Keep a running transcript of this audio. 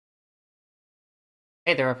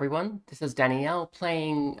Hey there everyone, this is Danielle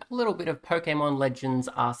playing a little bit of Pokemon Legends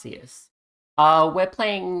Arceus. We're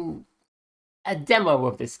playing a demo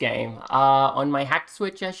of this game on my hacked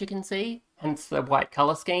Switch, as you can see, hence the white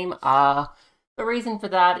color scheme. The reason for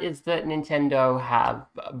that is that Nintendo have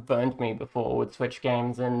burned me before with Switch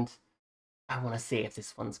games, and I want to see if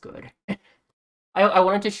this one's good. I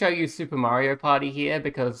wanted to show you Super Mario Party here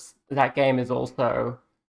because that game is also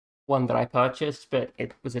one that I purchased, but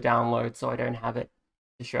it was a download, so I don't have it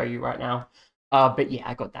to show you right now. But yeah,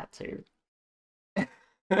 I got that too.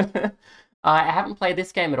 I haven't played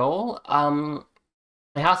this game at all.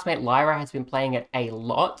 My housemate Lyra has been playing it a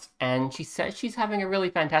lot, and she says she's having a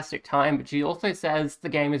really fantastic time, but she also says the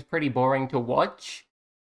game is pretty boring to watch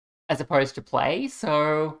as opposed to play.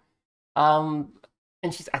 So, um,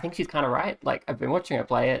 and I think she's kind of right. Like, I've been watching her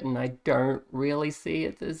play it, and I don't really see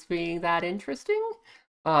it as being that interesting.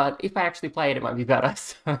 But if I actually play it, it might be better.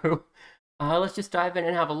 So, let's just dive in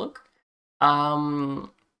and have a look.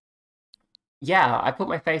 Um, yeah, I put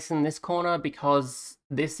my face in this corner because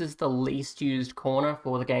this is the least used corner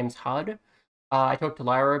for the game's HUD. I talked to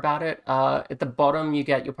Lyra about it. At the bottom, you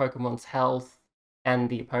get your Pokemon's health and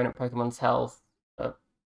the opponent Pokemon's health, other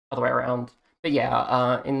way around. But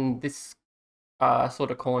yeah, in this sort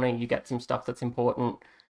of corner, you get some stuff that's important.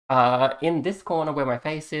 In this corner where my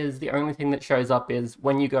face is, the only thing that shows up is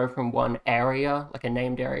when you go from one area, like a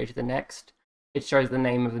named area, to the next, it shows the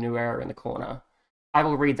name of the new area in the corner. I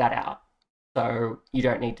will read that out, so you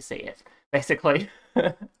don't need to see it, basically.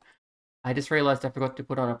 I just realized I forgot to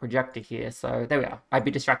put on a projector here, so there we are. I'd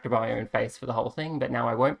be distracted by my own face for the whole thing, but now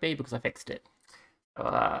I won't be because I fixed it.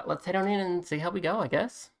 So, let's head on in and see how we go, I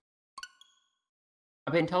guess.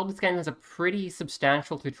 I've been told this game has a pretty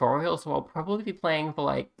substantial tutorial, so I'll probably be playing for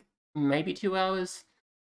like maybe 2 hours.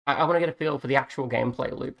 I want to get a feel for the actual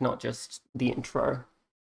gameplay loop, not just the intro.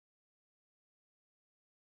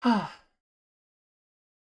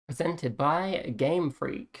 Presented by Game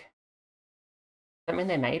Freak. Does that mean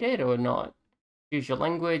they made it or not? Choose your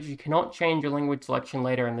language. You cannot change your language selection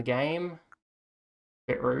later in the game.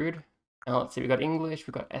 Bit rude. Now let's see, we've got English,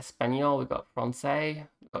 we've got Espanol, we've got Francais,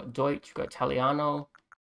 we've got Deutsch, we've got Italiano.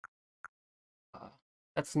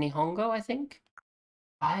 That's Nihongo, I think?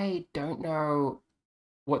 I don't know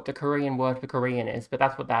what the Korean word for Korean is, but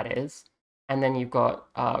that's what that is. And then you've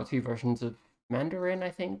got two versions of Mandarin,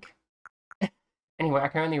 I think. Anyway, I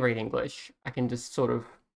can only read English. I can just sort of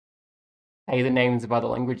say the names of other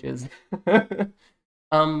languages. I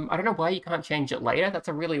don't know why you can't change it later. That's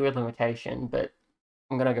a really weird limitation, but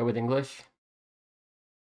I'm gonna go with English.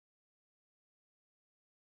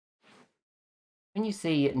 When you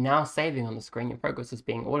see now saving on the screen, your progress is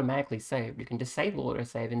being automatically saved. You can disable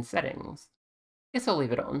autosave in settings. Guess I'll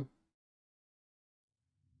leave it on.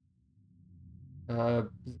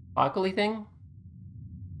 Sparkly thing?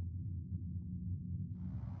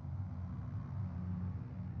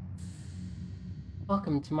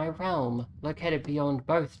 Welcome to my realm, located beyond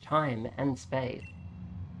both time and space.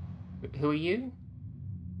 Who are you?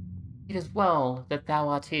 It is well that thou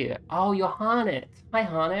art here. Oh, you're Harnett. Hi,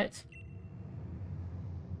 Harnett.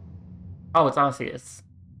 Oh, it's Arceus.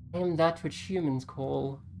 I am that which humans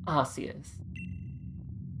call Arceus.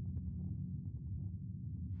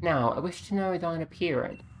 Now, I wish to know thine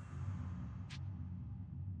appearance.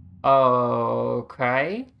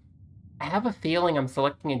 Okay. I have a feeling I'm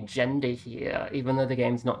selecting a gender here, even though the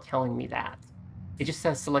game's not telling me that. It just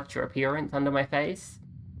says select your appearance under my face.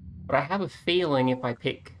 But I have a feeling if I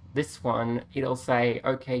pick this one, it'll say,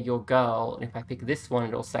 okay, you're girl. And if I pick this one,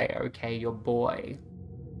 it'll say, okay, you're boy.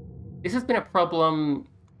 This has been a problem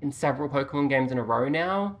in several Pokemon games in a row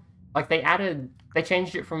now. Like, they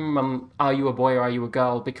changed it from, are you a boy or are you a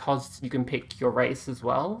girl, because you can pick your race as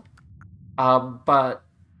well. But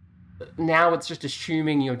now it's just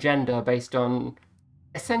assuming your gender based on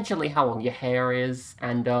essentially how long your hair is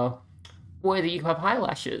and whether you have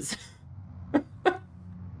eyelashes.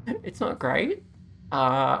 It's not great.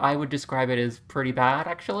 I would describe it as pretty bad,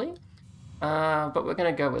 actually. But we're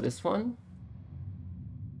gonna go with this one.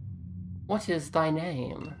 What is thy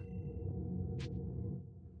name?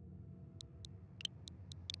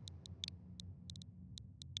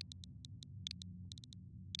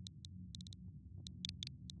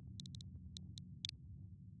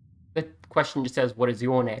 The question just says, what is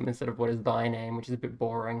your name, instead of what is thy name, which is a bit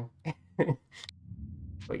boring. Here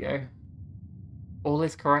we go. All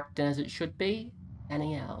is correct as it should be?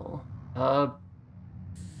 Danielle.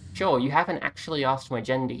 Sure, you haven't actually asked my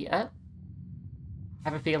gender yet. I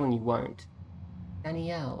have a feeling you won't.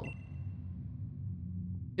 Danielle.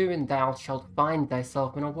 Soon thou shalt find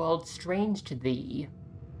thyself in a world strange to thee.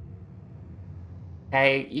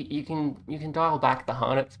 Hey, you can dial back the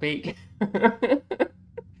Harnett speak. A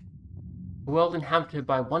world inhabited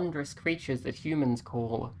by wondrous creatures that humans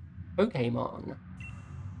call Pokémon.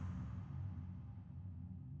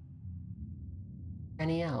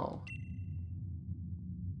 Danielle.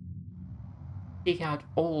 Seek out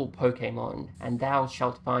all Pokémon, and thou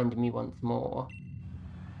shalt find me once more.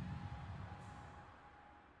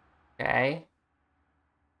 Okay.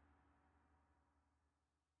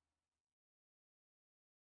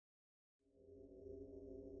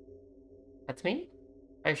 That's me,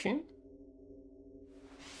 I assume?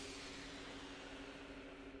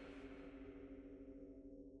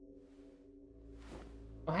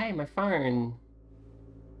 Oh, hey, my phone.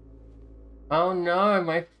 Oh no,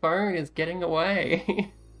 my phone is getting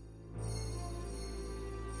away.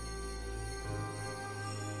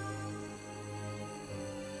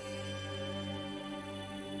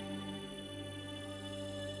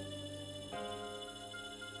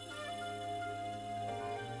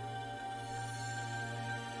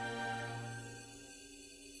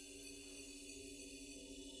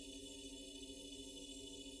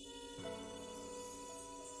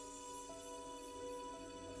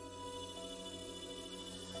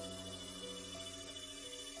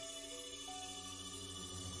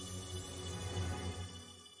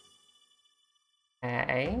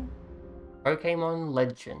 Okay. Pokémon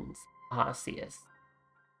Legends. Arceus.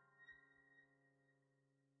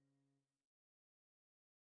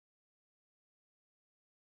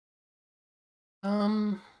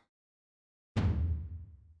 Um,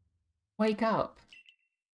 wake up.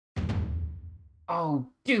 Oh,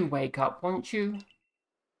 do wake up, won't you?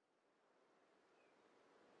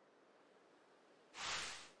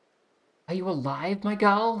 Are you alive, my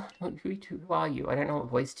girl? Who are you? I don't know what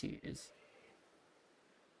voice to use.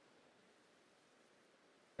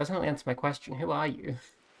 Doesn't really answer my question. Who are you?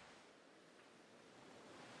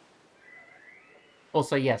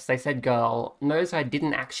 Also, yes, they said girl. Notice I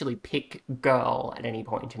didn't actually pick girl at any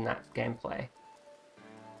point in that gameplay.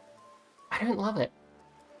 I don't love it.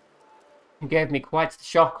 It gave me quite the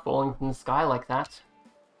shock falling from the sky like that.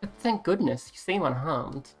 But thank goodness, you seem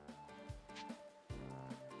unharmed.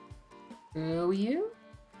 Who are you?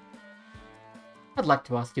 I'd like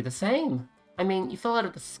to ask you the same. I mean, you fell out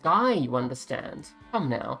of the sky, you understand. Come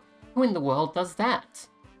now, who in the world does that?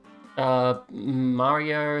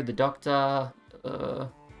 Mario, the Doctor,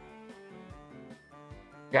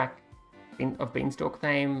 Jack of Beanstalk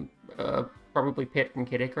fame, probably Pit from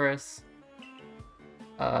Kid Icarus,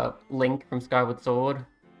 Link from Skyward Sword.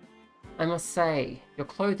 I must say, your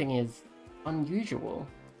clothing is unusual.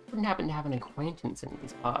 Wouldn't happen to have an acquaintance in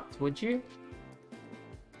these parts, would you?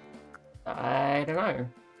 I don't know.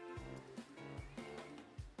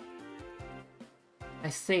 I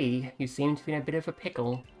see, you seem to be in a bit of a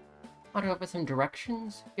pickle. Might I offer some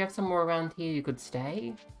directions? Do you have somewhere around here you could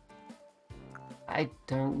stay? I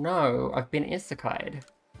don't know. I've been isekai'd.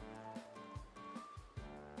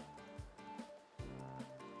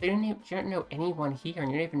 You don't know anyone here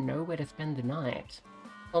and you don't even know where to spend the night.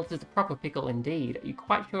 Well, this is a proper pickle indeed. Are you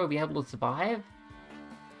quite sure we'll be able to survive?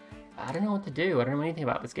 I don't know what to do. I don't know anything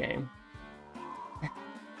about this game.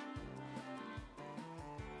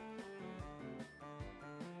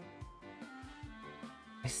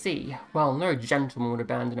 I see. Well, no gentleman would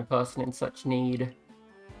abandon a person in such need.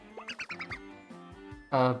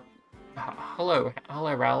 Hello,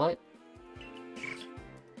 Rowlet.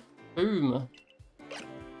 Boom.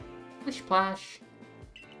 Splish splash.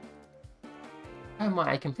 Oh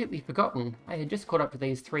my, I completely forgotten. I had just caught up to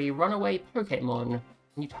these three runaway Pokémon, and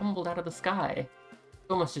you tumbled out of the sky.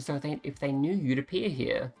 It's almost as though if they knew you'd appear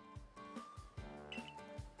here.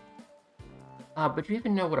 But do you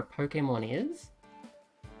even know what a Pokémon is?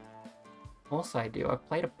 Of course I do. I've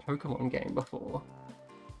played a Pokémon game before.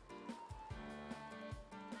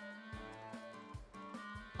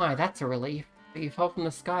 Why, that's a relief. But you fell from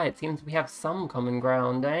the sky. It seems we have some common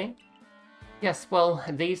ground, eh? Yes, well,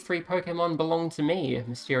 these three Pokémon belong to me,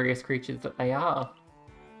 mysterious creatures that they are.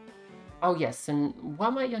 Oh yes, and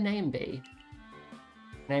what might your name be?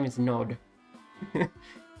 My name is Nod.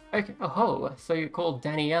 Okay, oh, so you're called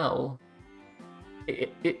Danielle.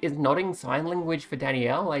 Is nodding sign language for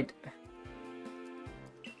Danielle?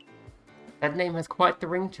 That name has quite the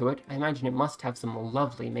ring to it. I imagine it must have some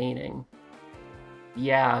lovely meaning.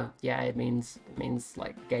 Yeah, it means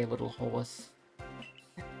like gay little horse.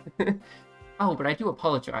 Oh, but I do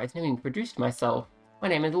apologize, I haven't introduced myself. My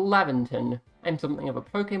name is Laventon. I'm something of a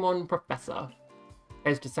Pokémon professor.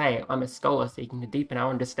 As to say, I'm a scholar seeking to deepen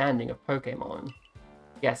our understanding of Pokémon.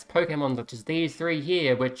 Yes, Pokémon such as these three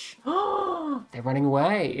here, which... they're running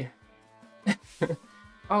away!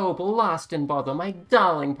 Oh, blast and bother, my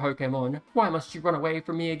darling Pokémon! Why must you run away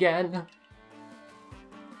from me again?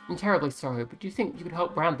 I'm terribly sorry, but do you think you could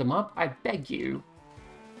help round them up? I beg you.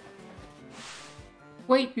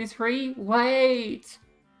 Wait, you three, wait!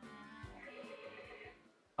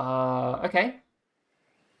 Okay.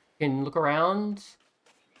 Can look around.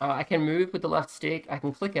 I can move with the left stick. I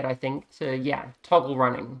can click it, I think, to, yeah, toggle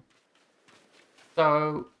running.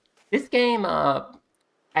 So, this game,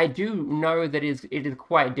 I do know that it is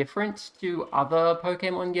quite different to other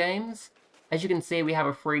Pokemon games. As you can see, we have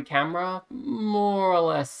a free camera, more or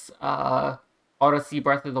less, Odyssey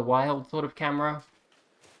Breath of the Wild sort of camera.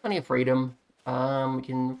 Plenty of freedom. We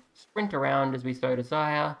can sprint around as we so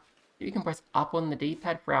desire. You can press up on the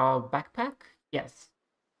D-pad for our backpack? Yes.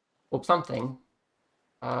 Or something.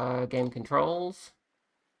 Game controls.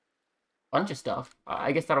 Bunch of stuff.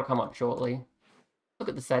 I guess that'll come up shortly. Look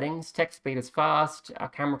at the settings. Text speed is fast. Our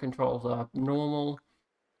camera controls are normal.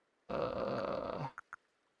 I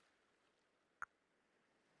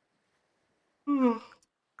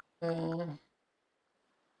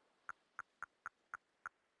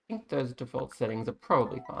think those default settings are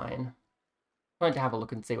probably fine. I wanted to have a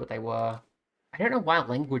look and see what they were. I don't know why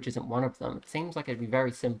language isn't one of them. It seems like it'd be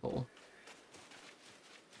very simple.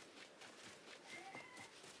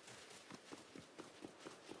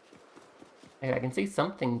 Okay, I can see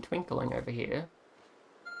something twinkling over here.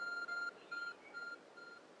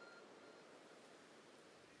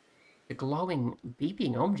 The glowing,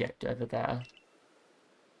 beeping object over there.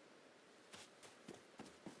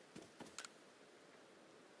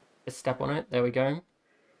 Just step on it. There we go.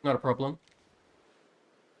 Not a problem.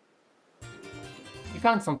 You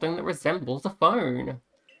found something that resembles a phone.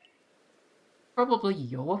 Probably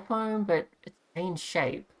your phone, but it's changed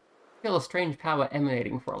shape. I feel a strange power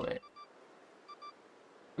emanating from it.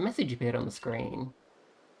 A message appeared on the screen.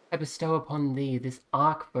 I bestow upon thee this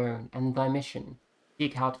Arc Phone and thy mission.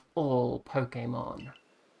 Seek out all Pokémon.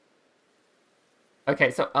 Okay,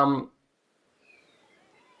 so,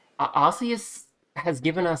 Arceus has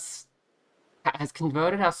given us... has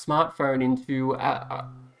converted our smartphone into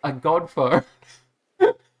a god phone.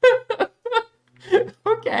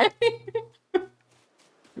 Okay.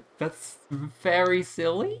 That's very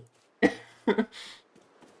silly.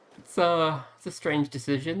 It's a strange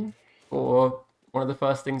decision for one of the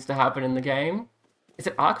first things to happen in the game. Is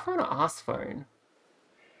it Arc Phone or Arse Phone?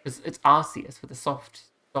 Because it's Arceus with a soft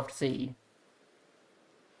C.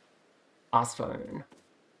 Arse Phone.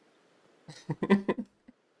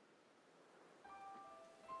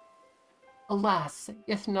 Alas,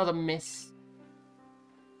 yet another miss.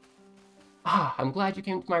 Ah, I'm glad you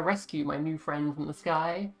came to my rescue, my new friend from the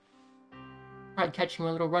sky. Tried catching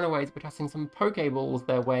my little runaways by tossing some Pokeballs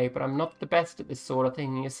their way, but I'm not the best at this sort of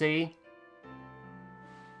thing, you see.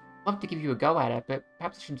 I'd love to give you a go at it, but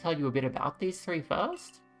perhaps I should tell you a bit about these three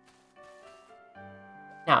first?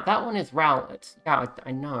 Now, that one is Rowlet. Yeah,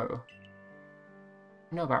 I know.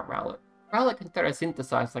 I know about Rowlet. Rowlet can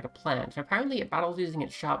photosynthesize like a plant, and apparently it battles using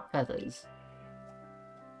its sharp feathers.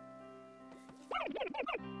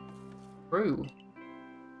 True.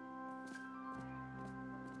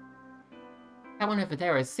 That one over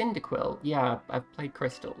there is Cyndaquil. Yeah, I've played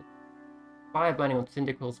Crystal. Fire burning on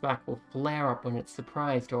Cyndaquil's back will flare up when it's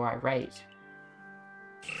surprised or irate.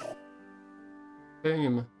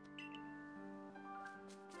 Boom.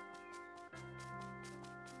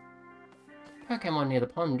 Pokemon near the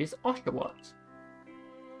pond is Oshawott.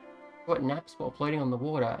 Oshawott naps while floating on the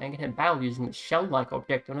water and can hit battle using the shell-like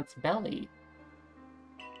object on its belly.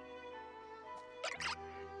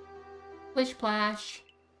 Splish Splash!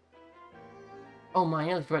 Oh my, I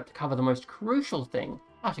nearly forgot to cover the most crucial thing.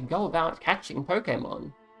 How to go about catching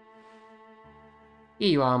Pokemon. Here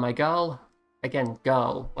you are, my girl. Again,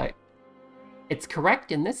 girl. Like, it's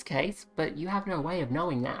correct in this case, but you have no way of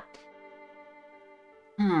knowing that.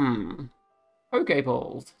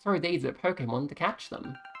 Pokeballs. Throw these at Pokemon to catch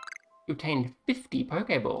them. You obtained 50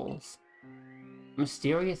 Pokeballs. A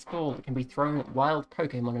mysterious ball that can be thrown at wild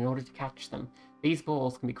Pokemon in order to catch them. These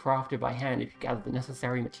balls can be crafted by hand if you gather the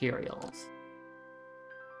necessary materials.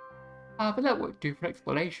 But that won't do for an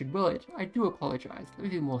explanation, will it? I do apologize. Let me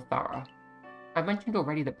be more thorough. I've mentioned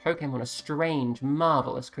already that Pokemon are strange,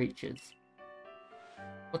 marvelous creatures.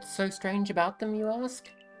 What's so strange about them, you ask?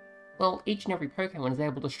 Well, each and every Pokemon is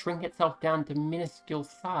able to shrink itself down to minuscule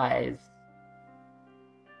size.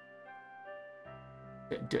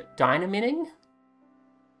 Dynaminning?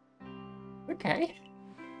 Okay.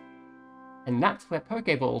 And that's where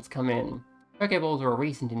Pokeballs come in. Pokeballs are a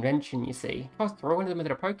recent invention, you see. Just throw into them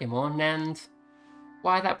with a Pokemon and...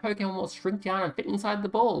 why, that Pokemon will shrink down and fit inside the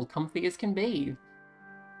ball, comfy as can be.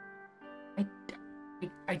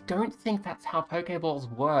 I don't think that's how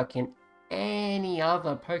Pokeballs work in any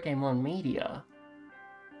other Pokemon media.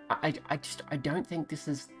 I don't think this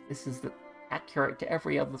is accurate to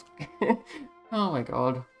every other. Oh my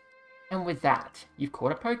god! And with that, you've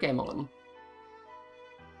caught a Pokemon.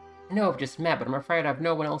 I know I've just met, but I'm afraid I've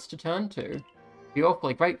no one else to turn to. I'd be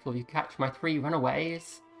awfully grateful if you catch my 3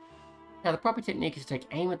 runaways. Now, the proper technique is to take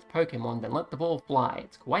aim at the Pokemon, then let the ball fly.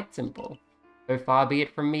 It's quite simple. So far be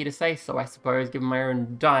it from me to say so, I suppose, given my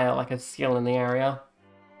own dire-like of skill in the area.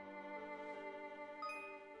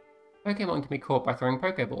 Pokemon can be caught by throwing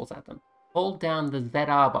Pokeballs at them. Hold down the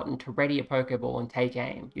ZR button to ready a Pokeball and take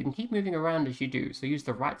aim. You can keep moving around as you do, so use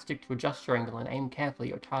the right stick to adjust your angle and aim carefully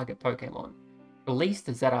at your target Pokemon. Release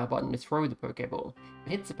the ZR button to throw the Pokeball. If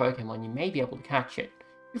it hits the Pokemon, you may be able to catch it.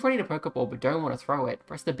 If you've readied a Pokeball but don't want to throw it,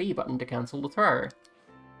 press the B button to cancel the throw.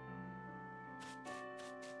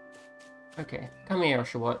 Okay, come here,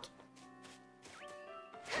 Oshawott.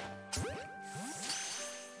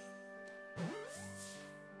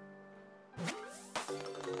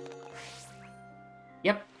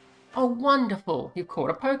 Yep. Oh, wonderful! You've caught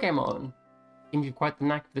a Pokemon! Seems you've quite the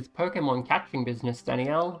knack of this Pokemon catching business,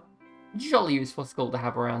 Danielle. Jolly useful skill to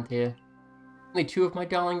have around here. Only 2 of my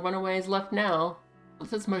darling runaways left now.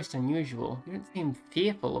 This is most unusual. You don't seem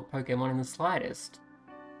fearful of Pokemon in the slightest.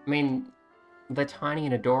 I mean, they're tiny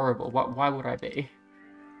and adorable. Why would I be?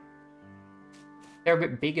 They're a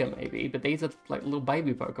bit bigger, maybe, but these are like little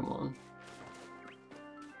baby Pokemon.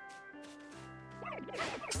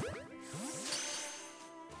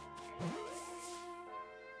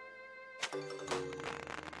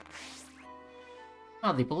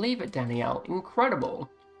 Hardly believe it, Danielle. Incredible.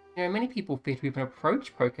 You know, many people fear to even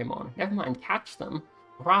approach Pokemon, never mind catch them.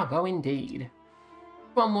 Bravo indeed.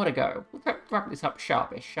 One more to go. Let's wrap this up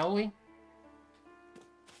sharpish, shall we?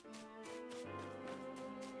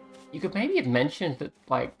 You could maybe have mentioned that,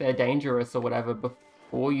 like, they're dangerous or whatever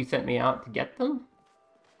before you sent me out to get them.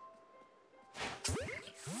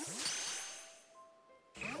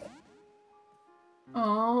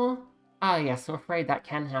 Aww. Ah yes, I'm afraid that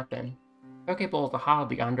can happen. Pokeballs are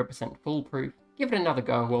hardly 100% foolproof. Give it another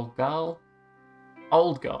go, old girl.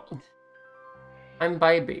 Old girl. I'm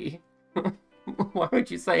baby. Why would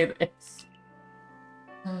you say this?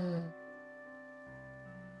 Go,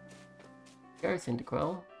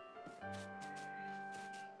 Cyndaquil.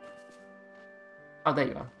 Oh, there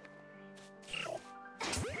you are.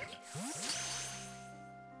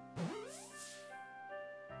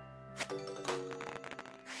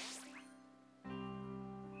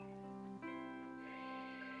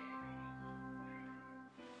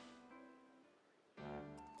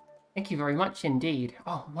 Thank you very much indeed.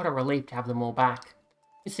 Oh, what a relief to have them all back.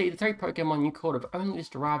 You see, the 3 Pokemon you caught have only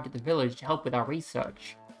just arrived at the village to help with our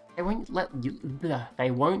research. They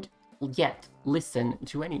won't yet listen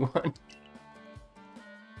to anyone.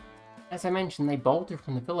 As I mentioned, they bolted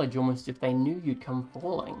from the village almost as if they knew you'd come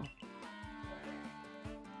falling.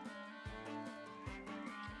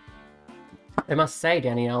 I must say,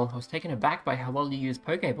 Danielle, I was taken aback by how well you use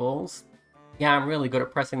Pokeballs. Yeah, I'm really good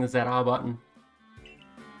at pressing the ZR button.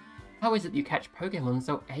 How is it you catch Pokemon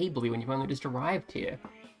so ably when you've only just arrived here?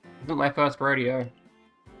 This isn't my first rodeo.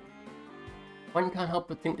 One can't help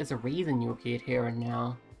but think there's a reason you appeared here and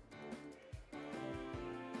now.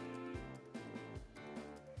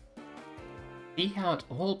 Seek out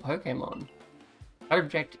all Pokemon. That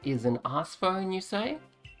object is an arse phone, you say?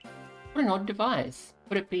 What an odd device.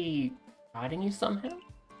 Could it be guiding you somehow?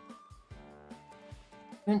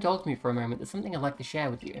 You indulge me for a moment, there's something I'd like to share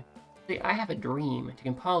with you. See, I have a dream to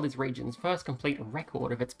compile this region's first complete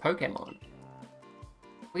record of its Pokemon.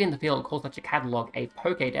 We in the field call such a catalogue a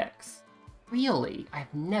Pokédex. Really?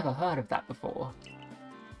 I've never heard of that before.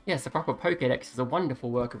 Yes, a proper Pokédex is a wonderful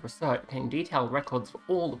work of research containing detailed records for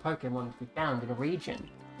all the Pokemon to be found in a region.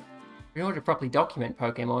 In order to properly document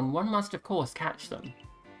Pokemon, one must of course catch them.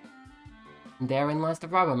 And therein lies the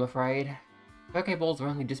rub, I'm afraid. Pokeballs have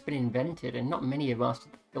only just been invented, and not many have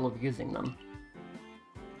mastered the skill of using them.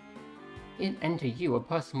 Enter you, a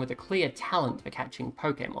person with a clear talent for catching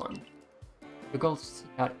Pokemon. Your goal is to seek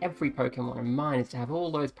out every Pokemon, and mine is to have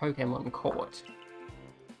all those Pokemon caught.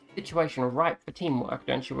 Situation ripe for teamwork,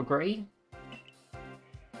 don't you agree?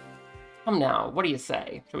 Come now, what do you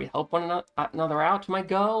say? Shall we help one another out, my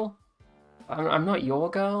girl? I'm not your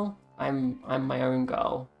girl. I'm my own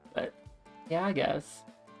girl. But yeah, I guess.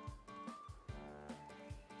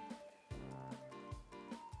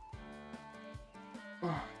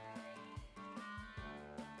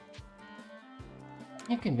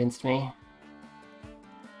 You've convinced me.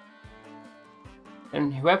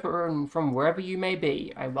 And whoever and from wherever you may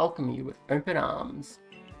be, I welcome you with open arms.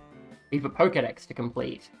 We have a Pokédex to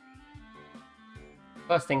complete.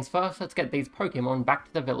 First things first, let's get these Pokémon back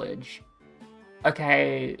to the village.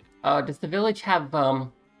 Okay, does the village have,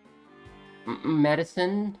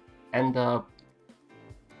 medicine and,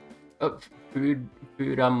 food,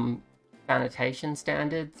 sanitation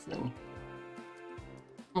standards? And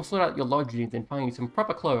we'll sort out your lodgings and find you some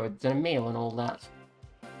proper clothes and a meal and all that.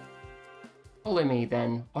 Follow me,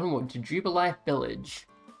 then, onward to Jubilife Village.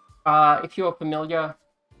 If you're familiar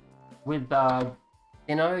with,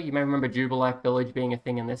 you may remember Jubilife Village being a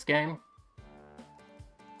thing in this game.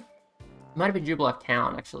 It might have been Jubilife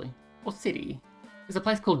Town, actually. Or City. There's a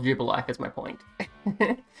place called Jubilife, is my point. What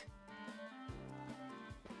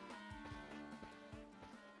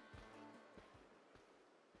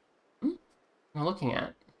am I looking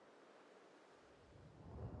at?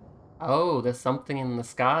 Oh, there's something in the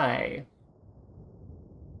sky.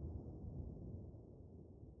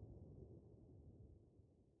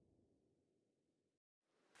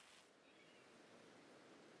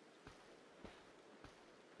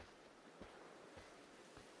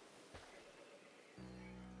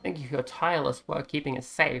 Thank you for your tireless work keeping us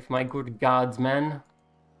safe, my good guardsmen.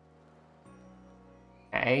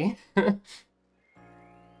 Okay. Kind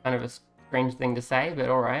of a strange thing to say, but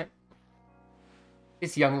alright.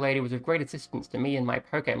 This young lady was of great assistance to me and my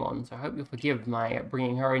Pokémon, so I hope you'll forgive my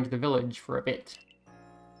bringing her into the village for a bit.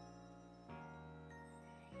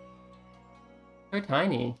 So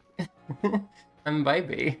tiny. I'm a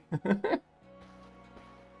baby.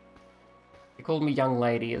 They called me young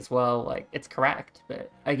lady as well, like, it's correct,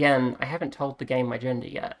 but again, I haven't told the game my gender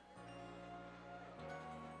yet.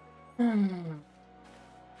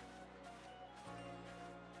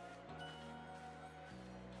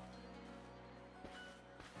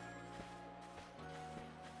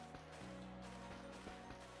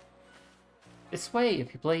 This way,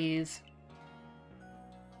 if you please.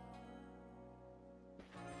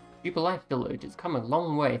 Jubilife Village has come a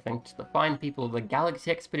long way thanks to the fine people of the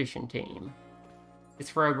Galaxy Expedition team.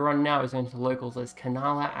 This road we're on now is known to locals as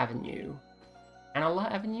Canala Avenue. Canala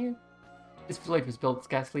Avenue? This village was built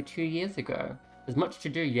scarcely 2 years ago. There's much to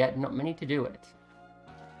do yet, not many to do it.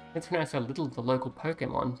 Since we know so little of the local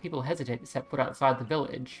Pokémon, people hesitate to set foot outside the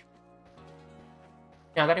village.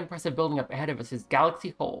 Now that impressive building up ahead of us is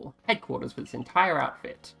Galaxy Hall, headquarters for this entire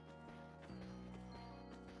outfit.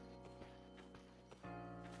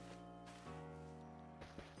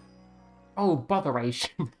 Oh,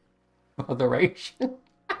 botheration. Botheration.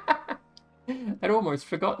 I'd almost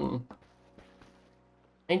forgotten.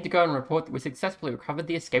 I need to go and report that we successfully recovered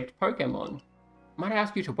the escaped Pokémon. Might I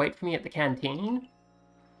ask you to wait for me at the canteen?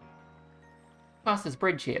 Past this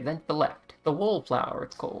bridge here, then to the left. The Wallflower,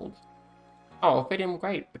 it's called. Oh, I'll fit in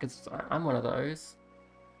great, because I'm one of those.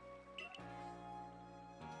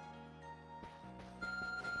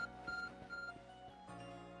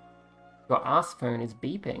 Your ass phone is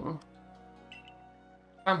beeping.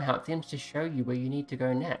 Somehow it seems to show you where you need to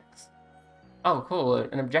go next. Oh, cool,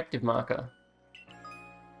 an objective marker.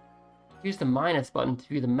 Use the minus button to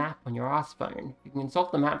view the map on your ass phone. You can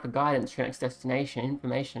consult the map for guidance for your next destination,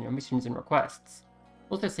 information on your missions and requests.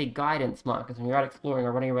 Also see guidance markers when you're out exploring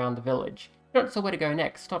or running around the village. If you're not sure where to go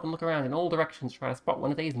next, stop and look around in all directions, try to spot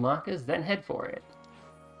one of these markers, then head for it.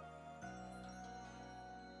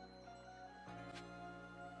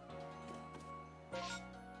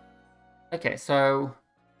 Okay, so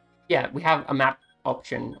yeah, we have a map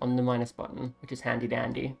option on the minus button, which is handy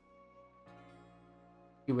dandy.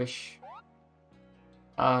 If you wish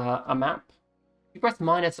a map. If you press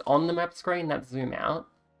minus on the map screen, that's zoom out.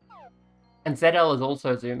 And ZL is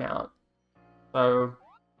also zoom out. So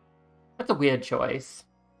that's a weird choice.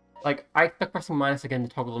 Like, I expect pressing minus again to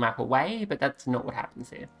toggle the map away, but that's not what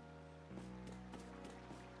happens here.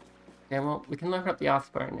 Okay, well, we can open up the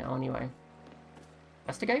ask phone now anyway.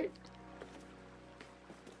 Investigate?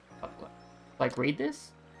 Like, read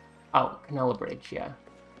this? Oh, Canela Bridge, yeah.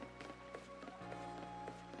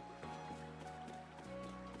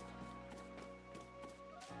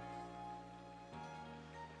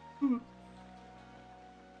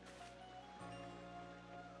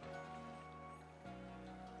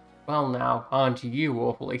 Well now, aren't you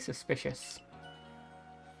awfully suspicious?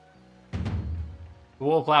 The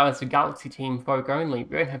Wallflowers for Galaxy Team folk only.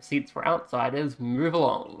 We don't have seats for outsiders. Move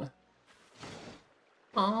along.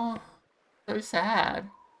 Oh, so sad.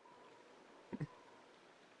 What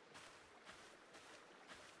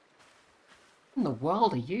in the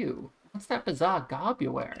world are you? What's that bizarre garb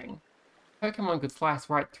you're wearing? Pokemon could slice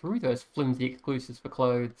right through those flimsy exclusives for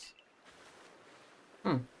clothes.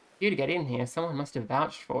 You to get in here, someone must have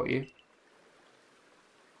vouched for you.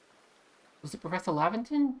 Was it Professor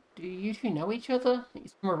Laventon? Do you two know each other?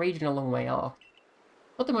 He's from a region a long way off.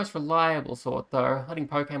 Not the most reliable sort, though, letting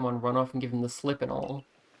Pokemon run off and give him the slip and all.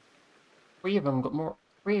 Three of them got more.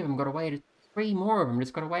 Three of them got away. Three more of them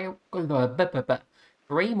just got away.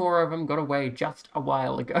 Three more of them got away just a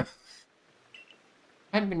while ago.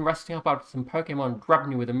 I hadn't been resting up after some Pokemon grabbed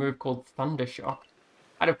me with a move called Thunder Shock.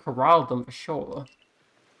 I'd have corralled them for sure.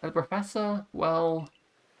 But the Professor, well,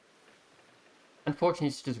 unfortunately,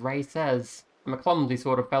 it's just as Ray says. I'm a clumsy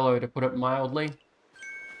sort of fellow, to put it mildly.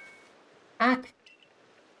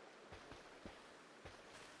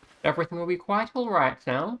 Everything will be quite alright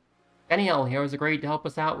now. Danielle here has agreed to help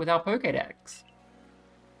us out with our Pokédex.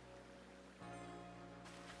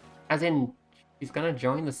 As in, she's gonna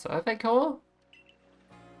join the Survey Corps?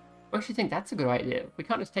 I actually think that's a good idea. We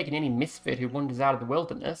can't just take in any misfit who wanders out of the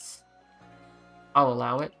wilderness. I'll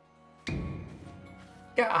allow it.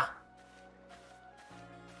 Gah!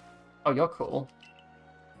 Oh, you're cool.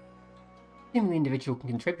 Assuming the individual can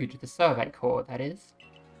contribute to the Survey Corps, that is.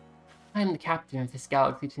 I am the captain of this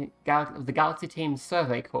the Galaxy Team's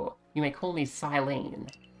Survey Corps. You may call me Silene.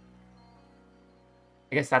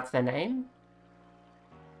 I guess that's their name?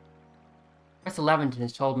 Professor Laventon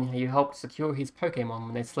has told me how you helped secure his Pokémon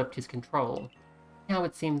when they slipped his control. Now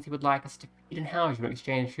it seems he would like us to feed and house you in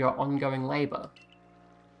exchange for your ongoing labor.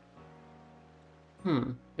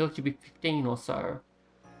 You look to be 15 or so.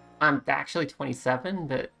 I'm actually 27,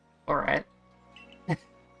 but alright.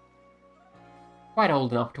 Quite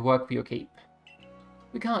old enough to work for your keep.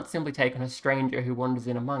 We can't simply take on a stranger who wanders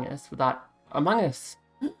in among us without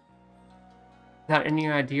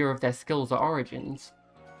any idea of their skills or origins.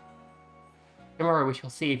 Tomorrow we shall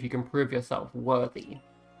see if you can prove yourself worthy.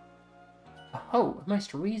 Oh, a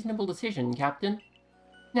most reasonable decision, Captain.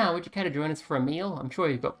 Now, would you care to join us for a meal? I'm sure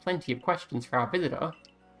you've got plenty of questions for our visitor.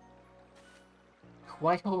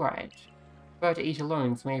 Quite alright. I prefer to eat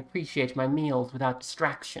alone, so I may appreciate my meals without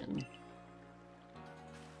distraction.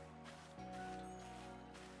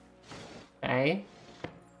 Okay.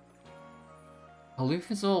 Aloof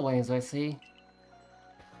as always, I see.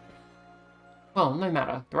 Well, no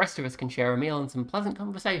matter. The rest of us can share a meal and some pleasant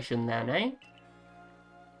conversation then, eh?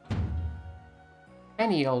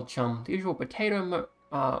 Any old chum. The usual potato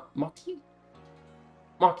Mocky?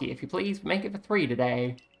 Mocky, if you please. Make it for 3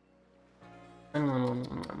 today.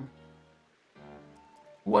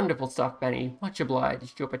 Wonderful stuff, Benny. Much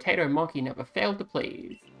obliged. Your potato Mocky never failed to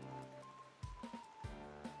please.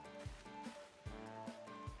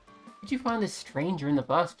 Did you find this stranger in the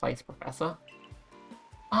first place, Professor?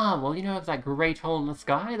 Ah, well, you know of that great hole in the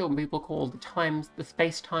sky that people call the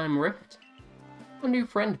space-time rift? My new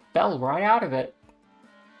friend fell right out of it.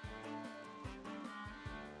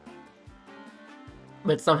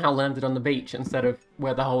 But somehow landed on the beach instead of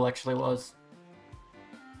where the hole actually was.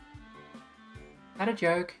 Is that a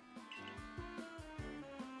joke?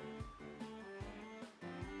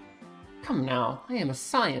 Come now, I am a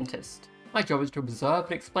scientist. My job is to observe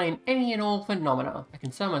and explain any and all phenomena. I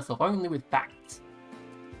concern myself only with facts.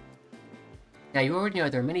 Now, you already know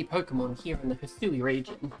there are many Pokémon here in the Hisui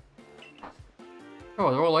region.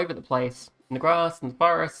 Sure, they're all over the place. In the grass, in the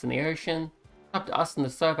forests, in the ocean. It's up to us and the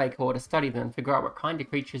Survey Corps to study them and figure out what kind of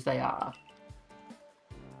creatures they are.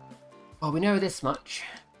 Well, we know this much.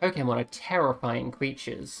 Pokémon are terrifying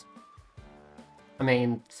creatures. I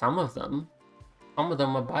mean, some of them. Some of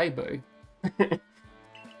them are Baibu. It's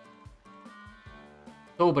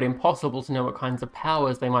all but impossible to know what kinds of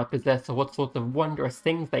powers they might possess or what sorts of wondrous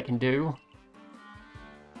things they can do.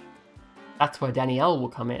 That's where Danielle will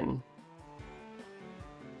come in.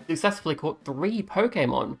 Successfully caught 3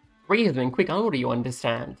 Pokémon. 3 of them in quick order, you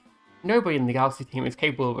understand. Nobody in the Galaxy team is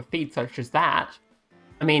capable of a feat such as that.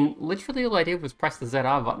 I mean, literally all I did was press the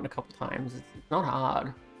ZR button a couple times. It's not hard.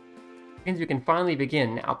 It means we can finally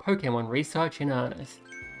begin our Pokémon research in earnest.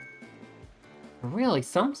 Really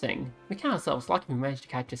something. We count ourselves lucky we managed to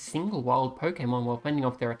catch a single wild Pokémon while fending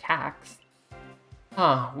off their attacks.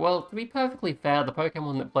 Ah, well, to be perfectly fair, the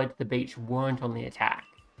Pokémon that fled to the beach weren't on the attack.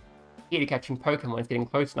 Key to catching Pokémon is getting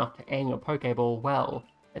close enough to aim your Pokéball well.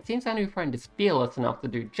 It seems our new friend is fearless enough to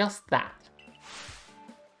do just that.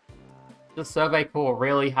 Does the Survey Corps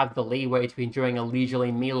really have the leeway to be enjoying a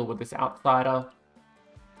leisurely meal with this outsider?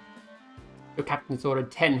 Your captain's ordered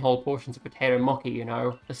 10 whole portions of potato Mocky, you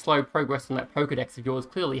know. The slow progress on that Pokédex of yours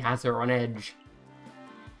clearly has her on edge.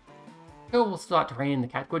 Sure, we'll start to rein in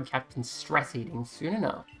the good captain's stress eating soon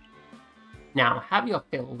enough. Now, have your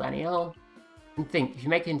fill, Danielle. And think, if you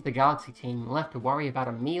make it into the Galaxy team, you'll have to worry about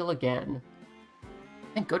a meal again.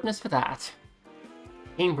 Thank goodness for that.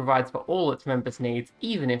 The team provides for all its members' needs,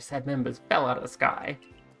 even if said members fell out of the sky.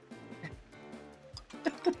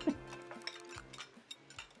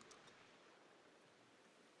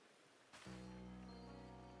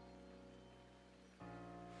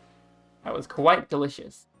 That was quite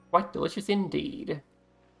delicious. Quite delicious indeed.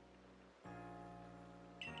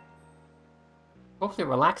 Awfully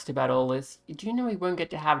relaxed about all this. Do you know we won't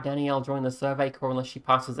get to have Danielle join the Survey Corps unless she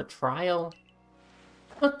passes a trial?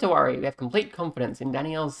 Not to worry, we have complete confidence in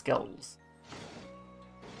Danielle's skills.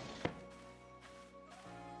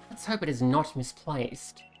 Let's hope it is not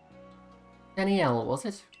misplaced. Danielle, was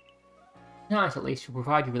it? Tonight, at least, we'll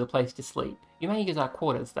provide you with a place to sleep. You may use our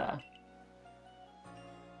quarters there.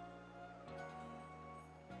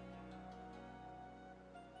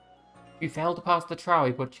 If you fail to pass the trial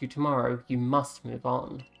we put to you tomorrow, you must move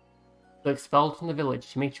on. You're expelled from the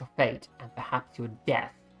village to meet your fate, and perhaps your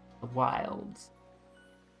death in the wilds.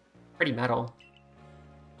 Pretty metal.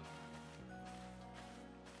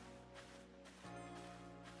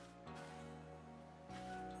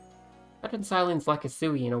 That and Silen's like a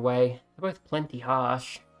Sui in a way. They're both plenty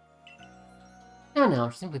harsh. Now,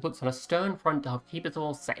 she simply puts on a stern front to help keep us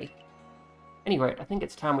all safe. Anyway, I think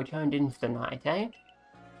it's time we turned in for the night, eh?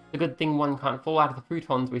 It's a good thing one can't fall out of the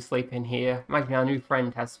futons we sleep in here. Imagine our new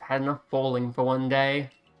friend has had enough falling for one day.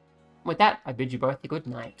 With that, I bid you both a good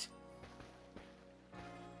night.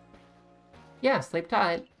 Yeah, sleep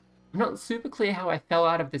tight. I'm not super clear how I fell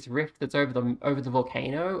out of this rift that's over the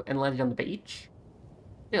volcano and landed on the beach.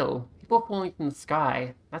 Still, people falling from the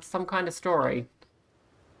sky. That's some kind of story.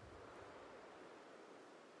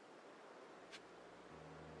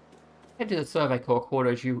 Head to the Survey Corps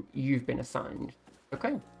quarters you've been assigned.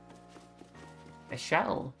 Okay. I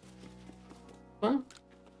shall. Fun.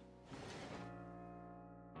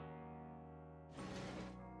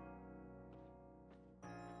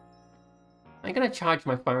 I'm gonna charge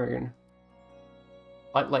my phone.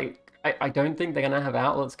 I don't think they're gonna have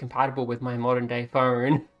outlets compatible with my modern day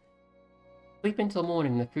phone. Sleep until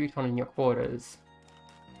morning in the futon in your quarters.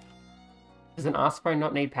 Does an ARC phone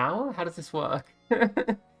not need power? How does this work?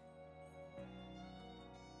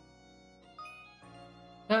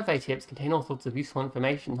 Survey tips contain all sorts of useful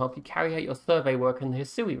information to help you carry out your survey work in the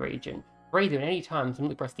Hisui region. Raise it at any time,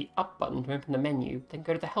 simply press the up button to open the menu, then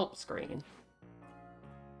go to the help screen.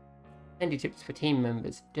 Handy tips for team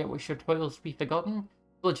members. Don't wish your toils to be forgotten?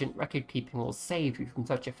 Diligent record keeping will save you from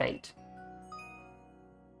such a fate.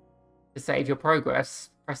 To save your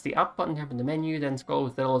progress, press the up button to open the menu, then scroll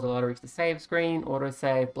with the ladder to reach the save screen,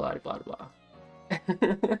 autosave, blah blah blah.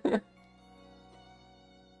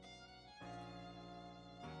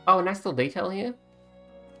 Oh, a nice little detail here.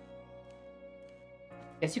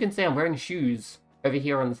 As you can see, I'm wearing shoes over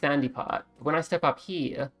here on the sandy part. But when I step up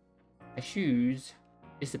here, my shoes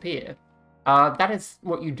disappear. That is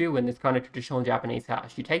what you do in this kind of traditional Japanese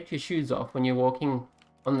house. You take your shoes off when you're walking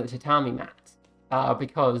on the tatami mats,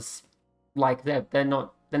 because, like, they're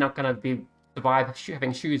not gonna survive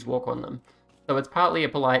having shoes walk on them. So it's partly a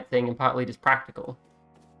polite thing and partly just practical.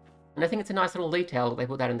 And I think it's a nice little detail that they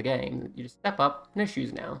put that in the game. You just step up, no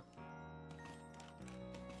shoes now.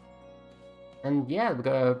 And yeah, we've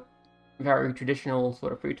got a very traditional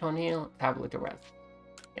sort of futon here. Let's have a little rest.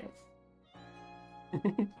 Yes.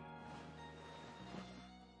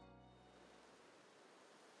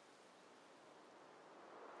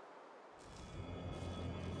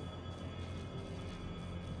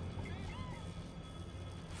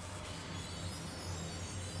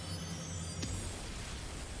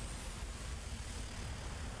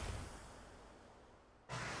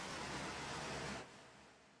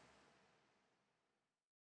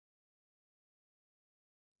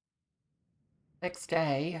 Next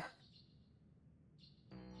day.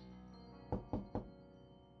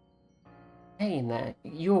 Hey in there,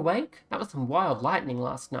 you awake? That was some wild lightning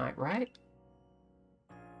last night, right?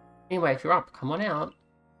 Anyway, if you're up, come on out.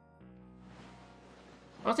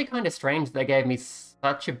 Honestly, kind of strange they gave me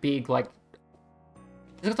such a big, like...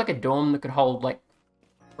 It looks like a dorm that could hold, like,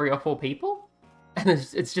 3 or 4 people? And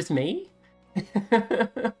it's just me?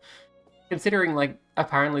 Considering, like,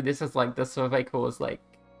 apparently this is, like, the Survey Corps' like,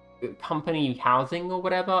 company housing or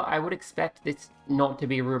whatever, I would expect this not to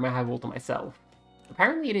be a room I have all to myself.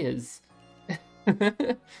 Apparently it is.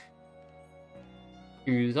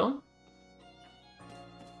 Shoes on.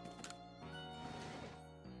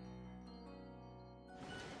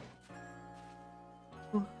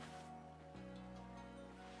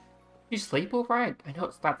 You sleep all right? I know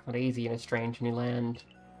that's not easy in a strange new land.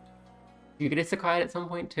 Do you get isekai'd at some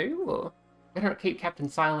point too, or? Better not keep Captain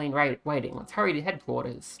Silene waiting. Let's hurry to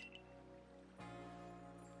headquarters.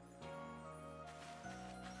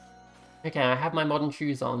 Okay, I have my modern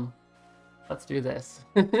shoes on. Let's do this.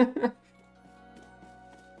 I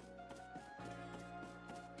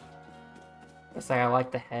say I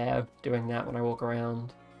like the hair doing that when I walk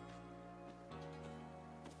around.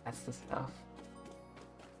 That's the stuff.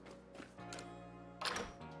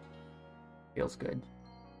 Feels good.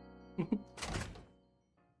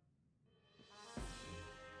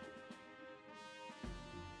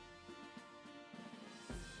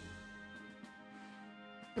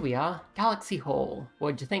 Here we are, Galaxy Hall.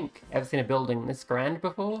 What'd you think? Ever seen a building this grand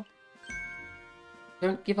before?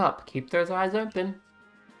 Don't give up, keep those eyes open.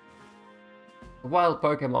 The wild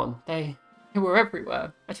Pokémon, they were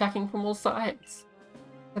everywhere, attacking from all sides.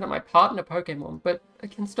 They're not my partner Pokémon, but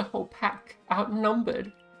against a whole pack,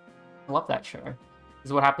 outnumbered. I love that show. This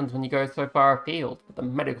is what happens when you go so far afield, but the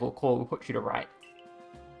medical corps will put you to right.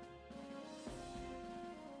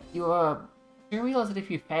 Do you realize that if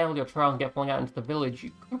you fail your trial and get flung out into the village,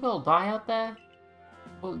 you could well die out there?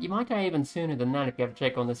 Well, you might die even sooner than that if you have to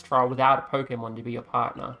take on this trial without a Pokémon to be your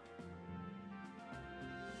partner.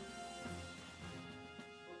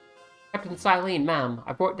 Captain Silene, ma'am,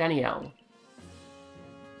 I brought Danielle.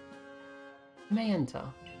 You may enter.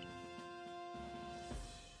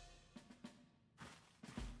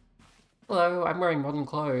 Hello, I'm wearing modern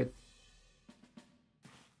clothes.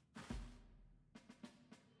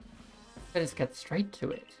 Let us get straight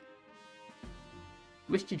to it.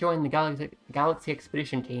 Wish to join the Galaxy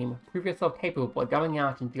Expedition Team, prove yourself capable of going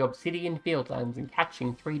out into the Obsidian Fieldlands and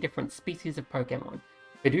catching 3 different species of Pokémon.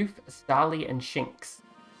 Bidoof, Starly, and Shinx.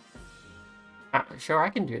 Sure, I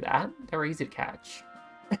can do that. They're easy to catch.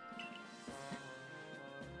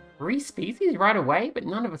 3 species right away? But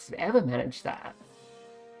none of us have ever managed that.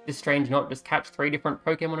 This strange not just catch 3 different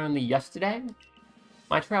Pokémon only yesterday?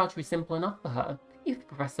 My trial should be simple enough for her. If the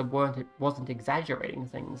professor wasn't exaggerating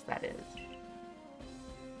things, that is.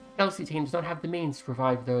 Galaxy teams don't have the means to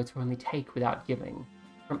provide those who only take without giving.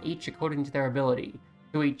 From each according to their ability,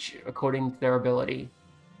 to each according to their ability.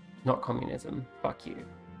 Not communism. Fuck you.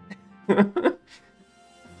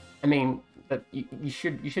 I mean, but you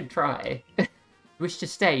should try. If you wish to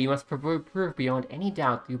stay, you must prove beyond any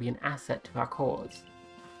doubt that you'll be an asset to our cause.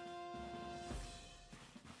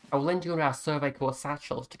 I will lend you one of our Survey Corps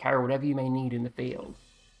satchels to carry whatever you may need in the field.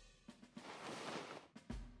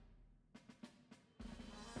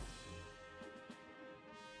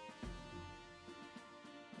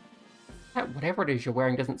 Whatever it is you're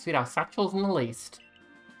wearing doesn't suit our satchels in the least.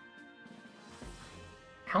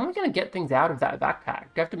 How am I going to get things out of that backpack?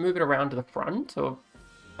 Do I have to move it around to the front? Or,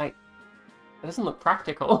 like, it doesn't look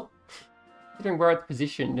practical. Considering where it's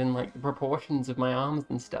positioned and, like, the proportions of my arms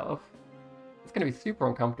and stuff. It's going to be super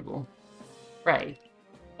uncomfortable. Ray,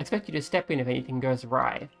 I expect you to step in if anything goes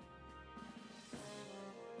awry.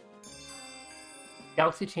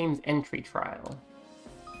 Galaxy Team's entry trial.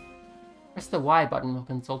 Press the Y button while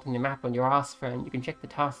consulting the map on your ass phone. You can check the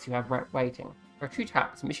tasks you have waiting. There are 2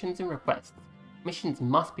 types, missions and requests. Missions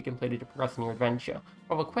must be completed to progress in your adventure,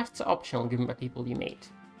 while requests are optional given by people you meet.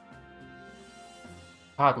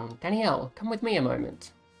 Pardon, Danielle, come with me a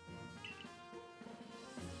moment.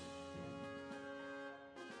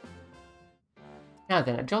 Now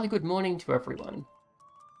then, a jolly good morning to everyone.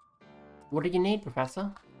 What do you need,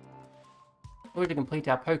 Professor? In order to complete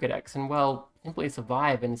our Pokédex and, well, simply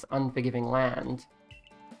survive in this unforgiving land,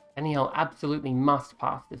 Danielle absolutely must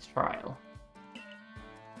pass this trial.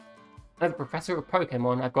 As a professor of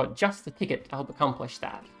Pokémon, I've got just the ticket to help accomplish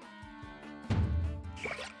that.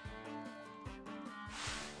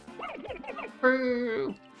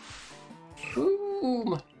 Boom!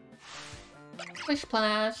 Splish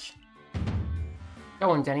splash!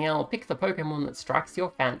 Go on, Danielle, pick the Pokémon that strikes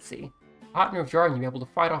your fancy. A partner of your own, you'll be able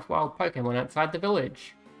to fight off wild Pokémon outside the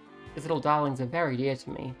village. These little darlings are very dear to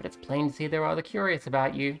me, but it's plain to see they're rather curious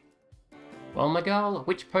about you. Well, my girl,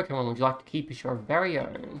 which Pokémon would you like to keep as your very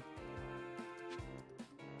own?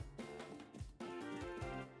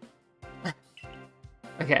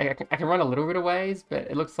 Okay, I can run a little bit of ways, but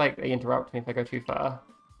it looks like they interrupt me if I go too far.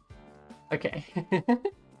 Okay.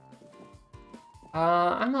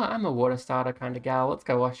 I'm a water starter kind of gal. Let's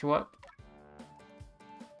go, Oshawott.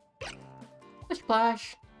 Splish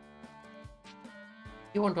splash.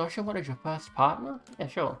 You want Oshawott as your first partner? Yeah,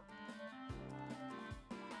 sure.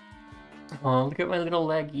 Oh, look at my little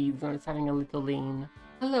leggies. I'm just having a little lean.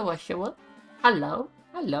 Hello, Oshawott. Hello.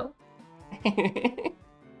 Hello.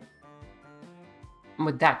 And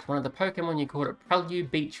with that, one of the Pokemon you called at Prelude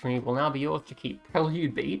Beach for me will now be yours to keep.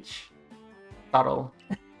 Prelude Beach? Subtle.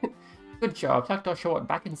 Good job, tucked Oshawott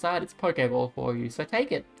back inside its Pokeball for you, so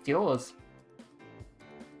take it, it's yours.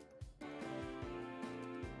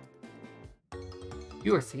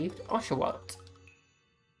 You received Oshawott.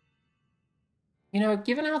 You know,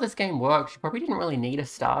 given how this game works, you probably didn't really need a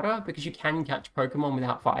starter, because you can catch Pokemon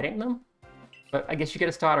without fighting them. But I guess you get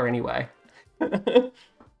a starter anyway.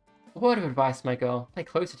 A word of advice, my girl. Pay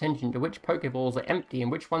close attention to which Pokeballs are empty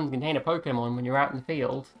and which ones contain a Pokemon when you're out in the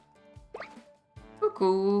field.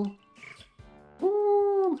 Cuckoo!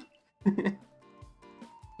 Ooh!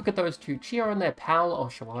 Look at those two cheer on their pal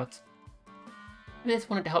Oshawott. They just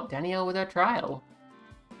wanted to help Danielle with her trial.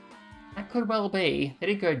 That could well be. They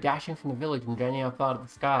did go dashing from the village when Danielle fell out of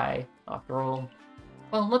the sky, after all.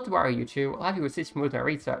 Well, not to worry, you two. I'll have you assist me with my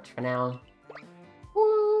research for now.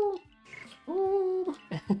 Woo! Woo!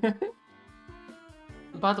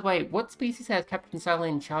 By the way, what species has Captain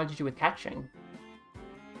Silene charged you with catching?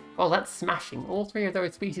 Oh, that's smashing. All three of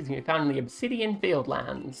those species can be found in the Obsidian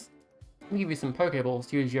Fieldlands. I'll give you some Pokeballs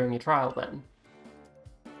to use during your trial then.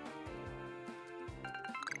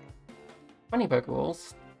 20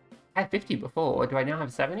 Pokeballs? I had 50 before, do I now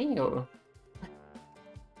have 70, or...?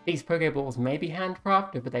 These Pokeballs may be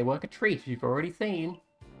handcrafted, but they work a treat, as you've already seen.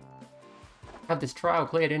 Have this trial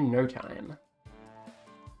cleared in no time.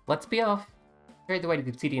 Let's be off. Straight the way to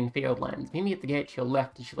the Obsidian Fieldlands. Meet me at the gate to your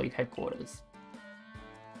left as you leave headquarters.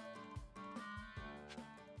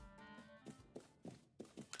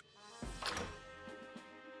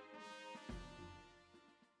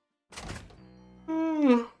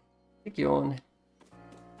 Big yawn.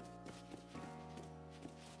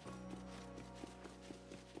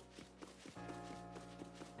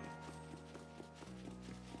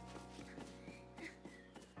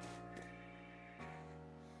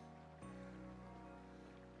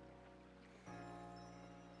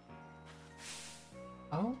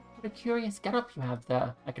 Oh, what a curious getup you have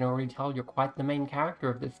there. I can already tell you're quite the main character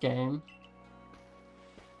of this game.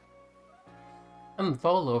 I'm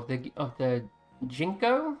Volo of the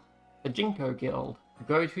Jinko? The Jinko Guild, the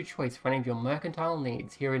go-to choice for any of your mercantile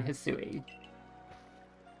needs here in Hisui.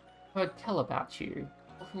 Heard tell about you.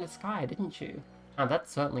 Fell from the sky, didn't you? Now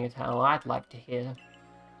that's certainly a tale I'd like to hear.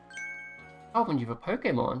 Oh, and you've a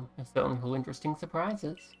Pokémon. You're certainly full of interesting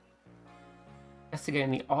surprises. Investigating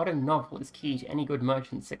the art and novel is key to any good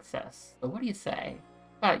merchant's success. So what do you say?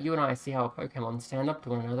 How about you and I see how Pokémon stand up to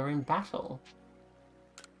one another in battle?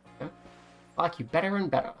 Okay. I like you better and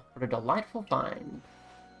better. What a delightful find.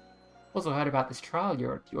 Also heard about this trial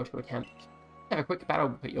you're to attempt. Have a quick battle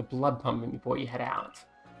to put your blood pumping before you head out.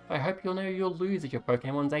 I hope you'll know you'll lose if your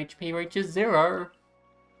Pokemon's HP reaches 0.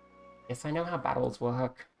 Yes, I know how battles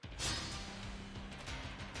work.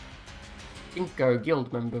 Jinko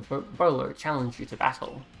Guild member Bolo challenged you to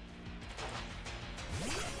battle.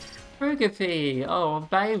 Rugafi! Oh,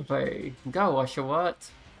 baby! Go, Oshawott!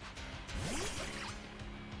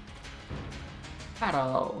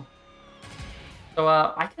 Battle! So,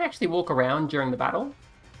 I can actually walk around during the battle,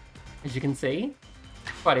 as you can see.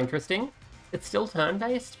 Quite interesting. It's still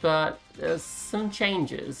turn-based, but there's some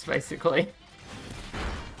changes, basically.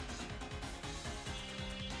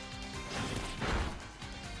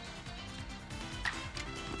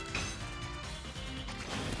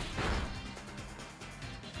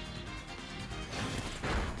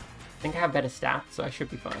 I think I have better stats, so I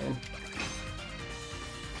should be fine.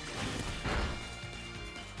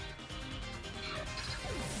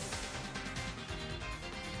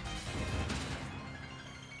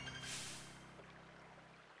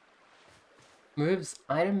 Moves,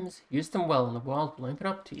 items, use them well and the world will open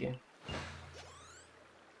up to you.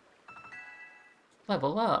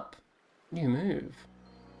 Level up. New move.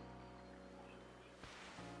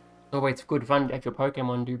 It's always good fun to have your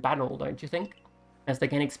Pokemon do battle, don't you think? As they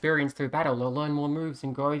gain experience through battle, they'll learn more moves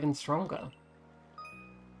and grow even stronger.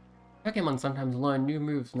 Pokemon sometimes learn new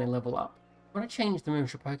moves when they level up. If you want to change the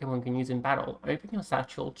moves your Pokemon can use in battle, open your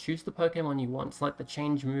satchel, choose the Pokemon you want, select the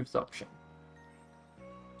change moves option.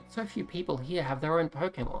 So few people here have their own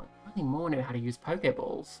Pokemon. Only more know how to use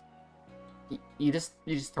Pokeballs. You just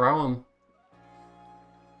throw them.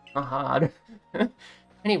 Not hard.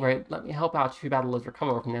 Anyway, let me help our two battlers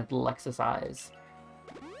recover from their little exercise.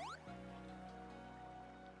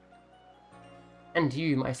 And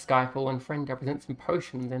you, my Skyfallen friend, represent some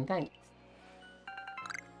potions and thanks.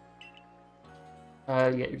 Yeah,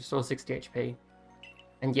 you restore 60 HP.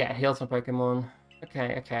 And yeah, heals my Pokemon.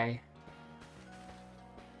 Okay.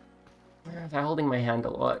 They're holding my hand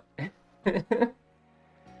a lot. You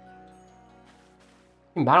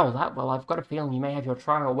can battle that well. I've got a feeling you may have your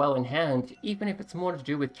trial well in hand, even if it's more to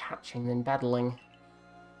do with catching than battling.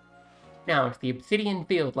 Now to the Obsidian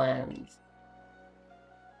Fieldlands.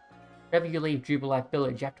 Whenever you leave Jubilife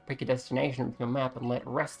Village, you have to pick a destination from your map and let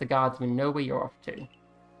rest the guardsmen know where you're off to.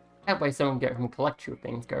 That way someone can get from collect you if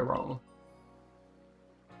things go wrong.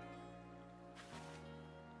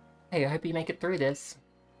 Hey, I hope you make it through this.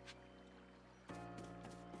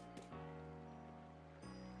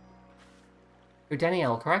 You're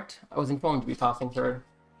Danielle, correct? I was informed to be passing through.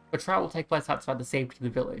 The trial will take place outside the safety of the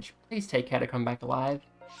village. Please take care to come back alive.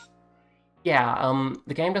 Yeah,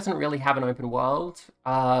 the game doesn't really have an open world.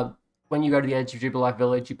 When you go to the edge of Jubilife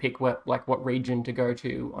Village, you pick what region to go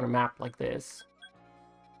to on a map like this.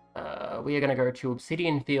 We are going to go to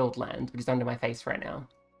Obsidian Field Land, which is under my face right now.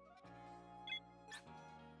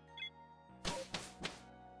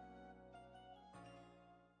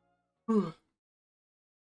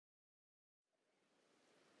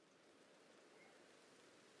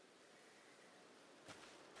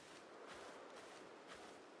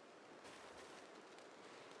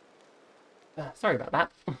 Sorry about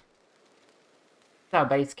that. It's our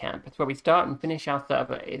base camp. It's where we start and finish our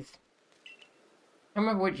surveys. I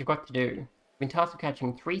remember what you've got to do. I've been tasked with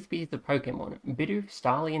catching 3 species of Pokémon, Bidoof,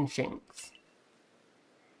 Starly, and Shinx.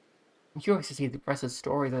 I'm curious to see if the Professor's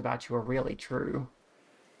stories about you are really true.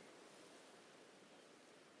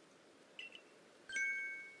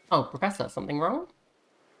 Oh, Professor, something wrong?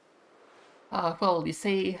 Well, you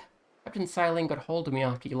see, Captain Silene got hold of me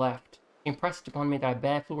after you left. He impressed upon me that I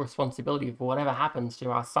bear full responsibility for whatever happens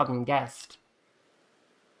to our sudden guest.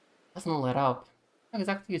 Doesn't let up. How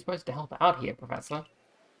exactly are you supposed to help out here, Professor?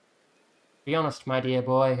 Be honest, my dear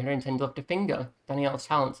boy, I don't intend to lift a finger. Danielle's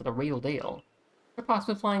talents are the real deal. She'll pass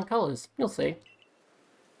with flying colours, you'll see.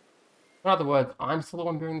 In other words, I'm still the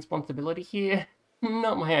one bearing responsibility here?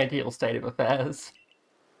 Not my ideal state of affairs.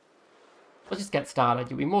 Let's just get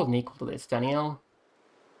started. You'll be more than equal to this, Danielle.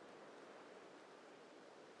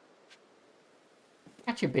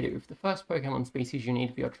 Catch a Bidoof, the first Pokemon species you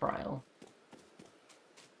need for your trial.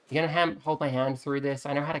 You're gonna hold my hand through this?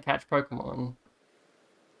 I know how to catch Pokemon.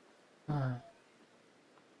 This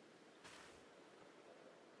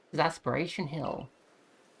is Aspiration Hill.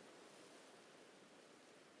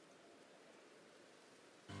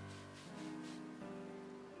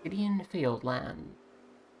 Gideon Field Land.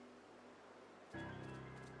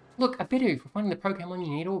 Look, a Bidoof! We're finding the Pokemon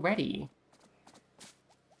you need already.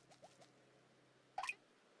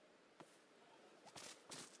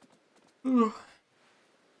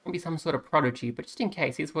 Maybe some sort of prodigy, but just in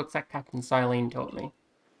case, here's what Captain Silene told me.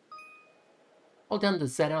 Hold down the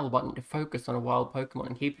ZL button to focus on a wild Pokemon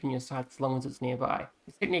and keep it in your sights as long as it's nearby.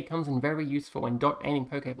 This technique comes in very useful when aiming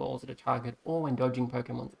Pokeballs at a target or when dodging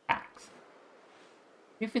Pokemon's attacks.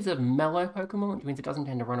 If it's a mellow Pokemon, which means it doesn't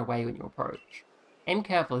tend to run away when you approach. Aim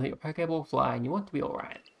carefully, let your Pokeball will fly, and you want to be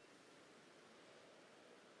alright.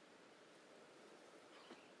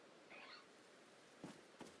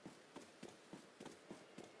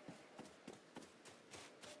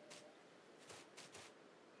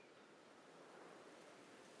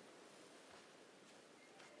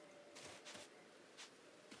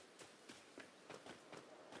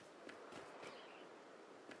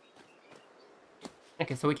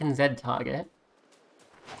 Okay, so we can Z target.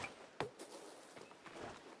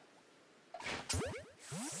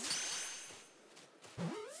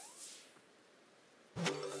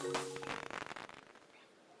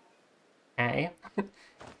 Okay.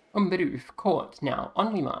 Bidoof, caught. Now,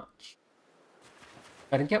 on we march.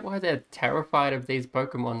 I don't get why they're terrified of these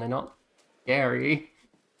Pokemon. They're not scary.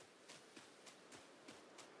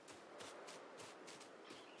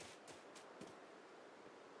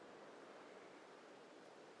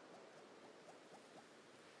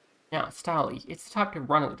 Now, Starly, it's the type to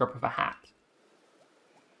run at the drop of a hat.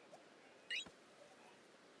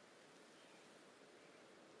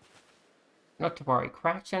 Not to worry,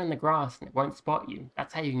 crouch down in the grass and it won't spot you.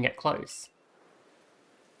 That's how you can get close.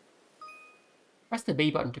 Press the B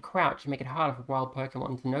button to crouch and make it harder for wild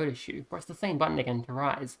Pokemon to notice you. Press the same button again to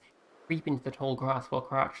rise. Creep into the tall grass while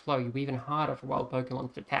crouched low, you'll be even harder for wild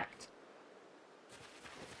Pokemon to detect.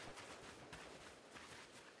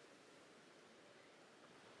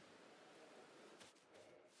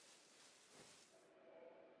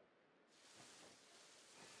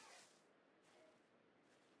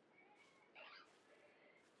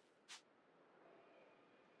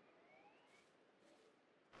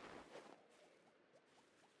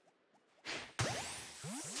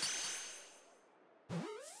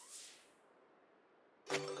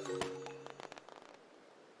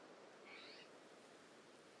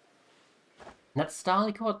 And that's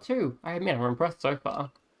Starly caught too. I admit, I'm impressed so far.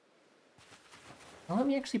 Now let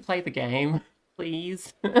me actually play the game,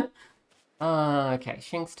 please. Okay,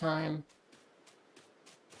 Shinx time.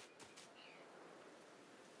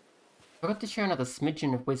 I got to share another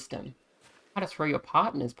smidgen of wisdom. How to throw your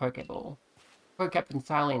partner's Pokeball. Follow Captain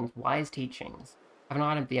Silene's wise teachings. Have an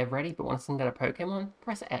item be ready but want to send out a Pokemon?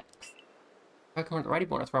 Press X. Pokemon ready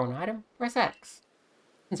but want to throw an item? Press X.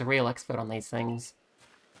 He's a real expert on these things.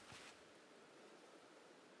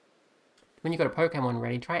 When you've got a Pokemon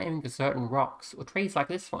ready, try aiming for certain rocks, or trees like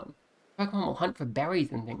this one. Pokemon will hunt for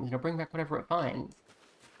berries and things, and it'll bring back whatever it finds.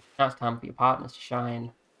 Now it's time for your partners to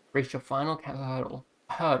shine. Reach your final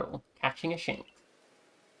hurdle, catching a Shinx.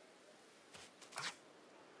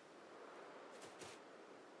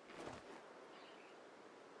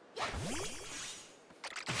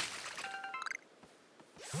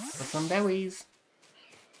 For some berries.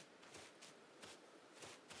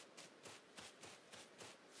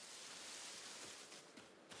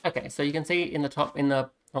 Okay, so you can see in the top, in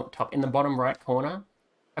the bottom right corner,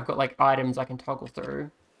 I've got like items I can toggle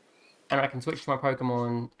through, and I can switch to my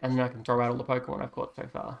Pokemon, and then I can throw out all the Pokemon I've caught so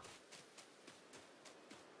far.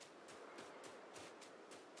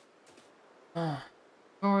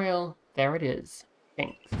 Tutorial, there it is.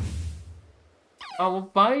 Thanks. Oh,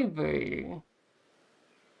 baby.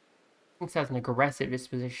 Shinx has an aggressive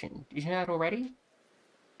disposition. Did you know that already?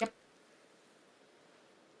 Yep.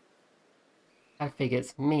 That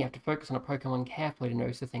figures. Me have to focus on a Pokemon carefully to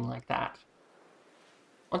notice a thing like that.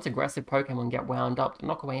 Once aggressive Pokemon get wound up to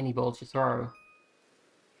knock away any balls you throw.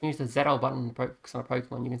 Use the ZL button to focus on a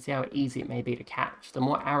Pokemon, you can see how easy it may be to catch. The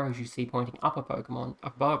more arrows you see pointing up above a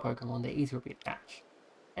Pokemon, the easier it will be to catch.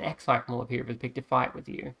 An X icon will appear if it's picked a fight with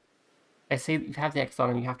you. They see that you have the X on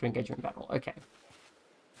and you have to engage them in battle. Okay.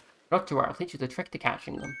 Not to worry, I'll teach you the trick to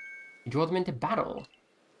catching them. You draw them into battle.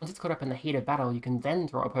 Once it's caught up in the heat of battle, you can then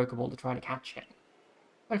throw a Pokeball to try to catch it.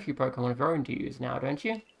 Quite a few Pokemon of your own to use now, don't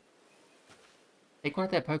you? Take one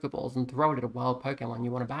of their Pokeballs and throw it at a wild Pokemon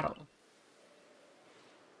you want to battle.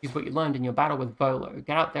 Use what you learned in your battle with Volo.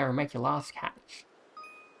 Get out there and make your last catch.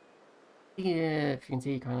 Yeah, if you can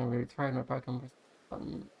see, you kind of really throw in a Pokemon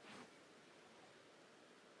button.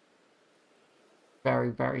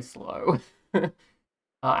 Very, very slow. I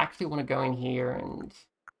actually want to go in here and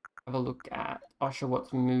have a look at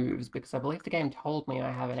Oshawott moves, because I believe the game told me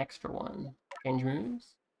I have an extra one. Change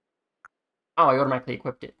moves? Oh, I automatically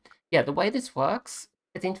equipped it. Yeah, the way this works,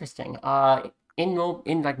 it's interesting. In normal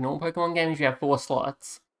Pokemon games, you have 4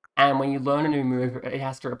 slots, and when you learn a new move, it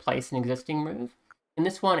has to replace an existing move. In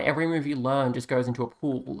this one, every move you learn just goes into a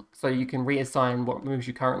pool, so you can reassign what moves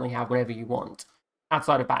you currently have whenever you want.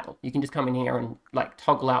 Outside of battle, you can just come in here and like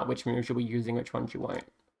toggle out which moves you'll be using, which ones you won't.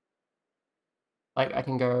 Like I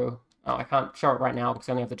can go, oh, I can't show it right now because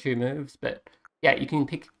I only have the 2 moves, but yeah, you can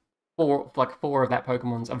pick 4 of that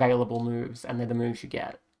Pokemon's available moves, and they're the moves you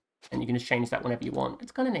get. And you can just change that whenever you want.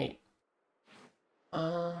 It's kind of neat.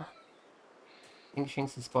 I think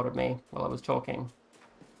Shinx has spotted me while I was talking.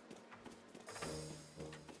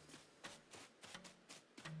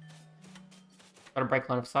 Got a break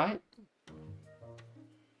line of sight.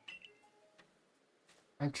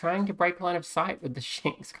 I'm trying to break line of sight with the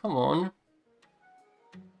Shinx. Come on.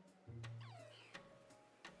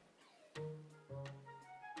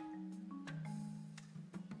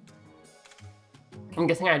 I'm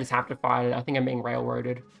guessing I just have to fight it. I think I'm being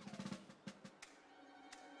railroaded.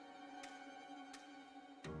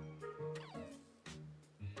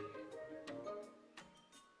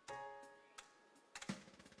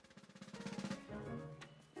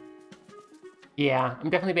 Yeah, I'm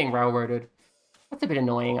definitely being railroaded. That's a bit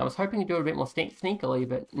annoying. I was hoping to do it a bit more sneakily,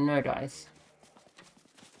 but no dice.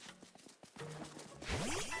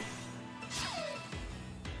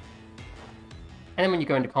 And then when you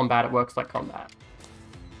go into combat, it works like combat.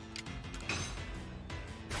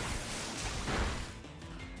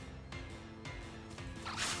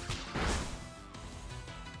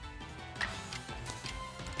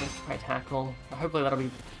 Try tackle. Hopefully that'll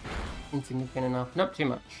be insignificant enough. Not too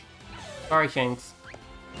much. Sorry, Shinx.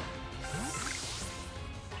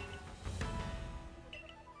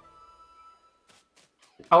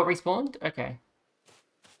 Oh, it respawned? Okay.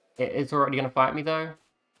 It's already gonna fight me, though.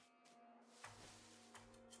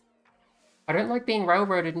 I don't like being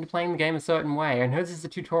railroaded into playing the game a certain way. I know this is a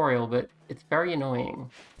tutorial, but it's very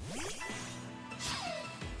annoying.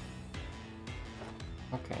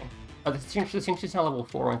 Okay. Oh, the Shinx is now level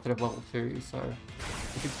 4 instead of level 2, so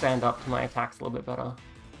I should stand up to my attacks a little bit better.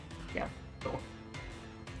 Yeah, cool.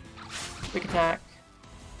 Quick attack.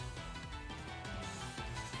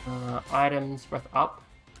 Items, breath up.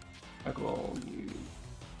 I will use...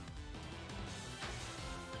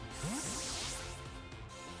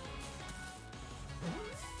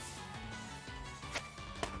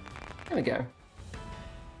 There we go.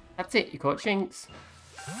 That's it, you caught Shinx.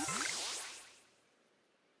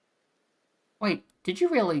 Wait, did you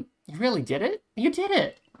really did it? You did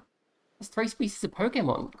it! There's 3 species of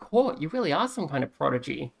Pokemon caught. You really are some kind of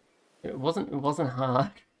prodigy. It wasn't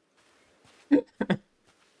hard.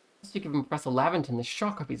 First you give Professor Laventon the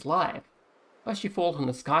shock of his life. First you fall from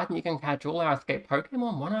the sky, then you can catch all our escaped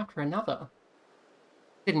Pokemon one after another.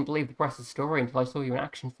 Didn't believe the press's story until I saw you in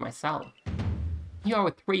action for myself. You are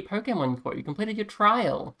with 3 Pokemon caught. You completed your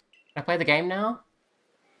trial. Can I play the game now?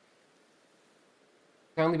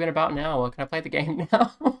 It's only been about an hour. Can I play the game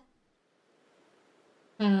now?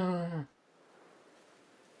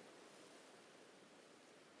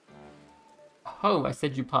 Oh, I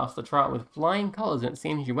said you passed the trial with flying colours, and it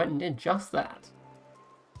seems you went and did just that.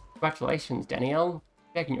 Congratulations, Danielle.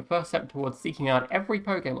 Taking your first step towards seeking out every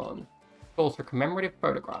Pokémon. Calls for a commemorative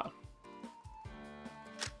photograph.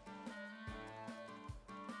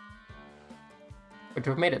 But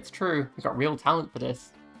to admit it's true, you've got real talent for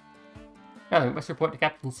this. Now, we must report to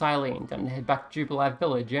Captain Silene. Gonna head back to Jubilife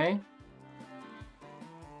Village, eh?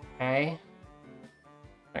 Okay.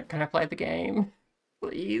 Can I play the game?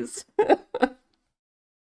 Please?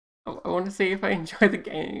 I want to see if I enjoy the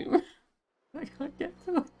game. I can't get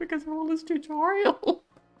to it because of all this tutorial.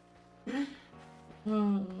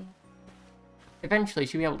 Eventually,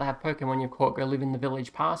 she'll be able to have Pokemon you've caught go live in the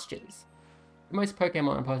village pastures. The most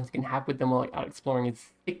Pokemon a person can have with them while out exploring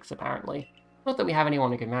is 6, apparently. Not that we have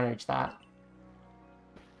anyone who can manage that.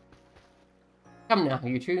 Come now,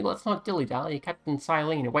 you two, let's not dilly-dally. Captain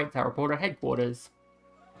Silene awaits our report at headquarters.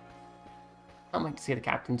 Can't wait to see the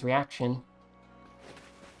captain's reaction.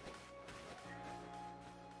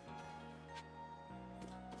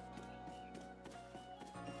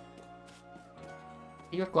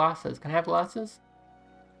 You have glasses. Can I have glasses?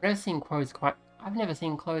 I've never seen clothes quite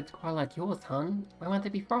like yours, hun. Where might they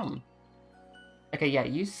be from? Okay, yeah,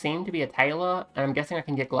 you seem to be a tailor, and I'm guessing I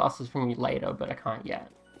can get glasses from you later, but I can't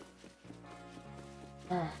yet.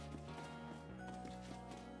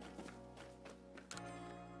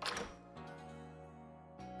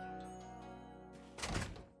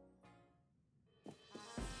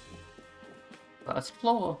 First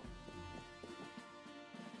floor.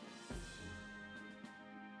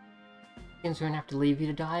 Seems we're gonna have to leave you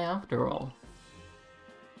to die after all.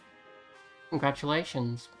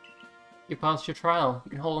 Congratulations. You passed your trial. You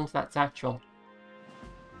can hold onto that satchel.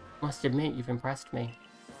 Must admit, you've impressed me.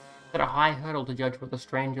 Set a high hurdle to judge whether a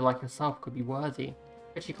stranger like yourself could be worthy,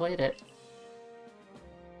 but you cleared it.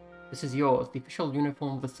 This is yours, the official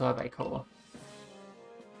uniform of the Survey Corps.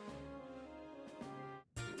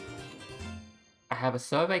 I have a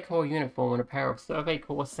Survey Corps uniform and a pair of Survey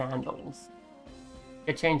Corps sandals.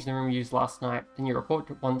 Get changed in the room you used last night, then you report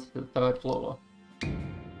at once to the 3rd floor.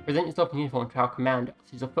 Present yourself in uniform to our commander.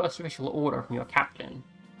 This is your first official order from your captain.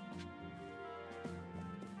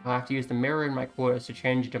 I'll have to use the mirror in my quarters to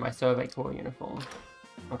change into my Survey Corps uniform.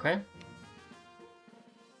 Okay?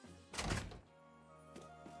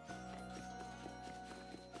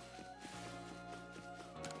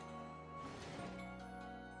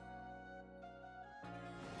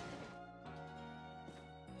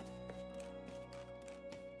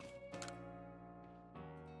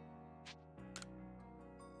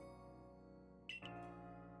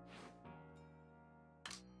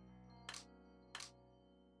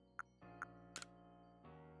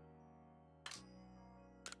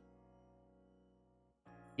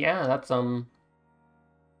 Yeah, that's,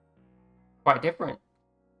 quite different.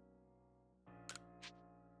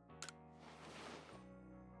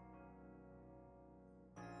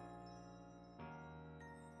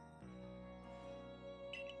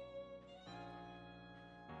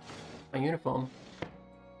 My uniform.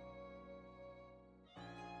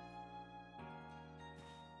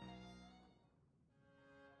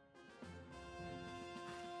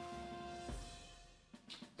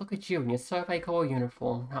 Look at you in your Survey Corps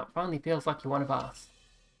uniform. Now it finally feels like you're one of us.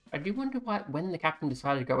 I do wonder when the captain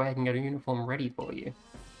decided to go ahead and get a uniform ready for you.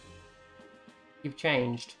 You've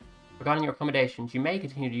changed. Regarding your accommodations, you may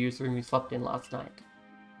continue to use the room you slept in last night.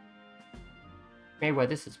 You may wear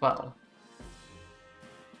this as well.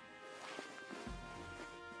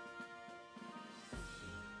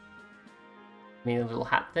 Mean a little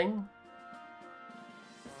hat thing?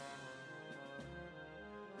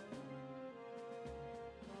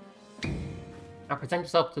 Now present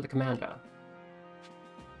yourself to the commander.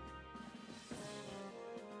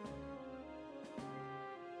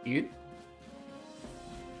 You?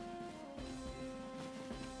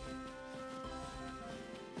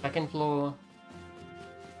 Second floor.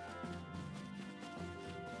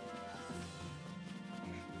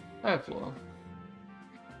 Third floor.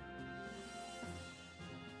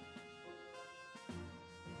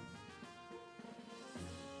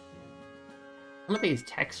 Some of these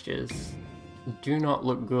textures do not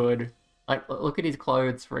look good. Like, look at his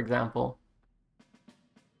clothes, for example.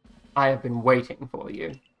 I have been waiting for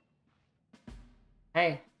you.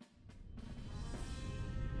 Hey.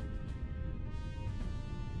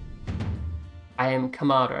 I am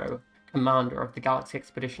commander of the Galaxy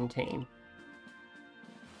Expedition Team.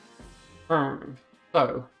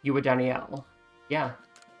 So, you were Danielle. Yeah.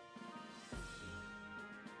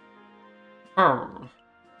 I've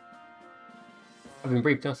been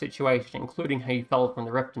briefed on the situation, including how you fell from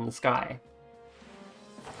the rift in the sky.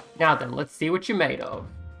 Now then, let's see what you're made of.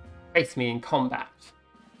 Face me in combat.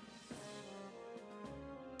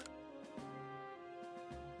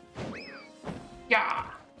 Yeah!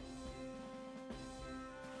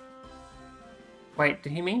 Wait,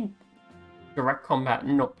 did he mean direct combat,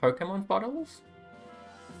 not Pokemon battles?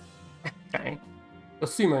 Okay. Your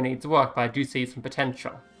sumo needs work, but I do see some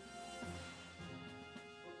potential.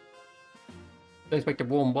 I expect a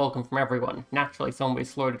warm welcome from everyone. Naturally, someone will be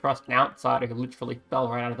slow to trust an outsider who literally fell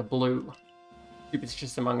right out of the blue.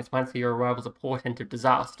 Superstitious among us might see your arrival as a portent of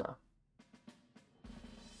disaster.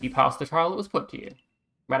 You passed the trial that was put to you.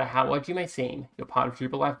 No matter how odd you may seem, you're part of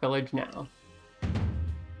Jubilife Village now.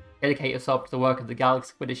 Dedicate yourself to the work of the Galaxy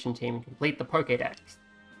Expedition team and complete the Pokédex.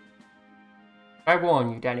 I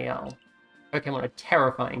warn you, Danielle. Pokémon are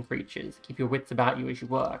terrifying creatures. Keep your wits about you as you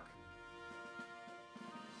work.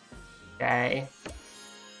 Okay.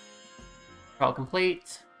 Trial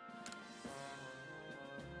complete.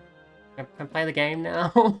 Can I play the game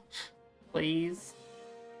now? Please?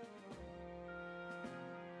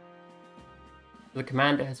 The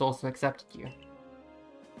commander has also accepted you.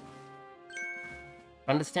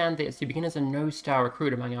 Understand this, you begin as a no-star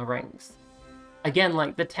recruit among our ranks. Again,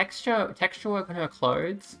 like, the texture work on her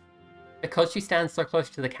clothes, because she stands so close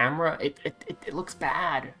to the camera, it looks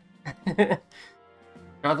bad.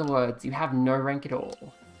 In other words, you have no rank at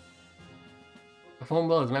all. Perform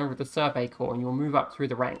well as a member of the Survey Corps, and you will move up through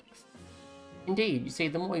the ranks. Indeed, you see,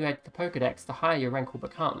 the more you add to the Pokédex, the higher your rank will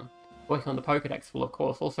become. Working on the Pokédex will, of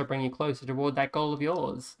course, also bring you closer toward that goal of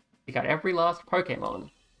yours. You got every last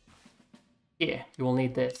Pokémon. Here, you will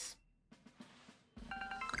need this.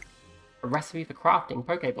 A recipe for crafting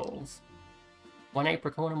Pokéballs. 1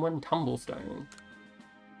 Apricorn and 1 Tumblestone.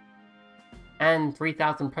 And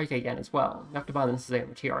 3,000 Pokégen as well. You have to buy the necessary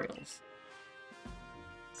materials.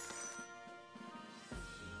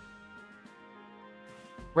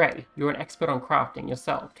 Ray, you're an expert on crafting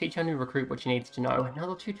yourself. Teach our new recruit what she needs to know.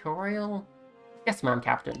 Another tutorial? Yes, ma'am,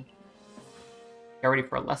 Captain. Get ready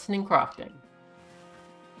for a lesson in crafting.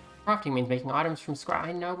 Crafting means making items from scratch.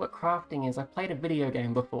 I know what crafting is. I've played a video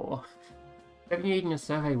game before. Whatever you need in your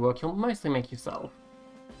survey work, you'll mostly make yourself.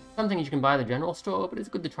 Some things you can buy at the general store, but it's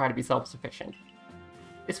good to try to be self-sufficient.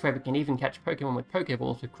 This way we can even catch Pokemon with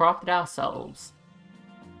Pokeballs we've crafted ourselves.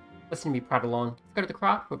 Listen to me prattle on. Let's go to the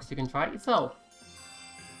craft book so you can try it yourself.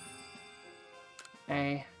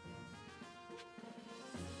 Okay.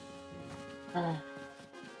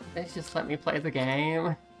 Please just let me play the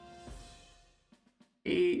game.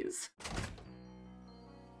 Please.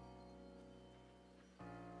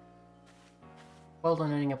 Well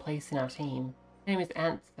done earning a place in our team. My name is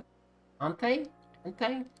Anthe? Anthe?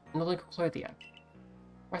 I'm the local clothier.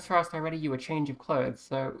 Wester asked I ready you a change of clothes,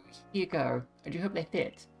 so here you go. I do hope they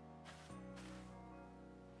fit.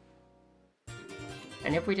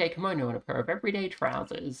 An everyday kimono and a pair of everyday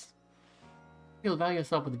trousers. You'll value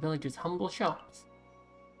yourself with the village's humble shops.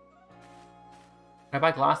 Can I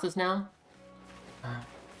buy glasses now?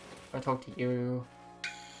 I'll talk to you.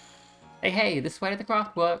 Hey, this way to the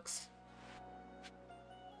craft works.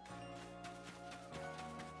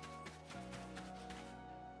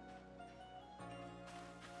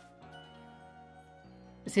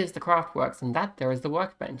 This is the craft works, and that there is the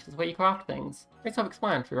workbench. This is where you craft things. Very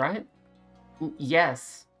self-explanatory, right?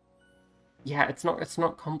 Yes. Yeah, it's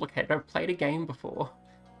not complicated. I've played a game before.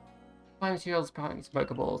 Buy materials, parties,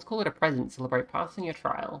 Pokeballs. Call it a present. Celebrate passing your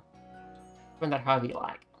trial. Spend that however you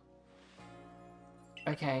like.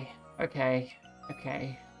 Okay.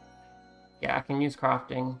 Yeah, I can use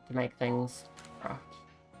crafting to make things. Craft.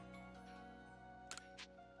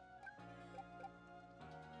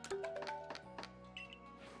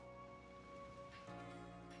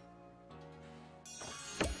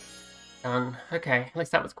 Done. Okay, at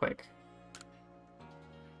least that was quick.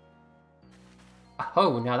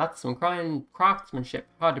 Oh, now that's some crying craftsmanship.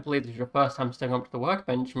 Hard to believe this is your first time stepping up to the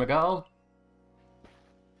workbench, my girl.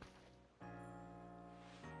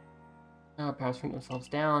 Oh, powers shrink themselves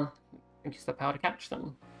down. Use the power to catch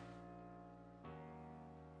them.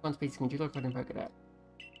 One species can do look like in Pokédex.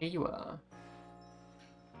 Here you are.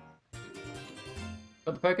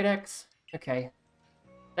 Got the Pokédex? Okay.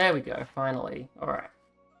 There we go, finally. Alright.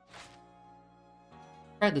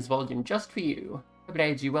 Read this volume just for you. Hope it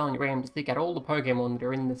aids you well in your aim to seek out all the Pokemon that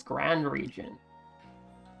are in this grand region.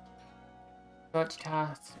 Search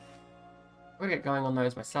tasks. I'm gonna get going on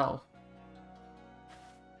those myself.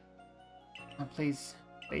 Oh, please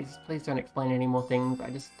don't explain any more things.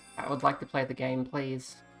 I would like to play the game,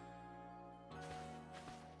 please.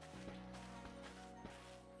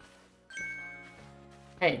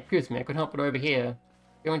 Hey, excuse me, I could help it over here.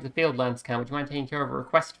 Going to the field land scan, would you mind taking care of a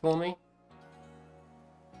request for me?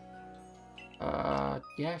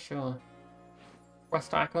 Yeah, sure.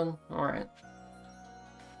 Quest icon? Alright.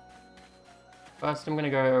 First, I'm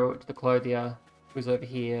gonna go to the clothier, who's over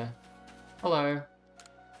here. Hello.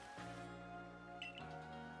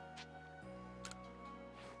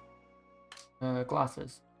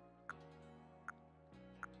 Glasses.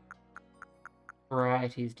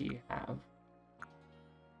 Varieties do you have?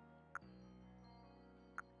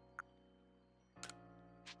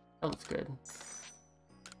 That looks good.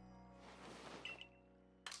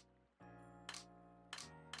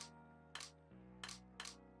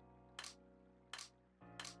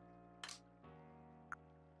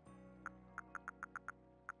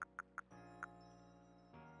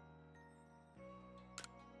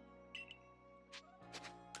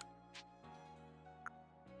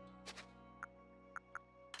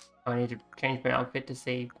 I need to change my outfit to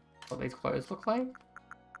see what these clothes look like.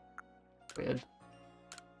 Weird.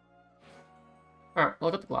 Alright,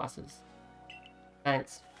 look at the glasses.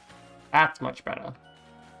 Thanks. That's much better.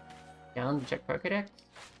 Down to check Pokédex.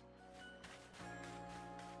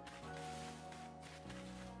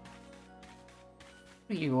 What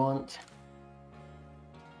do you want?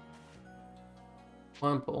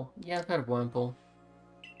 Wurmple. Yeah, I've heard of Wurmple.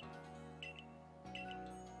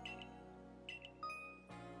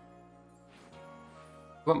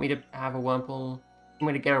 You want me to have a Wurmple? You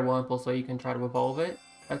want me to get a Wurmple so you can try to evolve it?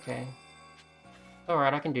 Okay.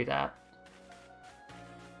 Alright, I can do that.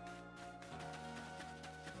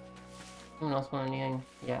 Anyone else want anything?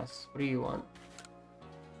 Yes. What do you want?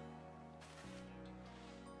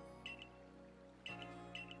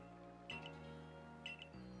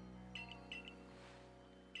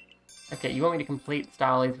 Okay, you want me to complete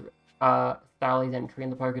Starly's entry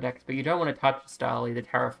in the Pokédex, but you don't want to touch Starly, the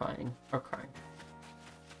terrifying. Okay.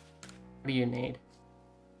 What do you need?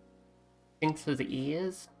 Sphinx's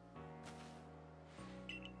ears?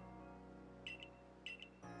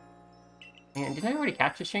 Man, didn't I already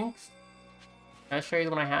catch a Shinx? Can I show you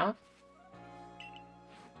the one I have?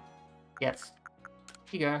 Yes.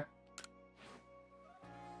 Here you go.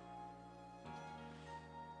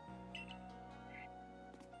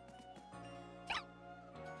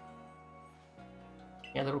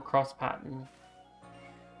 Yeah, little cross pattern.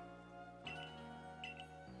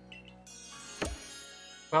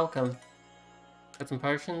 Welcome. Got some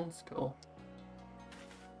potions? Cool.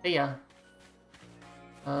 See ya.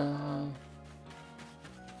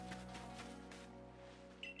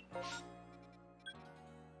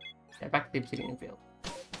 Yeah, back to the obsidian field.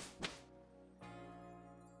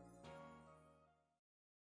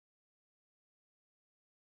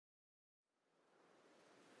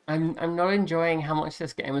 I'm not enjoying how much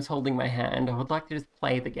this game is holding my hand. I would like to just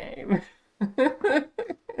play the game.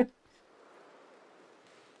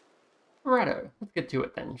 Righto, let's get to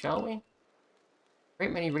it then, shall we?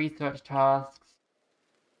 Great many research tasks.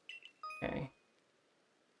 Okay.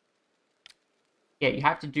 Yeah, you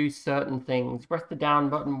have to do certain things. Press the down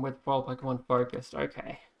button with full Pokemon focused.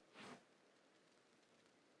 Okay.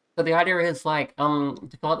 So the idea is, like,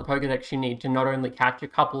 to fill out the Pokédex, you need to not only catch a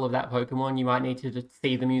couple of that Pokemon, you might need to just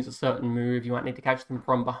see them use a certain move, you might need to catch them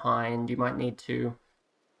from behind, you might need to,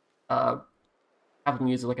 have them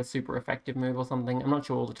use, like, a super effective move or something. I'm not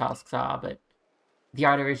sure all the tasks are, but the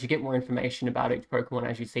idea is you get more information about each Pokemon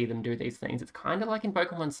as you see them do these things. It's kind of like in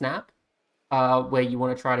Pokemon Snap, where you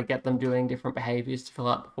want to try to get them doing different behaviors to fill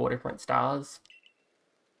out the 4 different stars.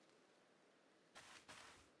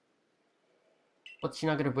 What's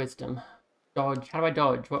your nugget of wisdom? Dodge. How do I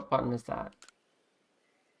dodge? What button is that?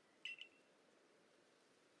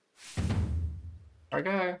 There I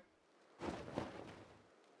go.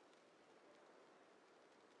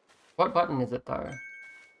 What button is it, though?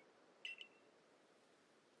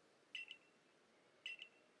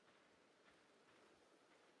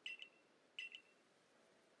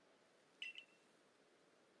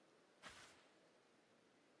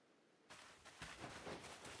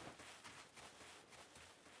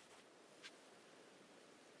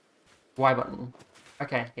 Y button.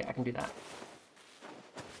 Okay, yeah, I can do that.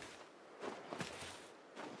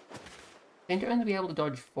 I seem to only be able to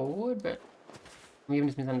dodge forward, but maybe I'm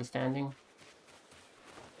just misunderstanding.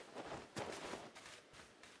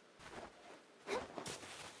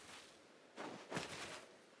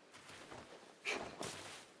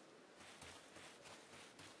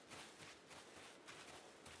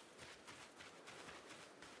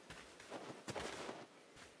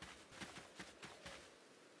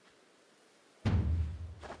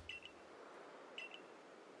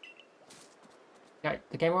 Yeah,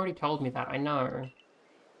 the game already told me that, I know.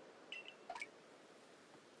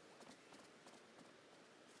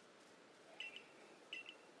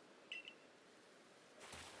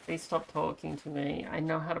 Please stop talking to me. I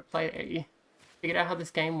know how to play. Figured out how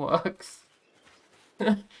this game works.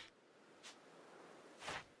 I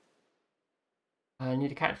need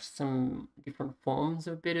to catch some different forms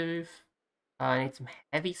of Bidoof. I need some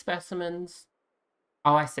heavy specimens.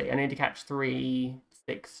 Oh, I see. I need to catch 3,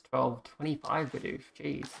 6, 12, 25 Bidoof.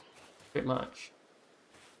 Jeez. A bit much.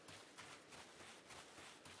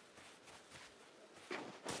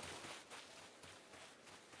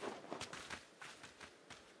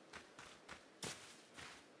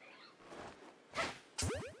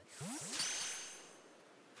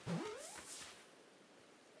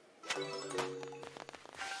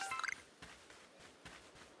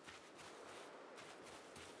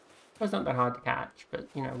 It's not that hard to catch, but,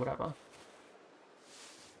 you know, whatever.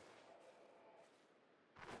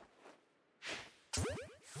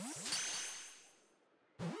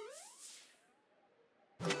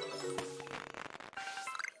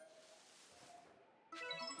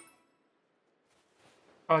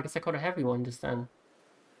 Oh, I guess I caught a heavy one just then.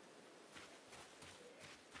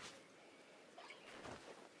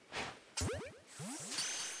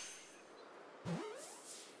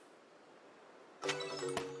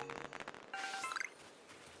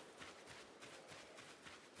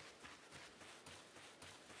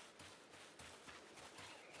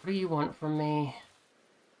 What do you want from me?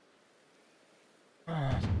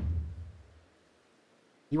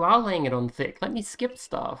 You are laying it on thick. Let me skip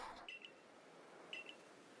stuff.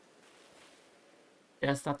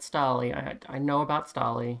 Yes, that's Starly. I know about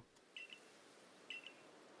Starly.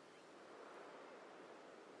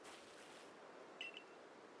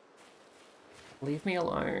 Leave me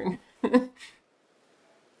alone.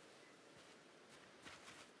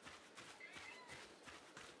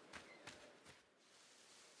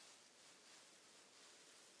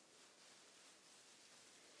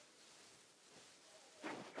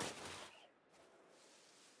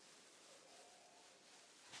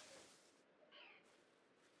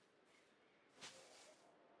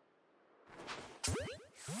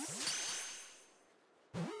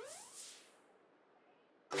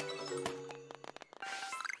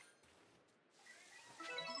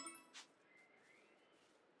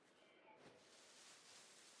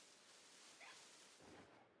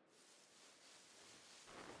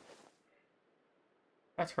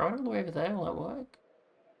 I throw it all the way over there, will that work?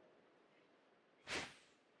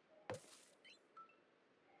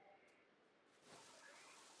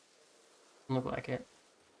 Look like it.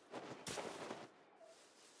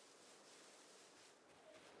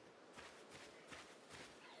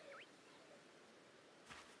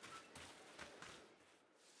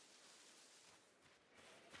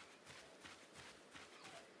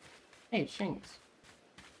 Hey, Shinx.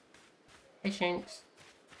 Hey, Shinx.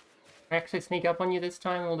 Can I actually sneak up on you this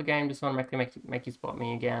time, or the game just want to make you spot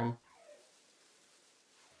me again?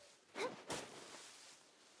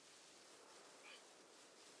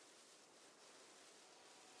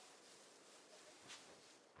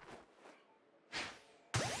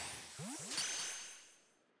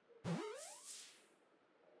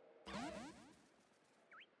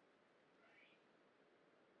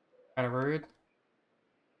 Kinda rude.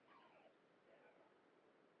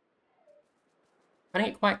 I find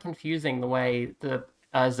it quite confusing the way the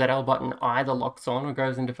ZL button either locks on or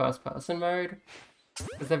goes into first person mode.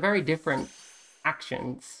 Because they're very different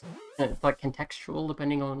actions. And it's like contextual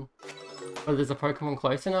depending on whether there's a Pokemon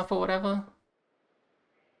close enough or whatever.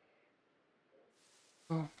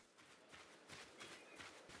 Hmm.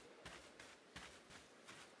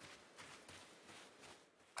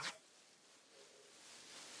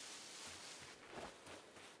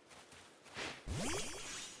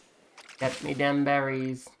 Get me them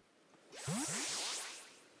berries.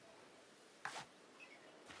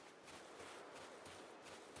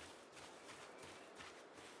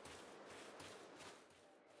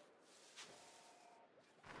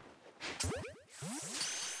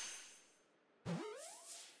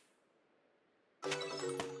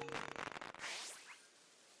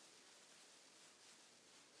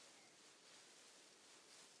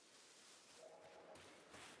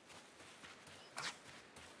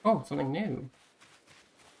 Oh, something new.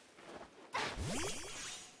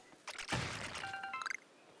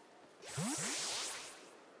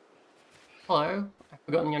 Hello, I've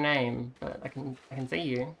forgotten your name, but I can see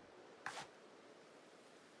you.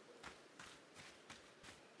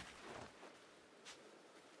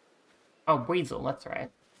 Oh, Weasel, that's right.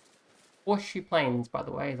 Horseshoe Plains, by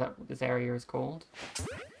the way, is that what this area is called?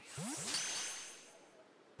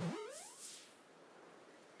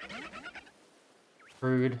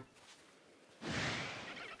 Rude.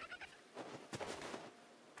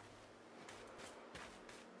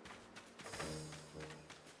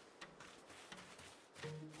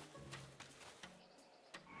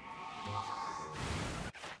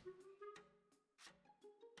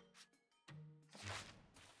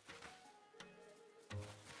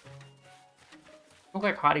 Look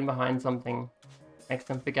like hiding behind something makes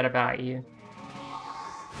them forget about you.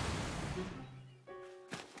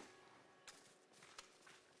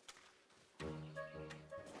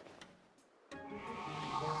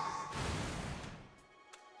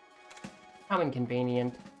 How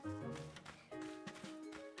inconvenient.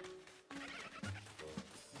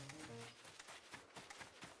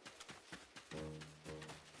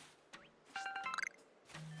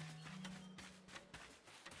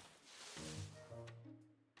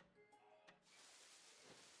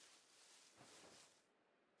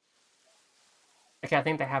 Okay, I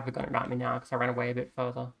think they have forgotten about me now because I ran away a bit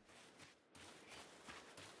further.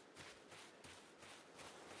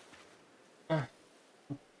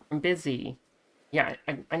 I'm busy. Yeah,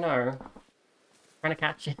 I know. Trying to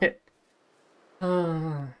catch it.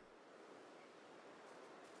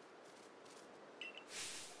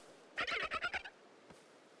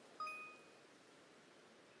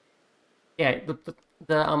 Yeah,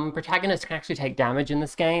 the protagonist can actually take damage in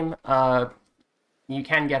this game. You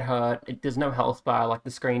can get hurt. There's no health bar, like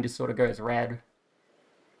the screen just sort of goes red.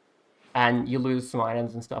 And you lose some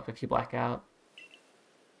items and stuff if you black out.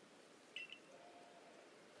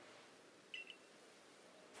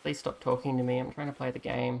 Please stop talking to me, I'm trying to play the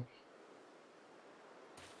game.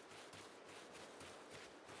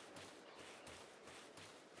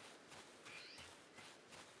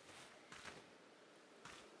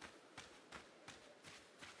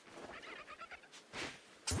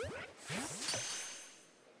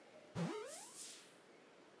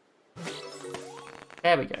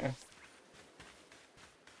 There we go.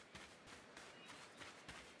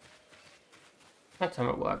 That time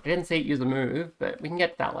it worked. I didn't see it use a move, but we can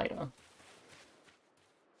get to that later.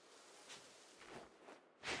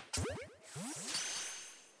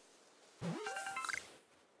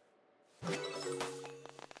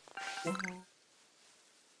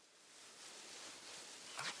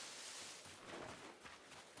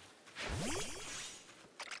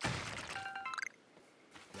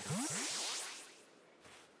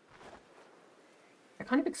 I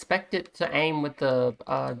kind of expect it to aim with the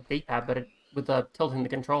D-pad, but with the tilting the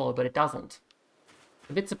controller, but it doesn't.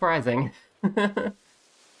 A bit surprising. Hey,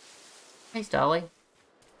 Starly.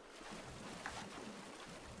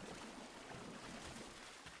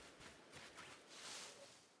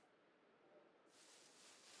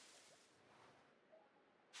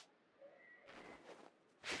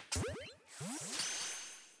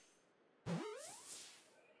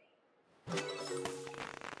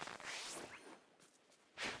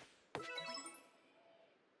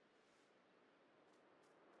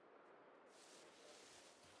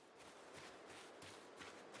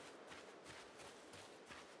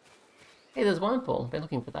 Hey, there's Wormhole. Been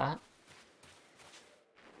looking for that.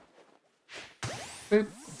 Boop.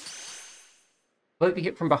 But if you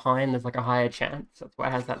hit from behind, there's like a higher chance. That's why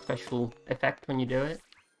it has that special effect when you do it.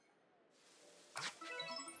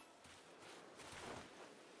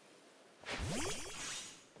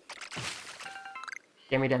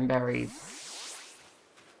 Gimme them berries.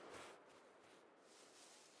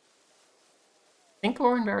 I think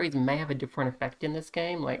orange berries may have a different effect in this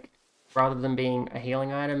game. Like, rather than being a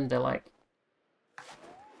healing item, they're like...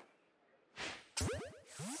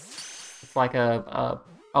 It's like a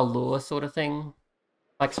lure sort of thing.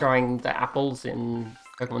 Like throwing the apples in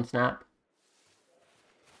Pokemon Snap.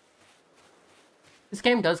 This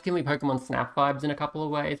game does give me Pokemon Snap vibes in a couple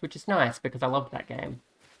of ways, which is nice because I loved that game.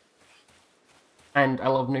 And I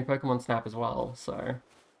love new Pokemon Snap as well, so...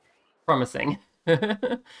 Promising.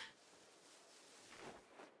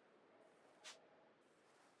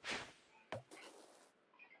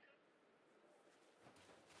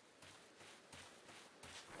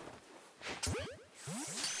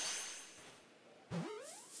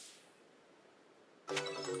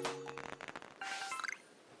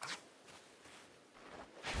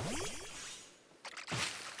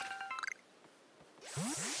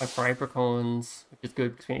 Like for apricorns, which is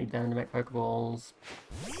good because we need them to make Pokeballs.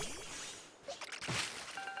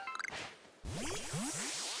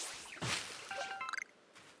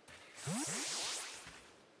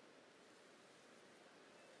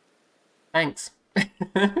 Thanks.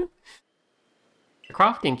 The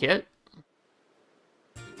crafting kit.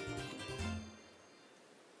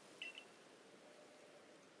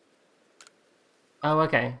 Oh,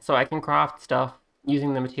 okay. So I can craft stuff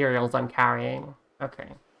using the materials I'm carrying. Okay.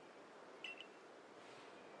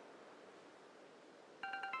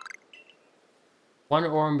 One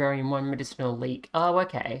Oranberry and one medicinal leek. Oh,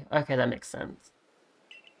 okay. Okay, that makes sense.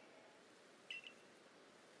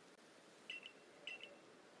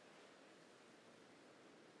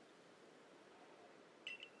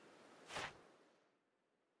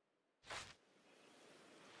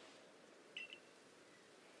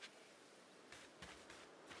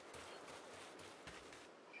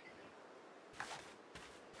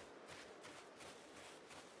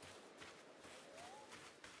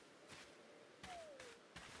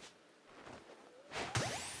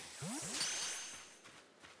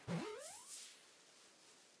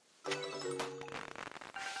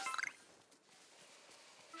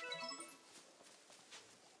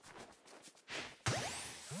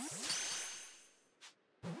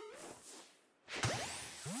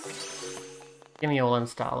 Give me all them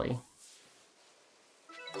Starly.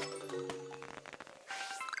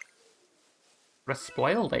 What a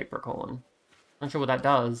spoiled apricorn. Not sure what that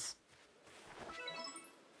does.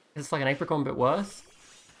 Is it like an apricorn but worse?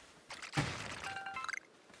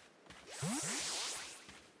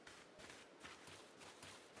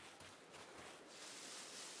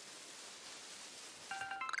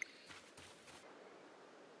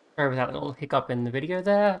 Sorry about that little hiccup in the video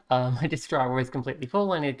there. My disk drive was completely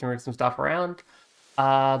full. I needed to move some stuff around.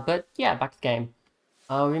 But yeah, back to the game.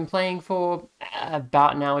 We've been playing for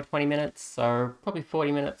about an hour, 20 minutes, so probably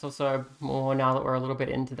 40 minutes or so more now that we're a little bit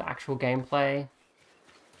into the actual gameplay.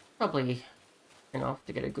 Probably enough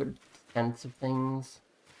to get a good sense of things.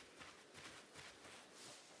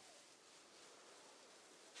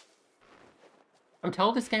 I'm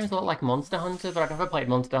told this game is a lot like Monster Hunter, but I've never played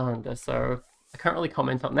Monster Hunter, so I can't really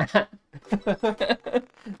comment on that.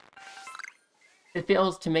 It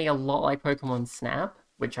feels to me a lot like Pokemon Snap,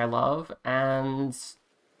 which I love, and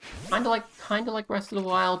kind of like Breath of the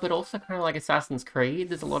Wild, but also kind of like Assassin's Creed.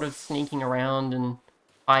 There's a lot of sneaking around and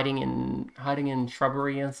hiding in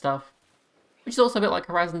shrubbery and stuff, which is also a bit like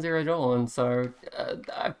Horizon Zero Dawn. So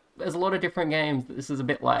there's a lot of different games that this is a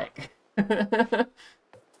bit like.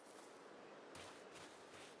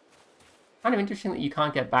 Kind of interesting that you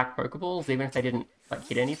can't get back Pokeballs, even if they didn't like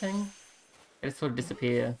hit anything. They just sort of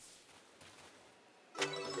disappear.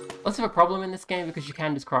 Less of a problem in this game because you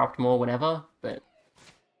can just craft more whenever, but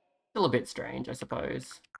still a bit strange, I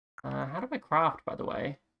suppose. How do I craft, by the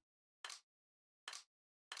way?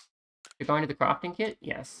 You're going to the crafting kit?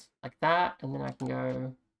 Yes. Like that, and then I can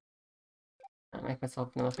go make myself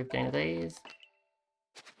another 15 of these.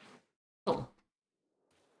 Cool.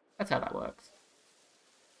 That's how that works.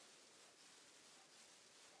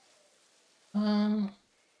 Got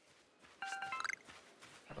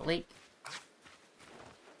a leak.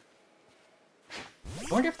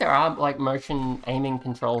 I wonder if there are, like, motion aiming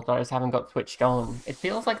controls that I just haven't got switched on. It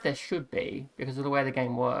feels like there should be, because of the way the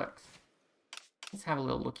game works. Let's have a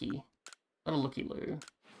little looky. Little looky-loo.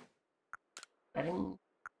 Setting.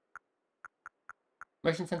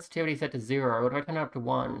 Motion sensitivity set to 0. What if I turn it up to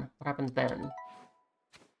 1? What happens then?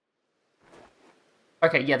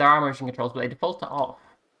 Okay, yeah, there are motion controls, but they default to off.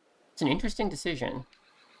 It's an interesting decision.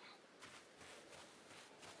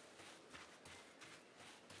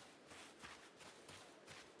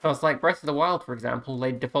 So it's like Breath of the Wild, for example,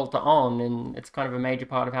 they default to on, and it's kind of a major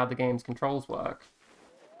part of how the game's controls work.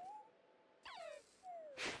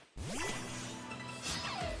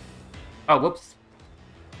 Oh, whoops.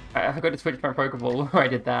 I forgot to switch my Pokeball where I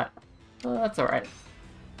did that. Oh, that's alright.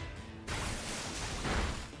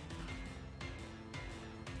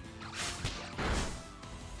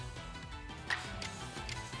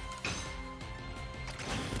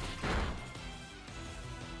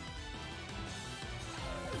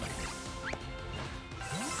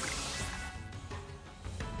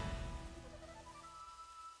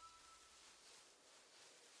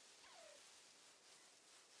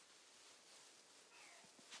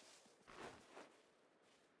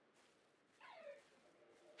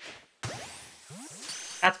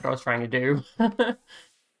 That's what I was trying to do.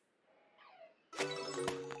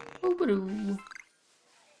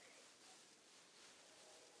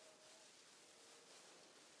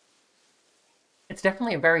 It's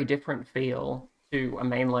definitely a very different feel to a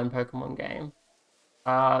mainline Pokemon game.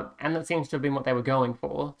 And that seems to have been what they were going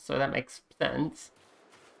for, so that makes sense.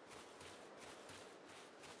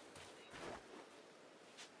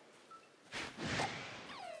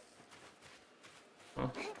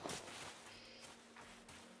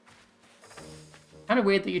 Kind of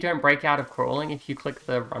weird that you don't break out of crawling if you click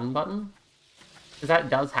the run button. Because that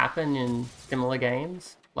does happen in similar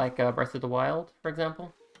games, like Breath of the Wild, for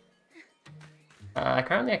example.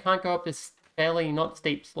 Currently I can't go up this fairly not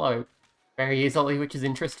steep slope very easily, which is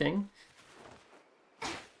interesting.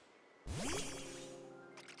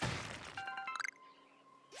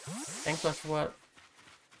 Thanks, that's what.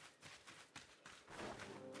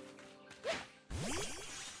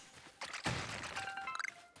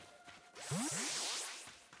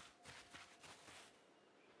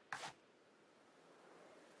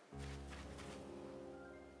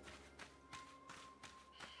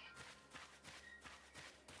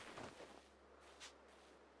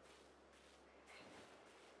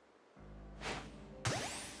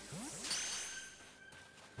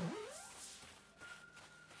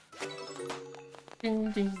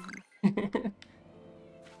 Ding ding.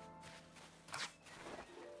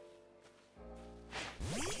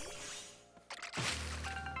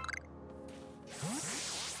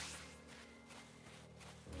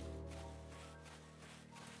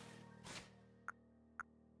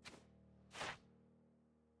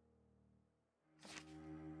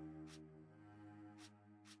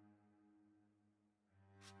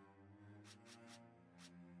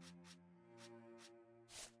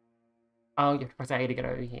 Oh, you have to press A to get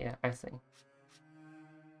over here. I see.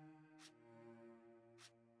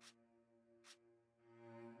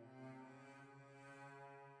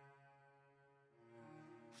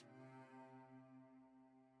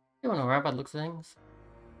 Doing alright by the looks of things.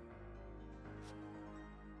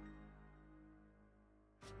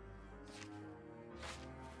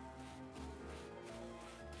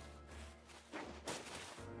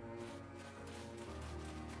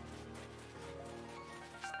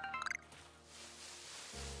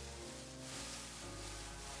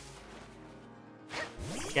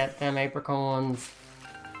 Get them apricorns.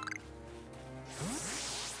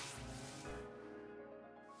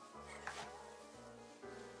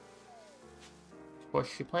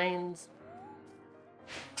 Bushy plains.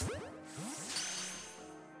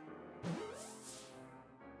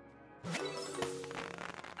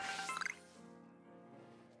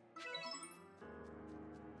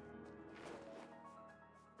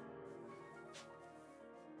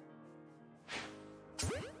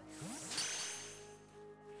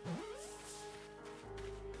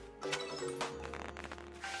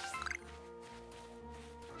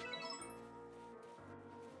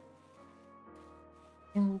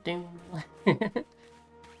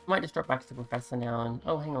 Might just drop back to the professor now and...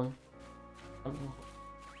 Oh, hang on.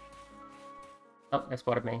 Oh, they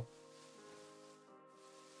spotted me.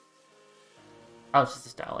 Oh, it's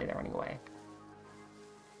just a Starly, they're running away.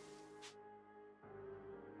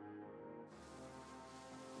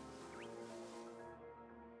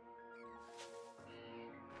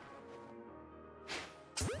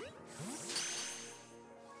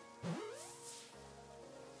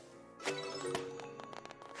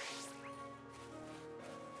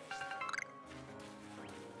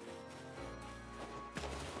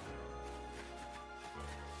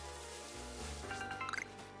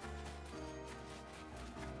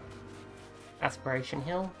 Aspiration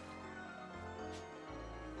Hill.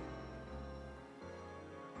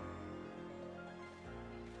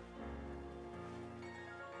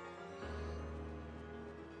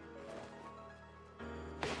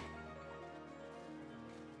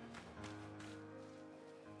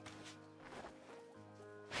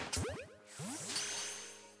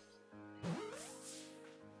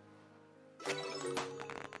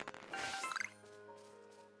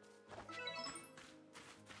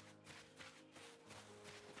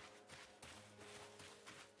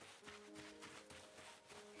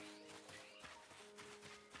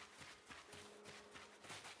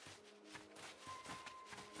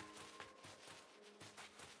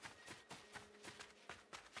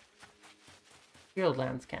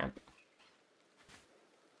 Fieldlands Camp.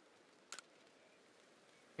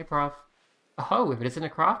 Hey, Prof. Oh, if it isn't a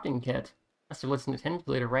crafting kit. Must have listened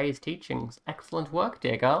attentively to Ray's teachings. Excellent work,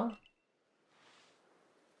 dear girl.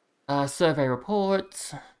 Survey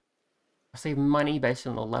reports. Receive money based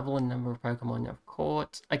on the level and number of Pokemon I've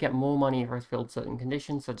caught. I get more money if I filled certain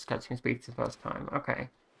conditions, such as catching speeds the first time. Okay.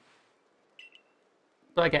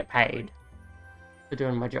 So I get paid for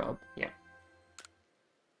doing my job. Yeah.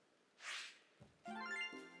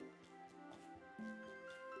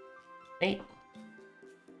 Hey.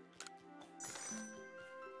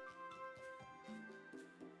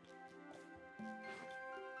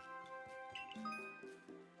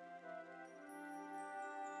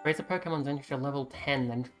 Raise a Pokemon's entry to level 10,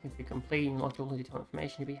 then if you complete module detailed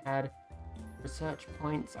information to be had. Research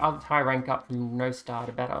points. I'll high rank up from no star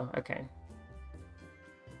to better. Okay.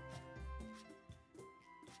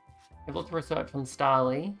 I've looked to research on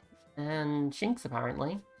Starly and Shinx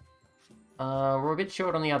apparently. We're a bit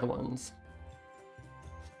short on the other ones.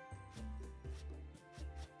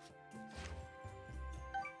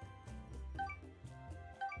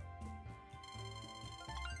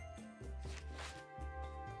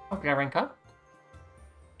 Oh, did I rank up?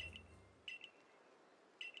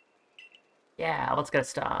 Yeah, let's get a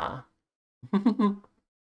star.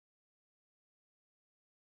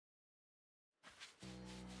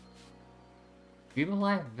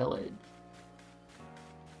 Jubilife Village.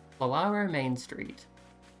 Lawaro Main Street.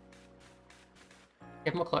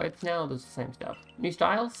 Get more clothes now, or does the same stuff? New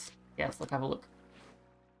styles? Yes, let's have a look.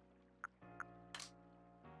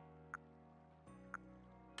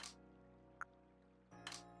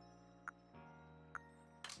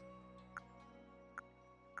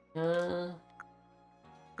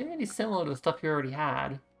 Really similar to the stuff you already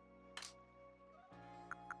had.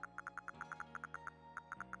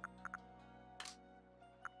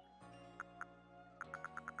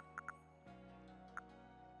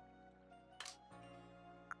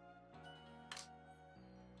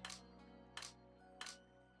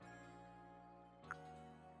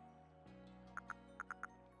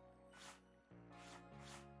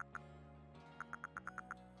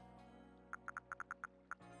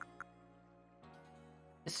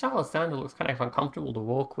 style of sandal looks kind of uncomfortable to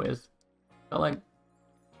walk with. But like,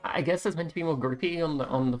 I guess it's meant to be more grippy on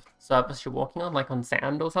the surface you're walking on, like on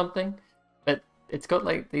sand or something. But it's got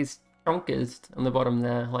like these chonkers on the bottom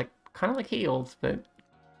there, like kind of like heels, but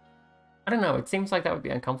I don't know, it seems like that would be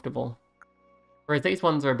uncomfortable. Whereas these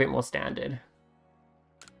ones are a bit more standard.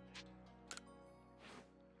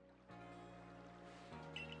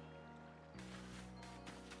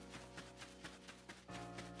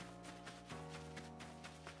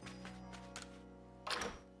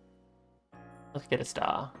 Let's get a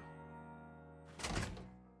star.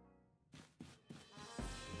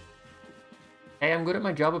 Hey, I'm good at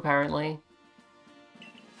my job apparently.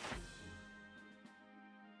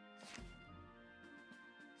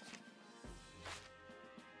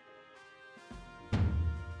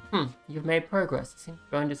 You've made progress. It seems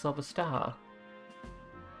to earn yourself a star.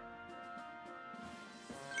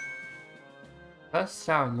 First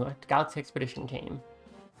star on the Galaxy Expedition team.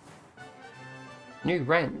 New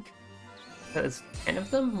rank. There's 10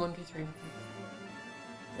 of them? 1, 2, 3.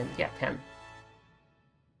 And yeah, 10.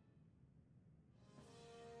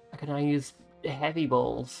 I can now use heavy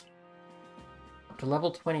balls. Up to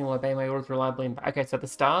level 20 will obey my orders reliably. Okay, so the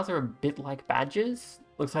stars are a bit like badges.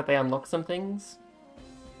 Looks like they unlock some things.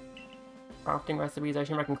 Crafting recipes. I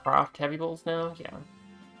assume I can craft heavy balls now? Yeah.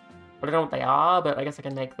 I don't know what they are, but I guess I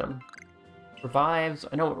can make them. Revives.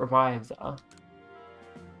 I know what revives are.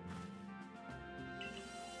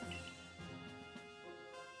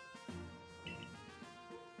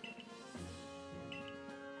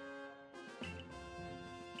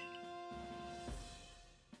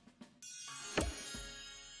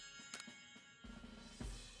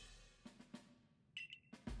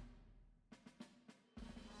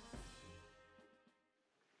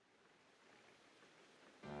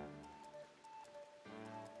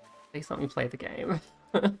 Please let me play the game.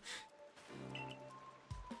 Yeah,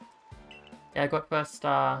 I got first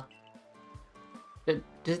star.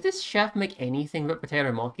 Does this chef make anything but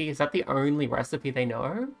potato mochi? Is that the only recipe they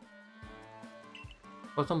know?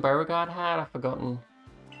 What's on Beauregard had? I've forgotten.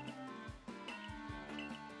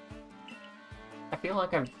 I feel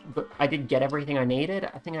like I did get everything I needed.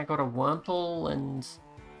 I think I got a Wurmple and...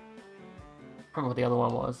 I don't remember what the other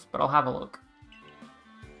one was, but I'll have a look.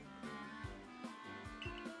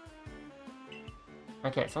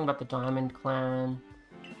 Okay, something about the Diamond Clan.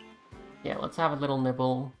 Yeah, let's have a little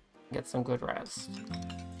nibble, get some good rest.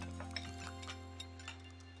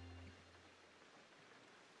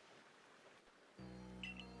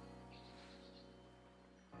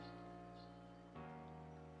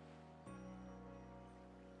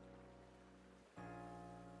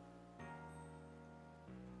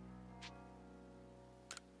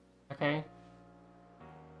 Okay.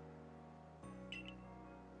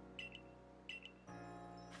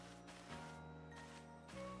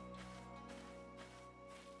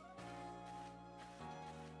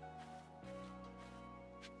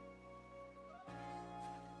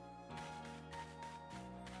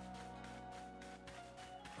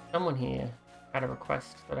 Someone here had a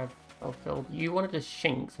request that I've fulfilled. You wanted a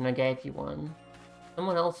Shinx and I gave you one.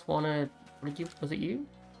 Someone else wanted... What did you... Was it you?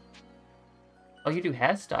 Oh, you do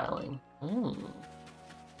hairstyling. What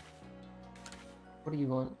do you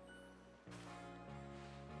want?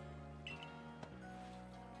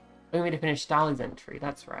 You want me to finish Starly's entry,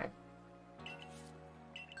 that's right.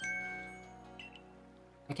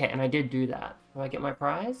 Okay, and I did do that. Do I get my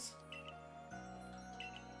prize?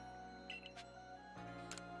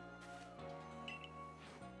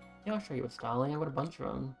 Yeah, I'll show you a Starling. I've got a bunch of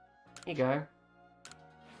them. Here you go.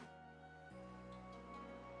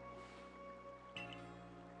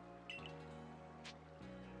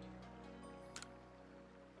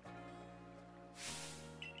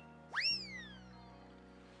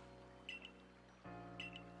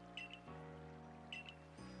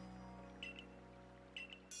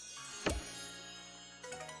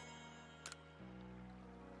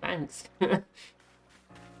 Thanks.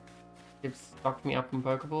 They've stocked me up on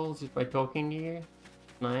Pokeballs just by talking to you.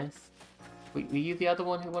 Nice. Were you the other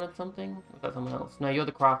one who wanted something? Or was that someone else? No, you're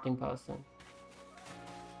the crafting person.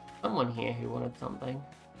 Someone here who wanted something.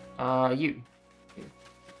 You. Yeah,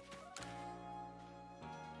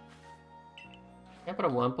 I got a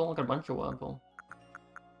Wurmple. I got a bunch of Wurmple.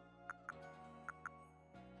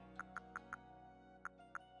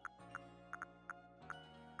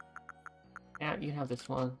 Yeah, you can have this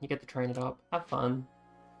one. You get to train it up. Have fun.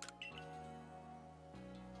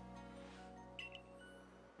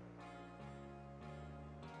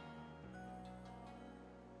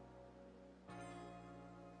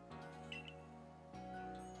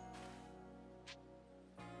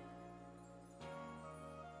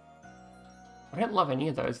 I don't love any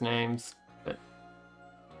of those names, but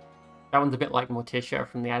that one's a bit like Morticia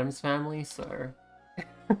from the Addams Family, so...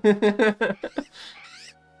 I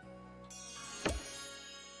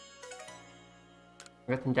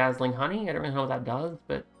got some Dazzling Honey. I don't really know what that does,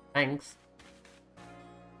 but thanks.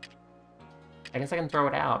 I guess I can throw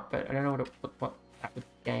it out, but I don't know what that would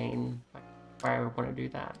gain. Like, why I would want to do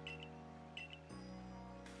that.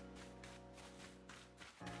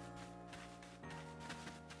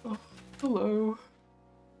 Oh, hello.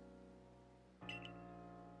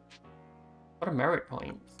 What are merit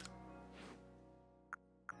points?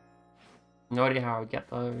 No idea how I would get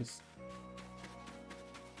those.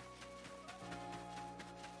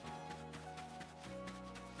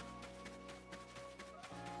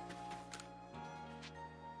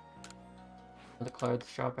 The clothes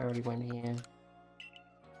shop, I already went here.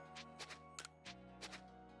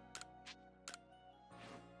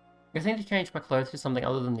 I guess I need to change my clothes to something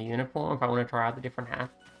other than the uniform if I want to try out the different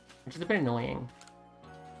hats, which is a bit annoying.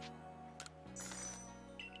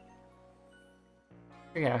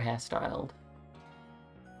 Get our hair styled.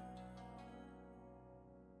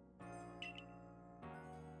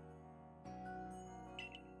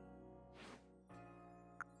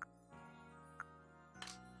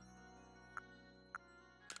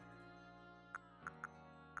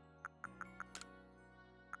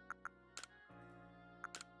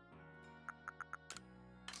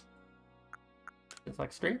 It's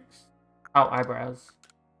like streaks? Oh, eyebrows.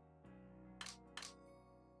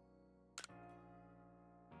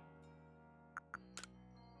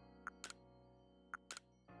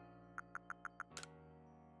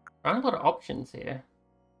 I have a lot of options here.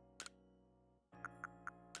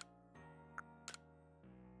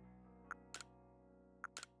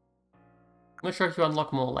 I'm not sure if you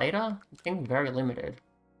unlock more later. It's getting very limited.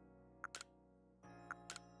 I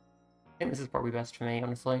think this is probably best for me,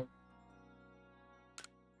 honestly.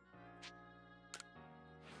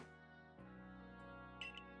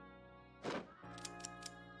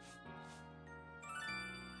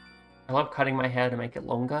 I love cutting my hair to make it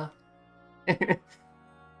longer. One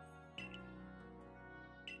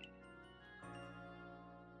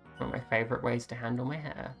of my favorite ways to handle my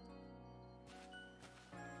hair.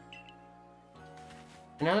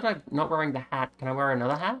 And now that I'm not wearing the hat, can I wear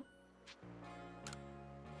another hat?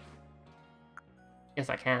 Yes,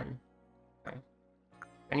 I can. Okay.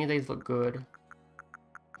 Any of these look good.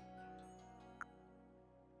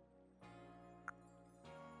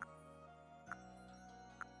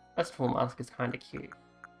 Festival mask is kind of cute.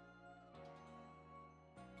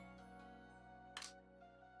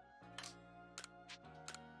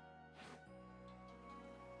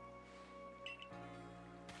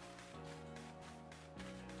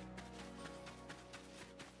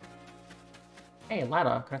 Hey,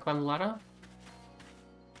 ladder. Can I climb the ladder?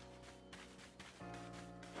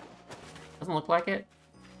 Doesn't look like it.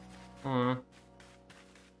 Hmm.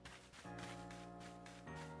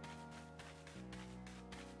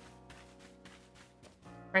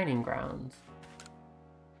 Training grounds.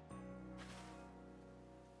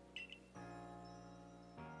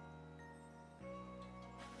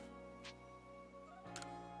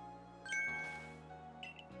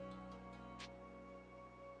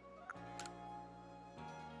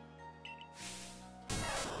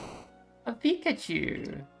 A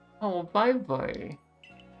Pikachu! Oh, bye-bye.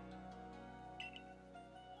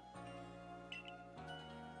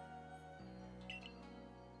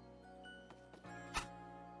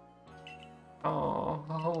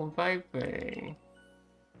 Oh, bye-bye.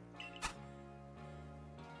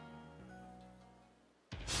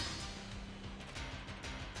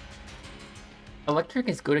 Electric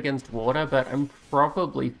is good against water, but I'm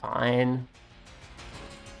probably fine.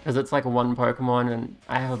 Because it's like one Pokemon and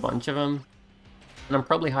I have a bunch of them. And I'm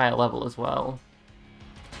probably higher level as well.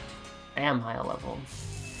 I am higher level.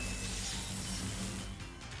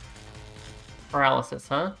 Paralysis,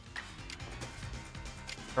 huh?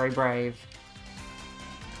 Very brave.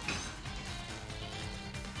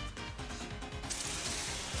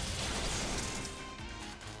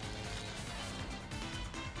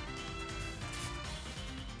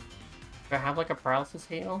 Do I have like a paralysis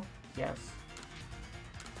heal? Yes.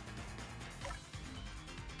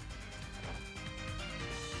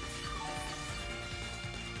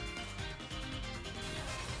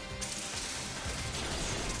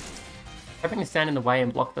 Hoping to stand in the way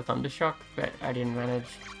and block the Thunder Shock, but I didn't manage.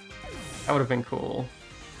 That would have been cool.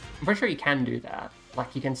 I'm pretty sure you can do that.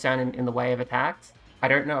 Like, you can stand in the way of attacks. I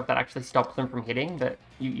don't know if that actually stops them from hitting, but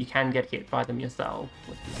you can get hit by them yourself,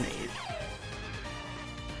 which is neat.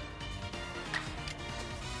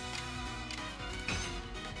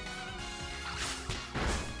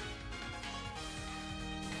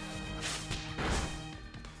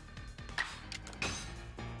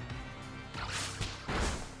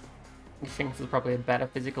 Shinx is probably a better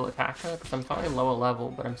physical attacker, because I'm slightly lower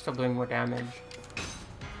level, but I'm still doing more damage.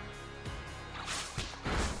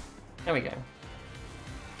 There we go.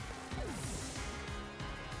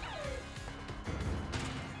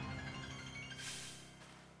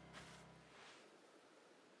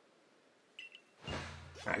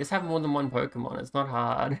 Alright, just have more than one Pokemon, it's not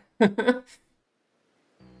hard.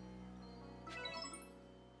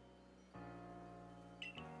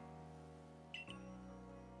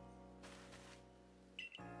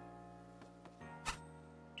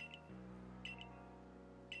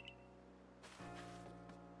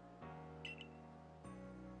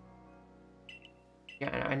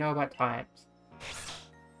 Yeah, I know about types.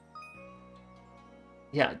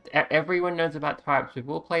 Yeah, everyone knows about types. We've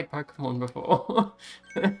all played Pokemon before.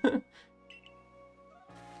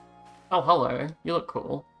 Oh, hello. You look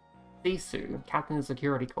cool. Sisu, Captain of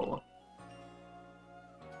Security Corps.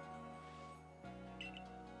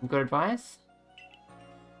 Good advice?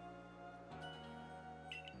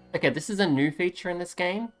 Okay, this is a new feature in this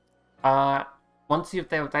game. Once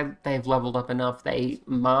they've leveled up enough, they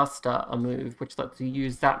master a move, which lets you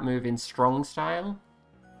use that move in strong style,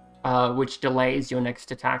 which delays your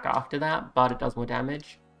next attack after that, but it does more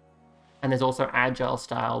damage. And there's also agile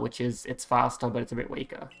style, which is, it's faster, but it's a bit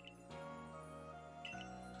weaker.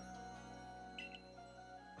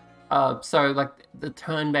 So like the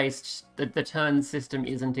turn-based, the turn system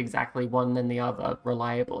isn't exactly one than the other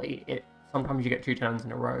reliably. Sometimes you get 2 turns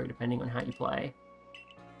in a row, depending on how you play.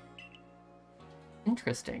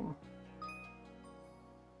 Interesting.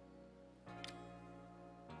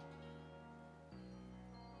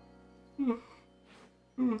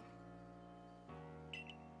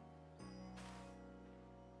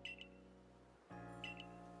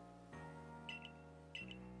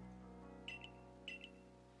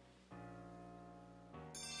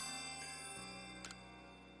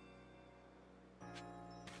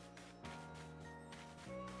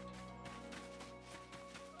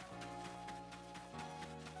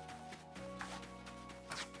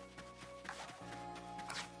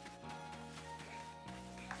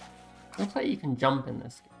 Looks like you can jump in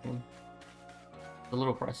this game. It's a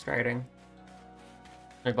little frustrating.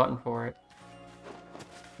 No button for it.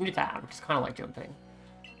 You can do that, which is kind of like jumping.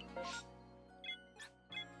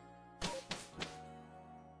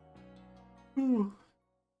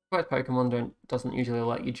 Both Pokemon doesn't usually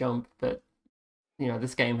let you jump, but you know,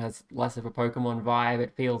 this game has less of a Pokemon vibe.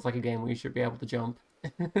 It feels like a game where you should be able to jump.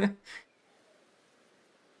 Hey,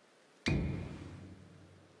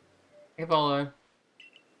 Volo.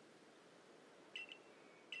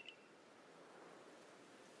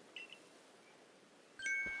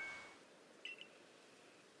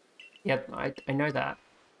 Yep, I know that.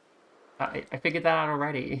 I figured that out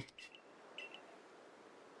already.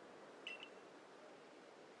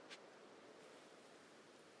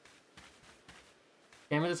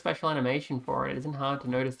 Game has a special animation for it. It isn't hard to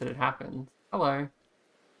notice that it happens. Hello.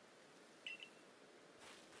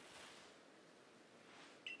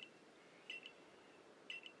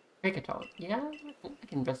 Kricketot. Yeah, I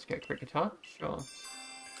can investigate Kricketot. Sure.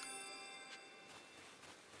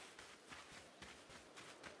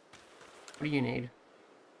 What do you need?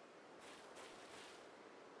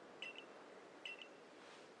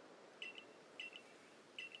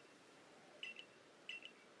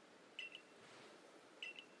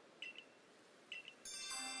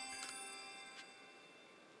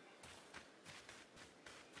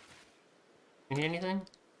 You need anything?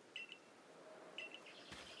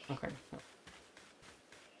 Okay. No.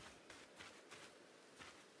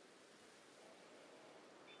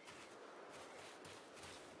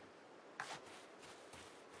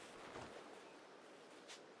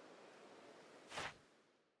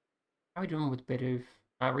 How are we doing with Bidoof?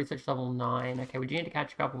 Research level 9. Okay, we do need to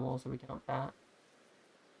catch a couple more so we can up that.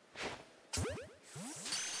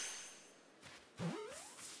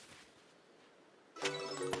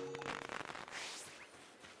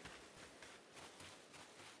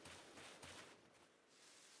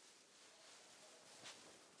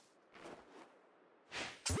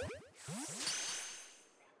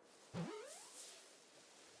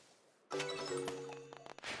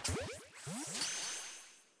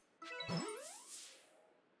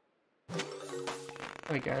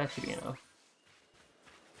 There we go, that should be enough.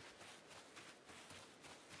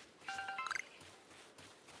 I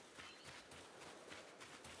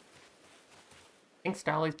think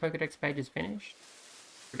Starly's Pokedex page is finished.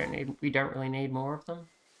 We don't really need more of them.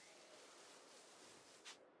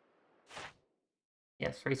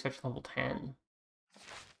 Yes, research level 10.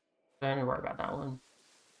 Don't worry about that one.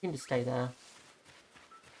 You can just stay there.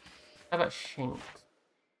 How about Shinx?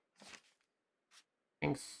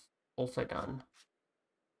 Shinx also done.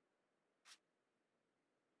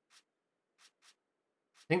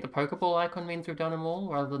 I think the Pokeball icon means we've done them all,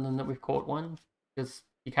 rather than that we've caught one, because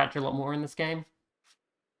you catch a lot more in this game.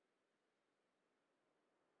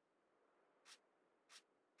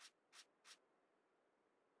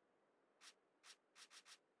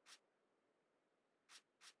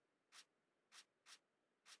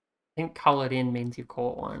 I think coloured in means you've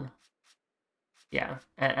caught one. Yeah,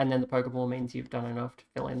 and then the Pokeball means you've done enough to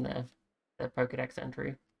fill in the Pokedex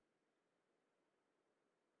entry.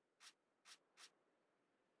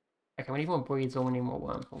 Okay, we need more breeds or we need more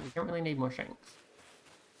worms. Well, we don't really need more shanks.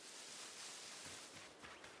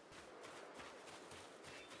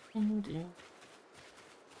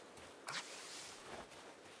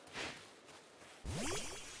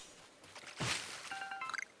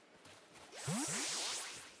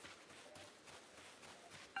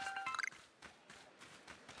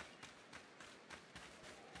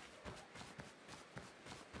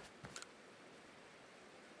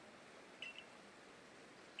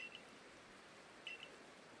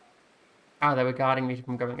 Oh, they were guarding me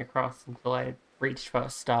from going across until I reached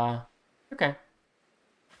first star. Okay.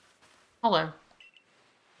 Hello.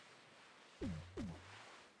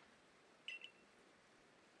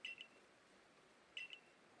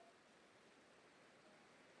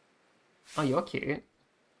 Oh, you're cute.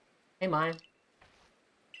 Hey, mine.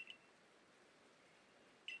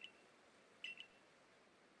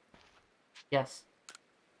 Yes.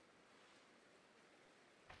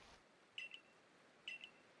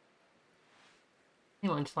 Hey,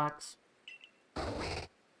 Lunchbox.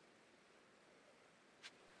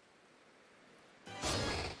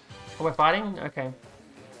 Oh, we're fighting? Okay.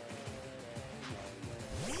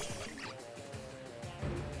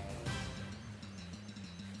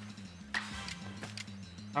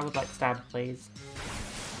 I would like stab, please.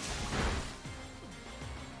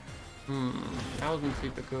 That wasn't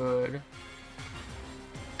super good.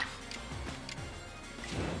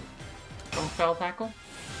 Strong spell tackle?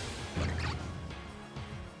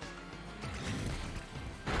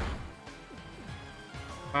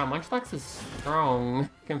 Wow, Munchlax is strong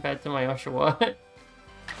compared to my Oshawa.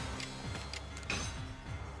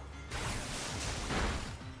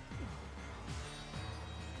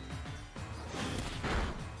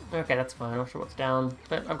 Okay, that's fine. Oshawa's down,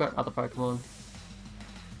 but I've got other Pokemon.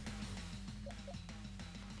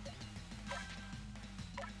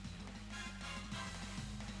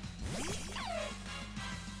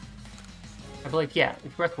 I believe, yeah, if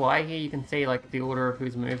you press Y here, you can see like the order of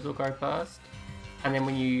whose moves will go first. And then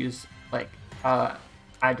when you use like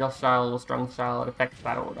Agile Style or Strong Style, it affects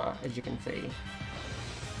that order, as you can see.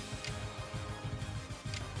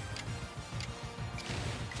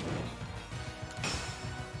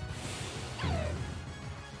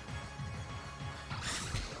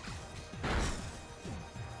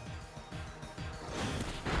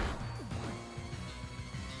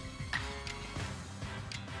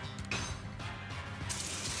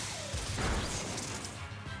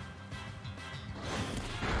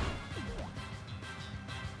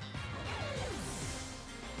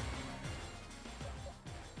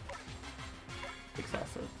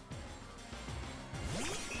 Excessive.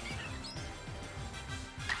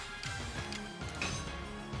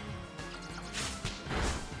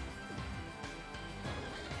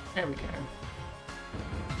 There we go.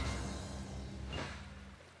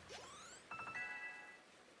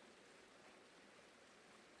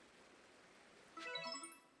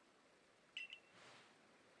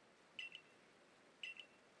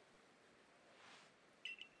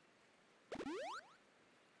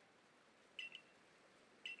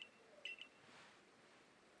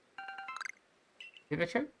 Viva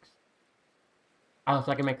Chokes? Oh,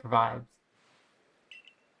 so I can make revives.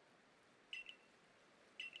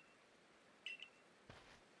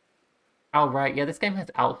 Oh, right, yeah, this game has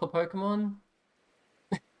alpha Pokemon.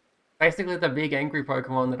 Basically the big angry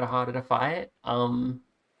Pokemon that are harder to fight. And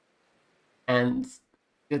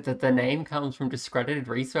the name comes from discredited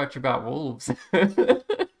research about wolves.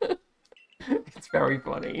 It's very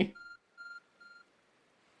funny.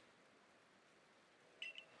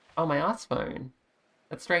 Oh, my ass phone.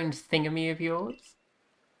 That strange thingamy of yours.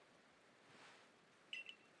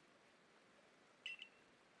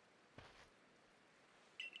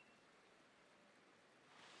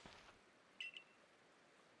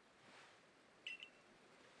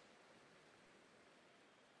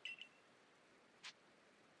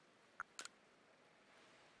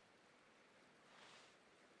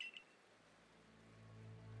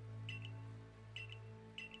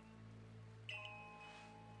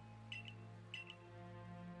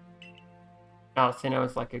 Oh, Sinnoh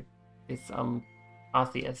is like this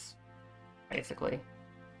Arceus. basically.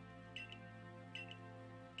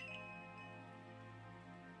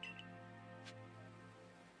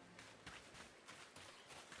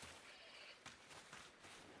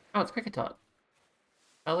 Oh, it's Cricketot.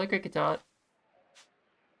 Hello, Cricketot.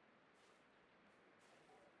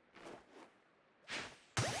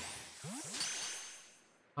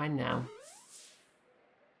 Fine now.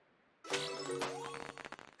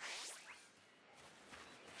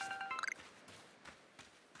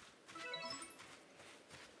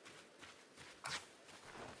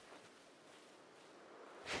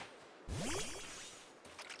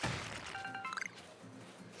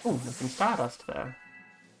 Oh, there's some Stardust there.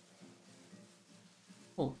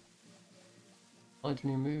 Oh. Large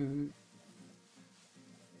new move.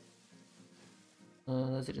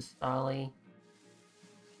 Those are just Starly.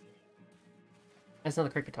 There's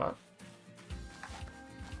another Cricketot.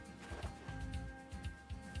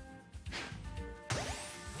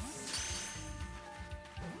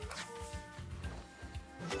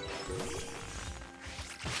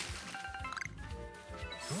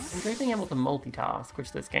 Enjoy being able to multitask,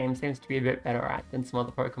 which this game seems to be a bit better at than some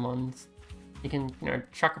other Pokemons. You can, you know,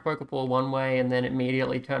 chuck a Pokeball one way and then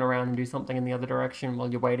immediately turn around and do something in the other direction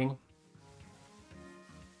while you're waiting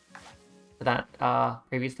for that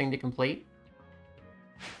previous thing to complete.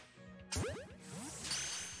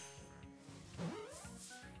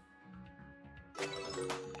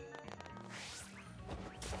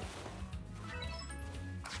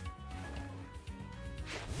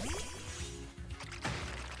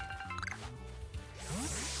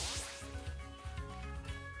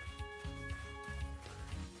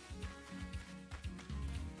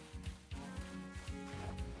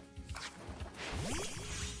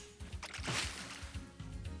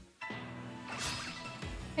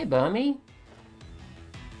 Hey, Burmy.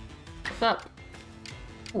 What's up?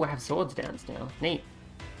 Oh, I have Swords Dance now. Neat.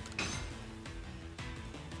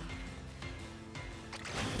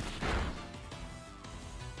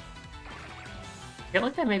 I feel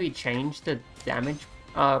like they maybe changed the damage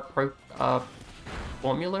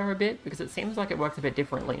formula a bit, because it seems like it works a bit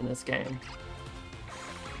differently in this game.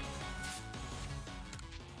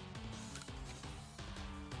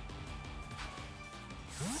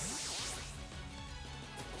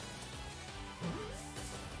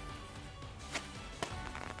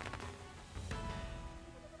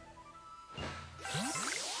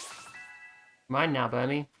 Mine now,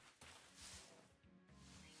 Burmy.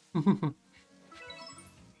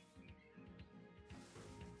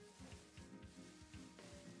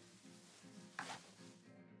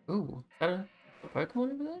 Ooh, is that a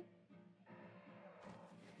Pokemon over there?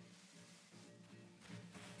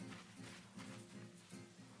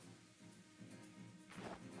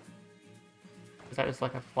 Is that just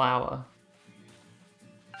like a flower?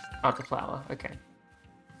 Oh, it's a flower, okay.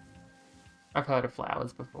 I've heard of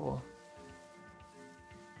flowers before.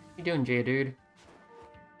 What you doing, Geodude?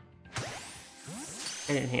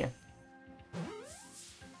 Get in here.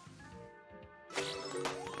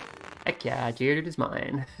 Heck yeah, Geodude is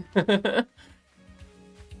mine.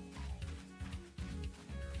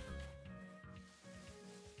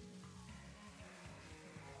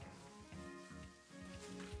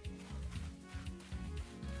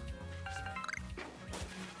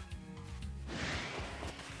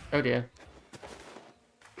 Oh dear.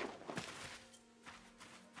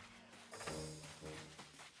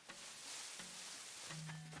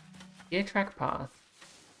 Gear track path.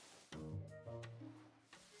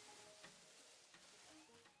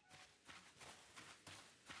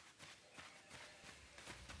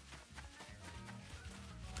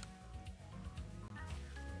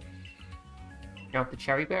 You want the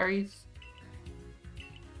cherry berries?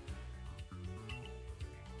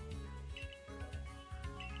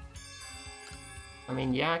 I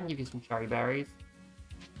mean, yeah, I can give you some cherry berries.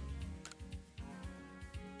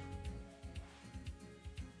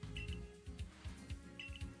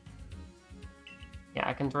 Yeah,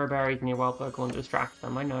 I can throw berries near wild Pokemon to distract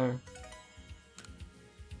them, I know.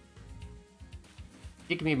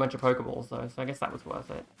 You give me a bunch of Pokeballs though, so I guess that was worth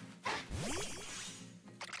it.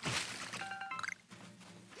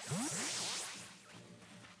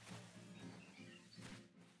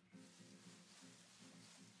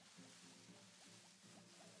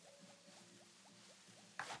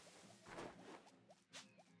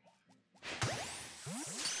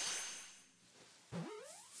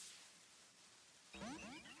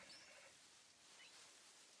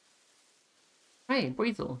 Hey,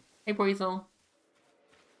 Breezel. Hey, Breezel.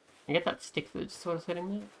 You get that stick that's sort of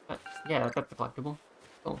sitting there? Yeah, that's a collectible.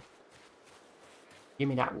 Cool. Give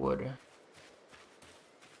me that wood.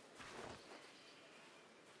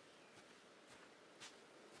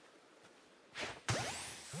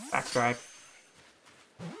 strike.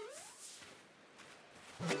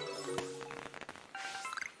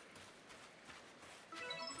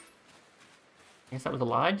 I guess that was a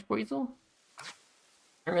large weasel? I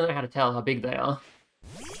don't really know how to tell how big they are.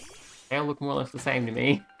 They all look more or less the same to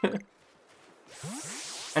me.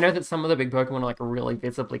 I know that some of the big Pokemon are like really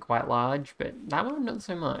visibly quite large, but that one not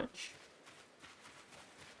so much.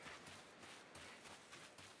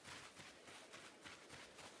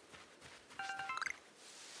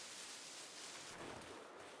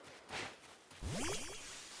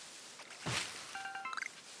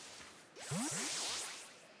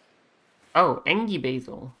 Oh, Engi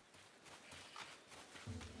Basil.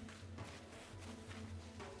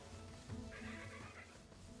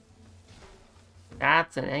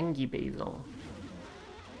 That's an Engi Basil.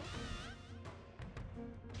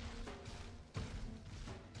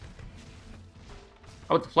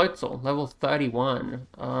 Oh, it's a Floatzel, level 31.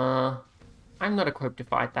 I'm not equipped to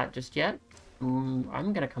fight that just yet.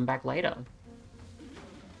 I'm gonna come back later.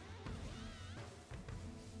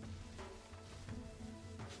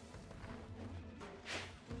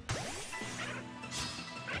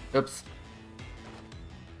 Oops.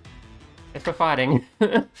 It's for fighting.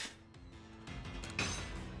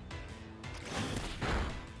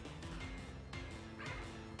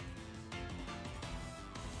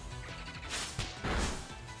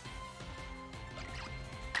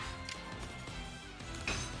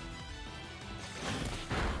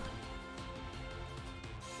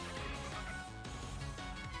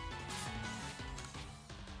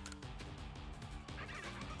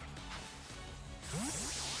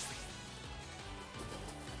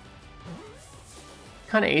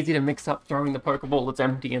 Kind of easy to mix up throwing the Pokeball that's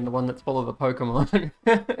empty and the one that's full of a Pokemon.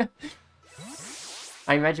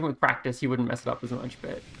 I imagine with practice you wouldn't mess it up as much,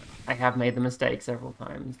 but I have made the mistake several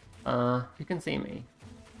times. You can see me.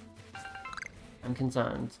 I'm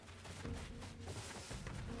concerned.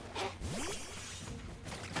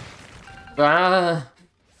 Ah!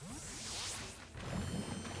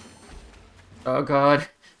 Oh god.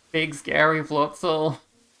 Big scary Floatzel.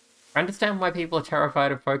 I understand why people are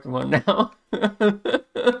terrified of Pokemon now.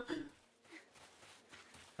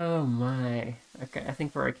 Oh my. Okay, I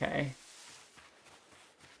think we're okay.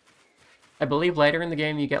 I believe later in the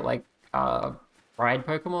game you get like ride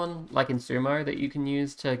Pokemon, like in Sumo, that you can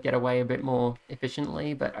use to get away a bit more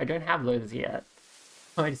efficiently, but I don't have those yet.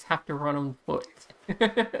 I just have to run on foot.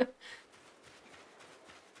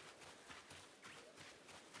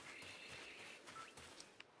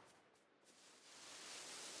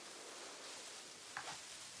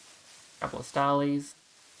 Couple of Starlies.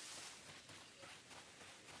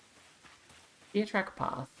 Deer track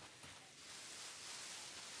path.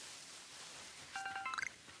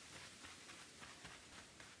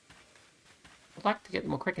 I'd like to get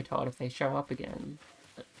more Cricketod if they show up again,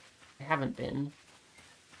 but they haven't been.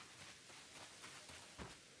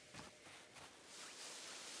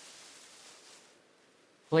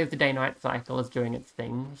 I believe the day-night cycle is doing its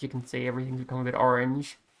thing. As you can see, everything's become a bit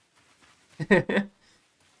orange.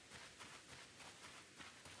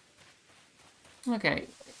 Okay,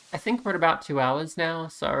 I think we're at about 2 hours now,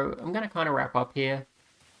 so I'm gonna kind of wrap up here.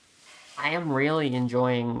 I am really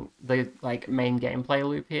enjoying the main gameplay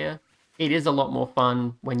loop here. It is a lot more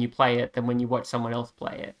fun when you play it than when you watch someone else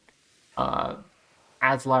play it.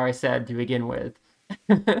 As Lara said to begin with,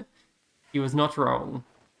 he was not wrong.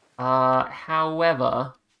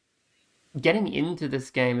 However, getting into this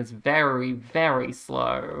game is very, very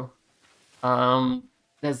slow.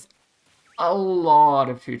 There's a lot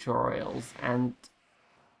of tutorials and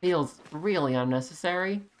feels really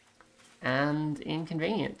unnecessary and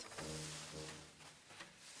inconvenient.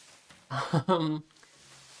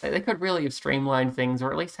 They could really have streamlined things,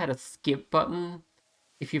 or at least had a skip button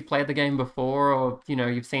if you've played the game before, or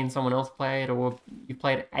you've seen someone else play it, or you've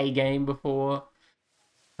played a game before.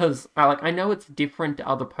 Because I know it's different to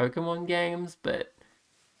other Pokemon games, but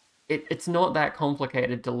it's not that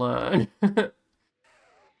complicated to learn.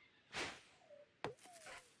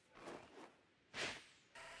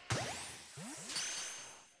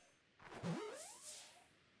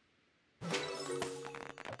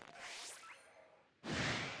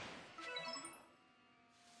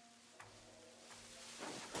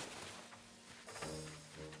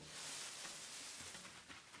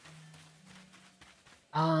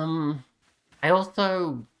 I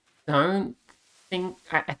also don't think...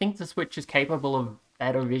 I think the Switch is capable of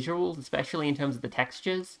better visuals, especially in terms of the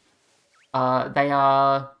textures. They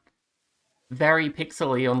are very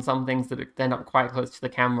pixely on some things that they're not quite close to the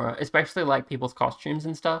camera, especially like people's costumes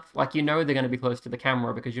and stuff. Like, they're going to be close to the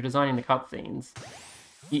camera because you're designing the cutscenes.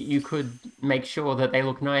 you could make sure that they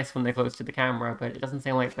look nice when they're close to the camera, but it doesn't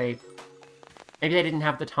seem like they... Maybe they didn't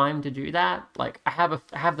have the time to do that. Like, I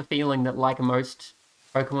have the feeling that, like most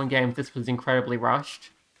Pokemon games, this was incredibly rushed.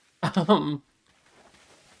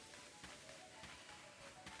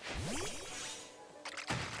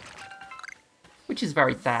 Which is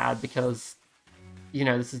very sad because, you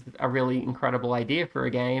know, this is a really incredible idea for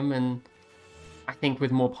a game, and I think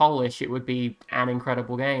with more polish it would be an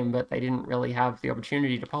incredible game, but they didn't really have the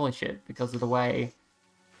opportunity to polish it because of the way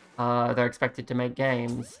they're expected to make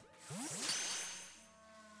games.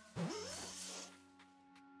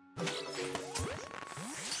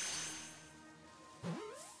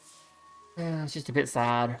 Yeah, it's just a bit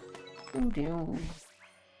sad. Ooh,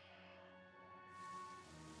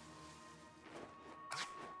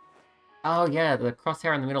 oh yeah, the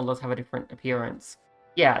crosshair in the middle does have a different appearance.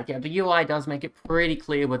 Yeah, the UI does make it pretty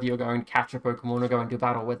clear whether you're going to catch a Pokemon or going to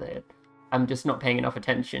battle with it. I'm just not paying enough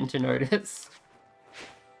attention to notice.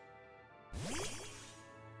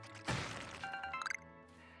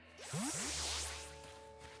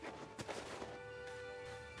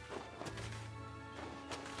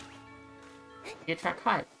 You attract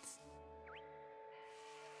heights.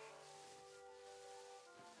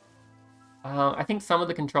 I think some of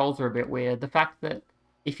the controls are a bit weird. The fact that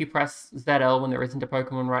if you press ZL when there isn't a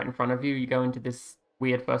Pokemon right in front of you, you go into this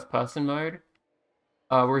weird first-person mode.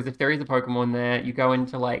 Whereas if there is a Pokemon there, you go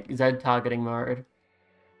into, like, Z-targeting mode.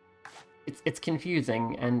 It's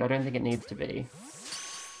confusing, and I don't think it needs to be.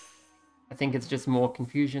 I think it's just more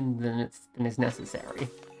confusion than is necessary.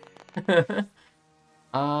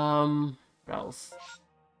 What else?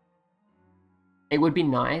 It would be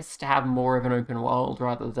nice to have more of an open world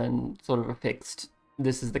rather than sort of a fixed,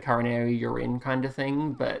 this is the current area you're in kind of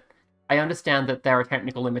thing, but I understand that there are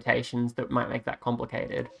technical limitations that might make that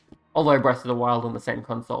complicated. Although Breath of the Wild on the same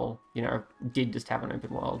console, you know, did just have an open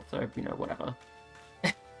world, so, you know, whatever.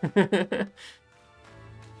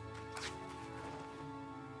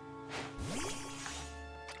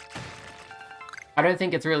 I don't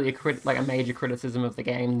think it's really a major criticism of the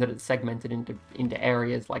game that it's segmented into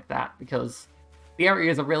areas like that, because the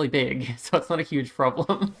areas are really big, so it's not a huge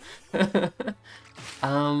problem. I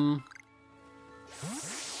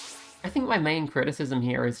think my main criticism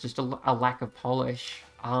here is just a lack of polish,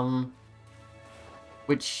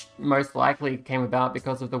 which most likely came about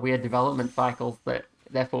because of the weird development cycles that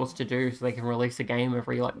they're forced to do so they can release a game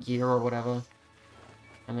every, like, year or whatever.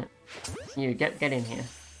 Damn it. You, get in here.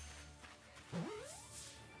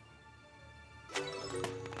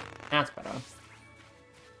 That's better.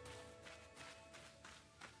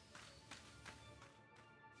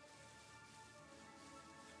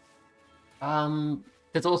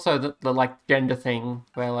 There's also the like, gender thing,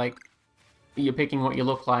 where, like, you're picking what you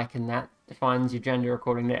look like, and that defines your gender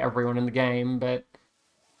according to everyone in the game, but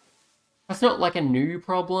that's not, like, a new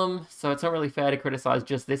problem, so it's not really fair to criticize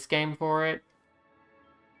just this game for it.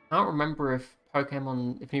 I don't remember if New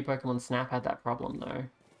Pokemon Snap had that problem, though,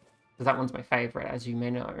 because that one's my favorite, as you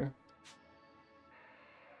may know.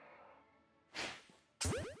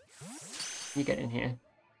 You get in here.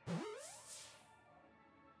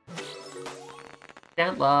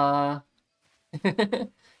 Stantler!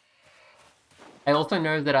 I also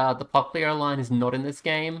know that the Popplio line is not in this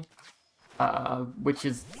game, which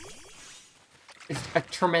is a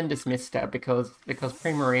tremendous misstep because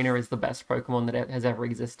Primarina is the best Pokemon that has ever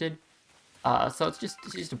existed. So it's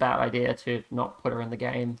just a bad idea to not put her in the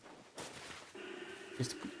game.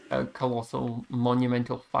 Just a colossal,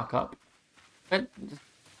 monumental fuck up. But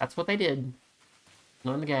that's what they did.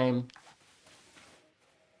 Not in the game.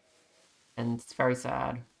 And it's very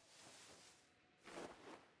sad.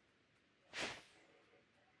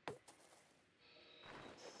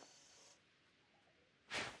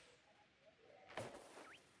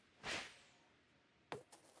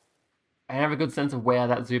 I have a good sense of where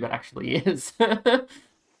that Zubat actually is. There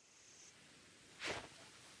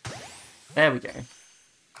we go. It'd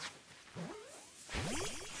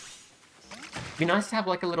be nice to have,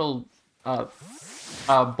 like, a little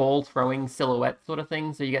ball throwing silhouette sort of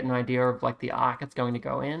thing, so you get an idea of, like, the arc it's going to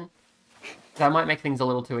go in. That might make things a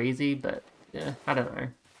little too easy, but yeah, I don't know.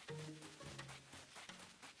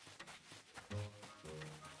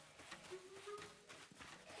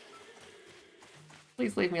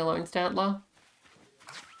 Please leave me alone, Stantler.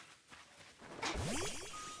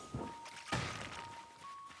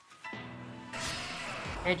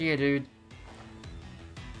 Hey, Geodude.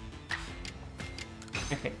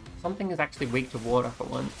 Okay, something is actually weak to water for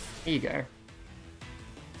once. Here you go.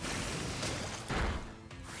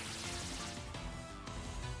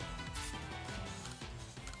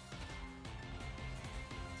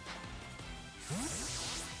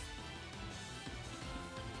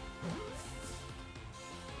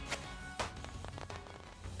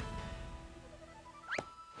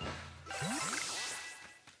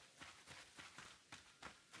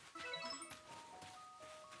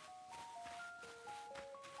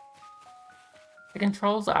 The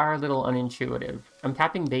controls are a little unintuitive. I'm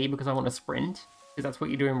tapping B because I want to sprint, because that's what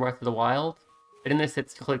you do in Breath of the Wild. But in this,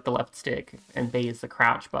 it's to click the left stick, and B is the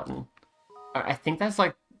crouch button. I think that's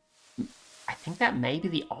like... I think that may be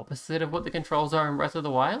the opposite of what the controls are in Breath of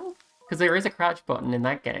the Wild, because there is a crouch button in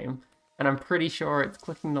that game, and I'm pretty sure it's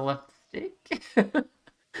clicking the left stick.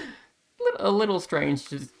 A little strange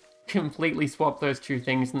to just completely swap those two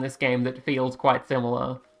things in this game that feels quite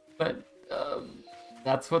similar, but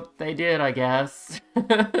that's what they did, I guess.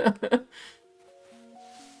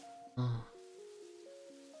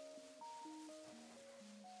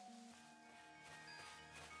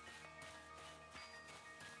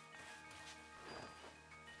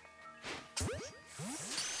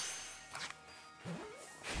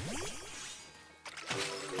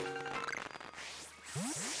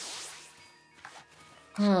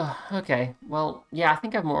 Okay, well, yeah, I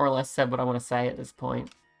think I've more or less said what I want to say at this point.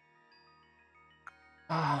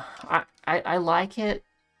 I like it.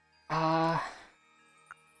 Uh,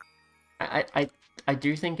 I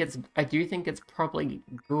do think it's probably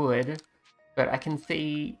good, but I can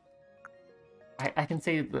see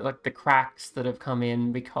like the cracks that have come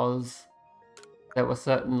in because there were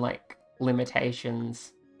certain like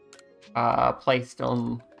limitations placed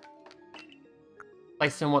on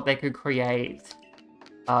what they could create,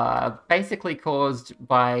 basically caused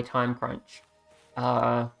by time crunch.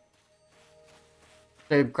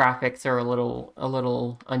 The graphics are a little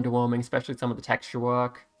underwhelming, especially some of the texture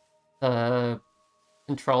work. The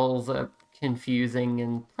controls are confusing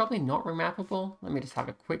and probably not remappable. Let me just have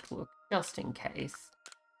a quick look, just in case.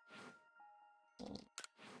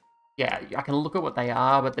 Yeah, I can look at what they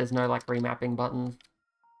are, but there's no like remapping buttons.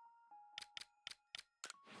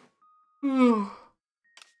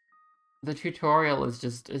 The tutorial is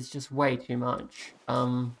just way too much.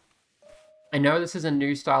 I know this is a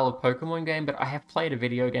new style of Pokemon game, but I have played a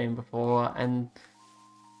video game before, and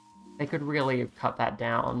they could really have cut that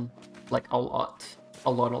down, like, a lot.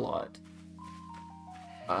 A lot.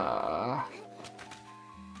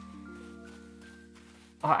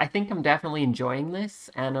 I think I'm definitely enjoying this,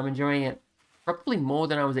 and I'm enjoying it probably more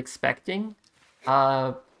than I was expecting.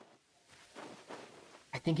 I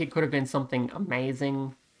think it could have been something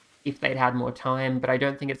amazing if they'd had more time, but I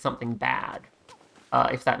don't think it's something bad.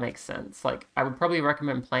 If that makes sense. Like, I would probably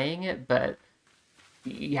recommend playing it, but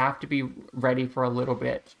you have to be ready for a little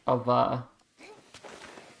bit of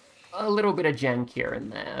jank here and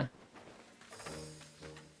there.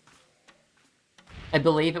 I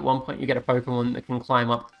believe at one point you get a Pokemon that can climb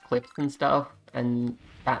up cliffs and stuff, and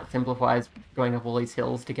that simplifies going up all these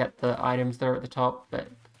hills to get the items that are at the top, but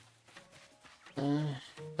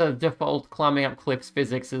the default climbing up cliffs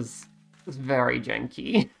physics is very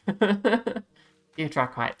janky. You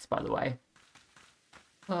track heights, by the way.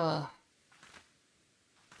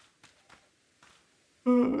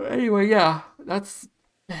 Anyway, yeah, that's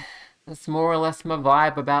more or less my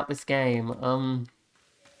vibe about this game.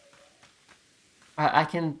 I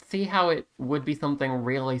can see how it would be something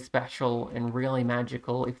really special and really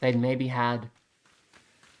magical if they'd maybe had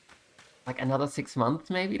like another 6 months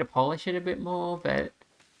maybe to polish it a bit more, but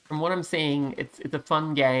from what I'm seeing, it's a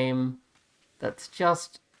fun game that's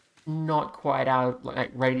just not quite out,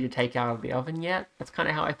 like, ready to take out of the oven yet. That's kind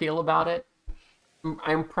of how I feel about it.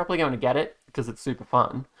 I'm probably going to get it because it's super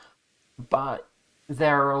fun, but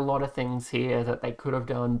there are a lot of things here that they could have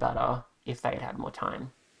done better if they'd had more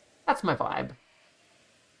time. That's my vibe.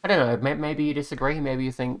 I don't know, maybe you disagree, maybe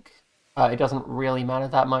you think it doesn't really matter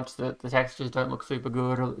that much, that the textures don't look super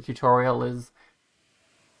good, or the tutorial is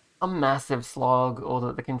a massive slog, or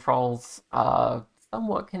that the controls are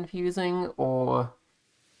somewhat confusing, or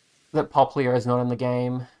that Popplio is not in the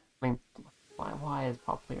game. I mean, why is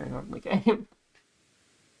Popplio not in the game?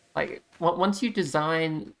 Like, once you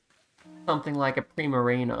design something like a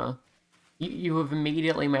Primarina, you have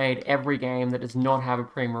immediately made every game that does not have a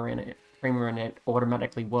Primarina in it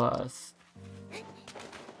automatically worse.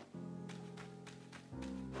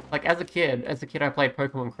 Like, as a kid I played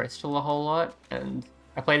Pokemon Crystal a whole lot, and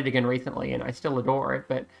I played it again recently, and I still adore it,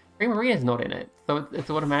 but Primarina's not in it, so it's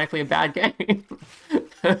automatically a bad game.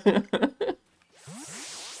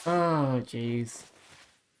 Oh, jeez.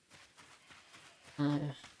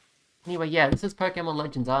 Anyway, yeah, this is Pokemon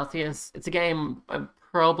Legends Arceus. It's a game I'm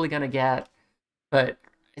probably gonna get, but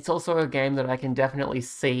it's also a game that I can definitely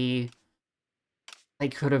see they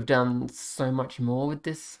could have done so much more with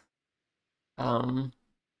this. And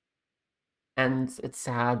it's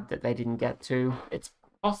sad that they didn't get to. It's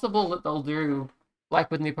possible that they'll do,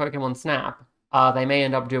 like with new Pokemon Snap, they may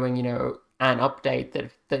end up doing, you know, an update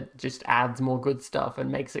that just adds more good stuff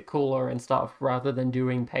and makes it cooler and stuff, rather than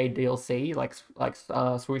doing paid DLC like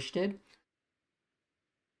Swoosh did.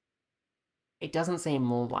 It doesn't seem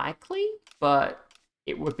more likely, but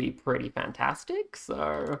it would be pretty fantastic.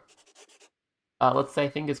 So let's say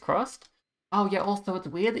fingers crossed. Oh yeah, also it's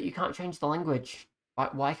weird that you can't change the language.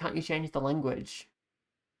 Why can't you change the language?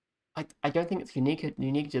 I don't think it's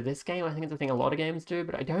unique to this game. I think it's a thing a lot of games do,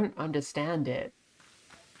 but I don't understand it.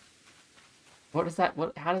 What does that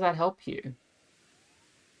how does that help you?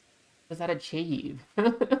 What does that achieve?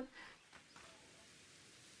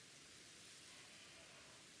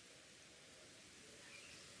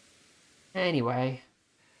 Anyway,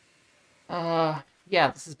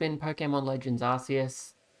 yeah, this has been Pokemon Legends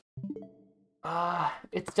Arceus.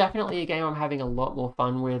 It's definitely a game I'm having a lot more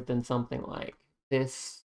fun with than something like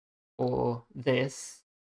this or this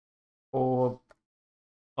or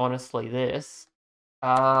honestly this.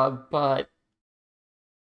 But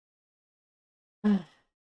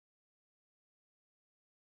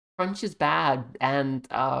crunch is bad, and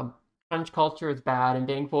crunch culture is bad, and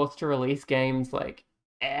being forced to release games like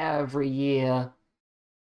every year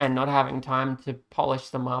and not having time to polish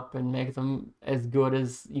them up and make them as good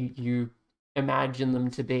as you imagine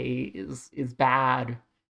them to be is bad.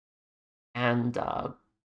 And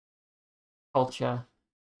culture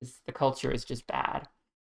the culture is just bad.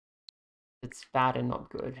 It's bad and not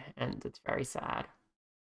good, and it's very sad.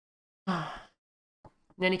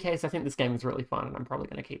 In any case, I think this game is really fun, and I'm probably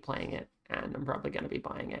going to keep playing it, and I'm probably going to be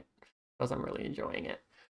buying it because I'm really enjoying it.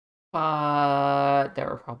 But there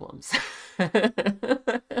are problems.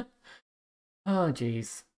 Oh,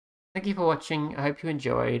 geez. Thank you for watching. I hope you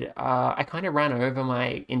enjoyed. I kind of ran over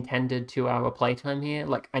my intended 2-hour playtime here.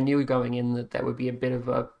 Like, I knew going in that there would be a bit of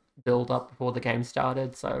a build up before the game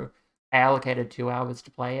started, so I allocated 2 hours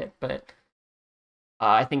to play it, but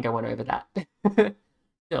I think I went over that.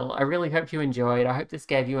 Still, I really hope you enjoyed. I hope this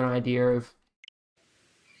gave you an idea of,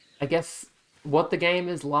 I guess, what the game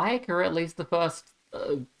is like, or at least the first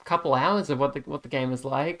couple hours of what the game is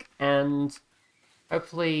like, and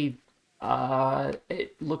hopefully,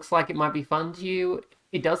 it looks like it might be fun to you.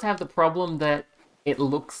 It does have the problem that it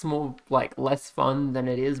looks more like less fun than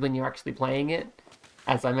it is when you're actually playing it,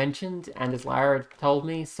 as I mentioned, and as Lara told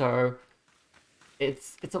me, so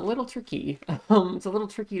it's a little tricky. It's a little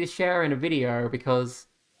tricky to share in a video because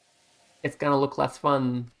it's gonna look less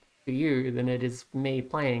fun for you than it is for me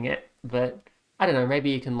playing it. But I don't know,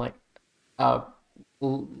 maybe you can like uh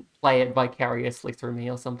play it vicariously through me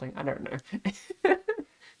or something. I don't know.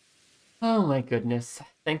 Oh my goodness.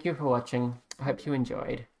 Thank you for watching. I hope you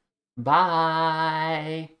enjoyed.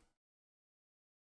 Bye!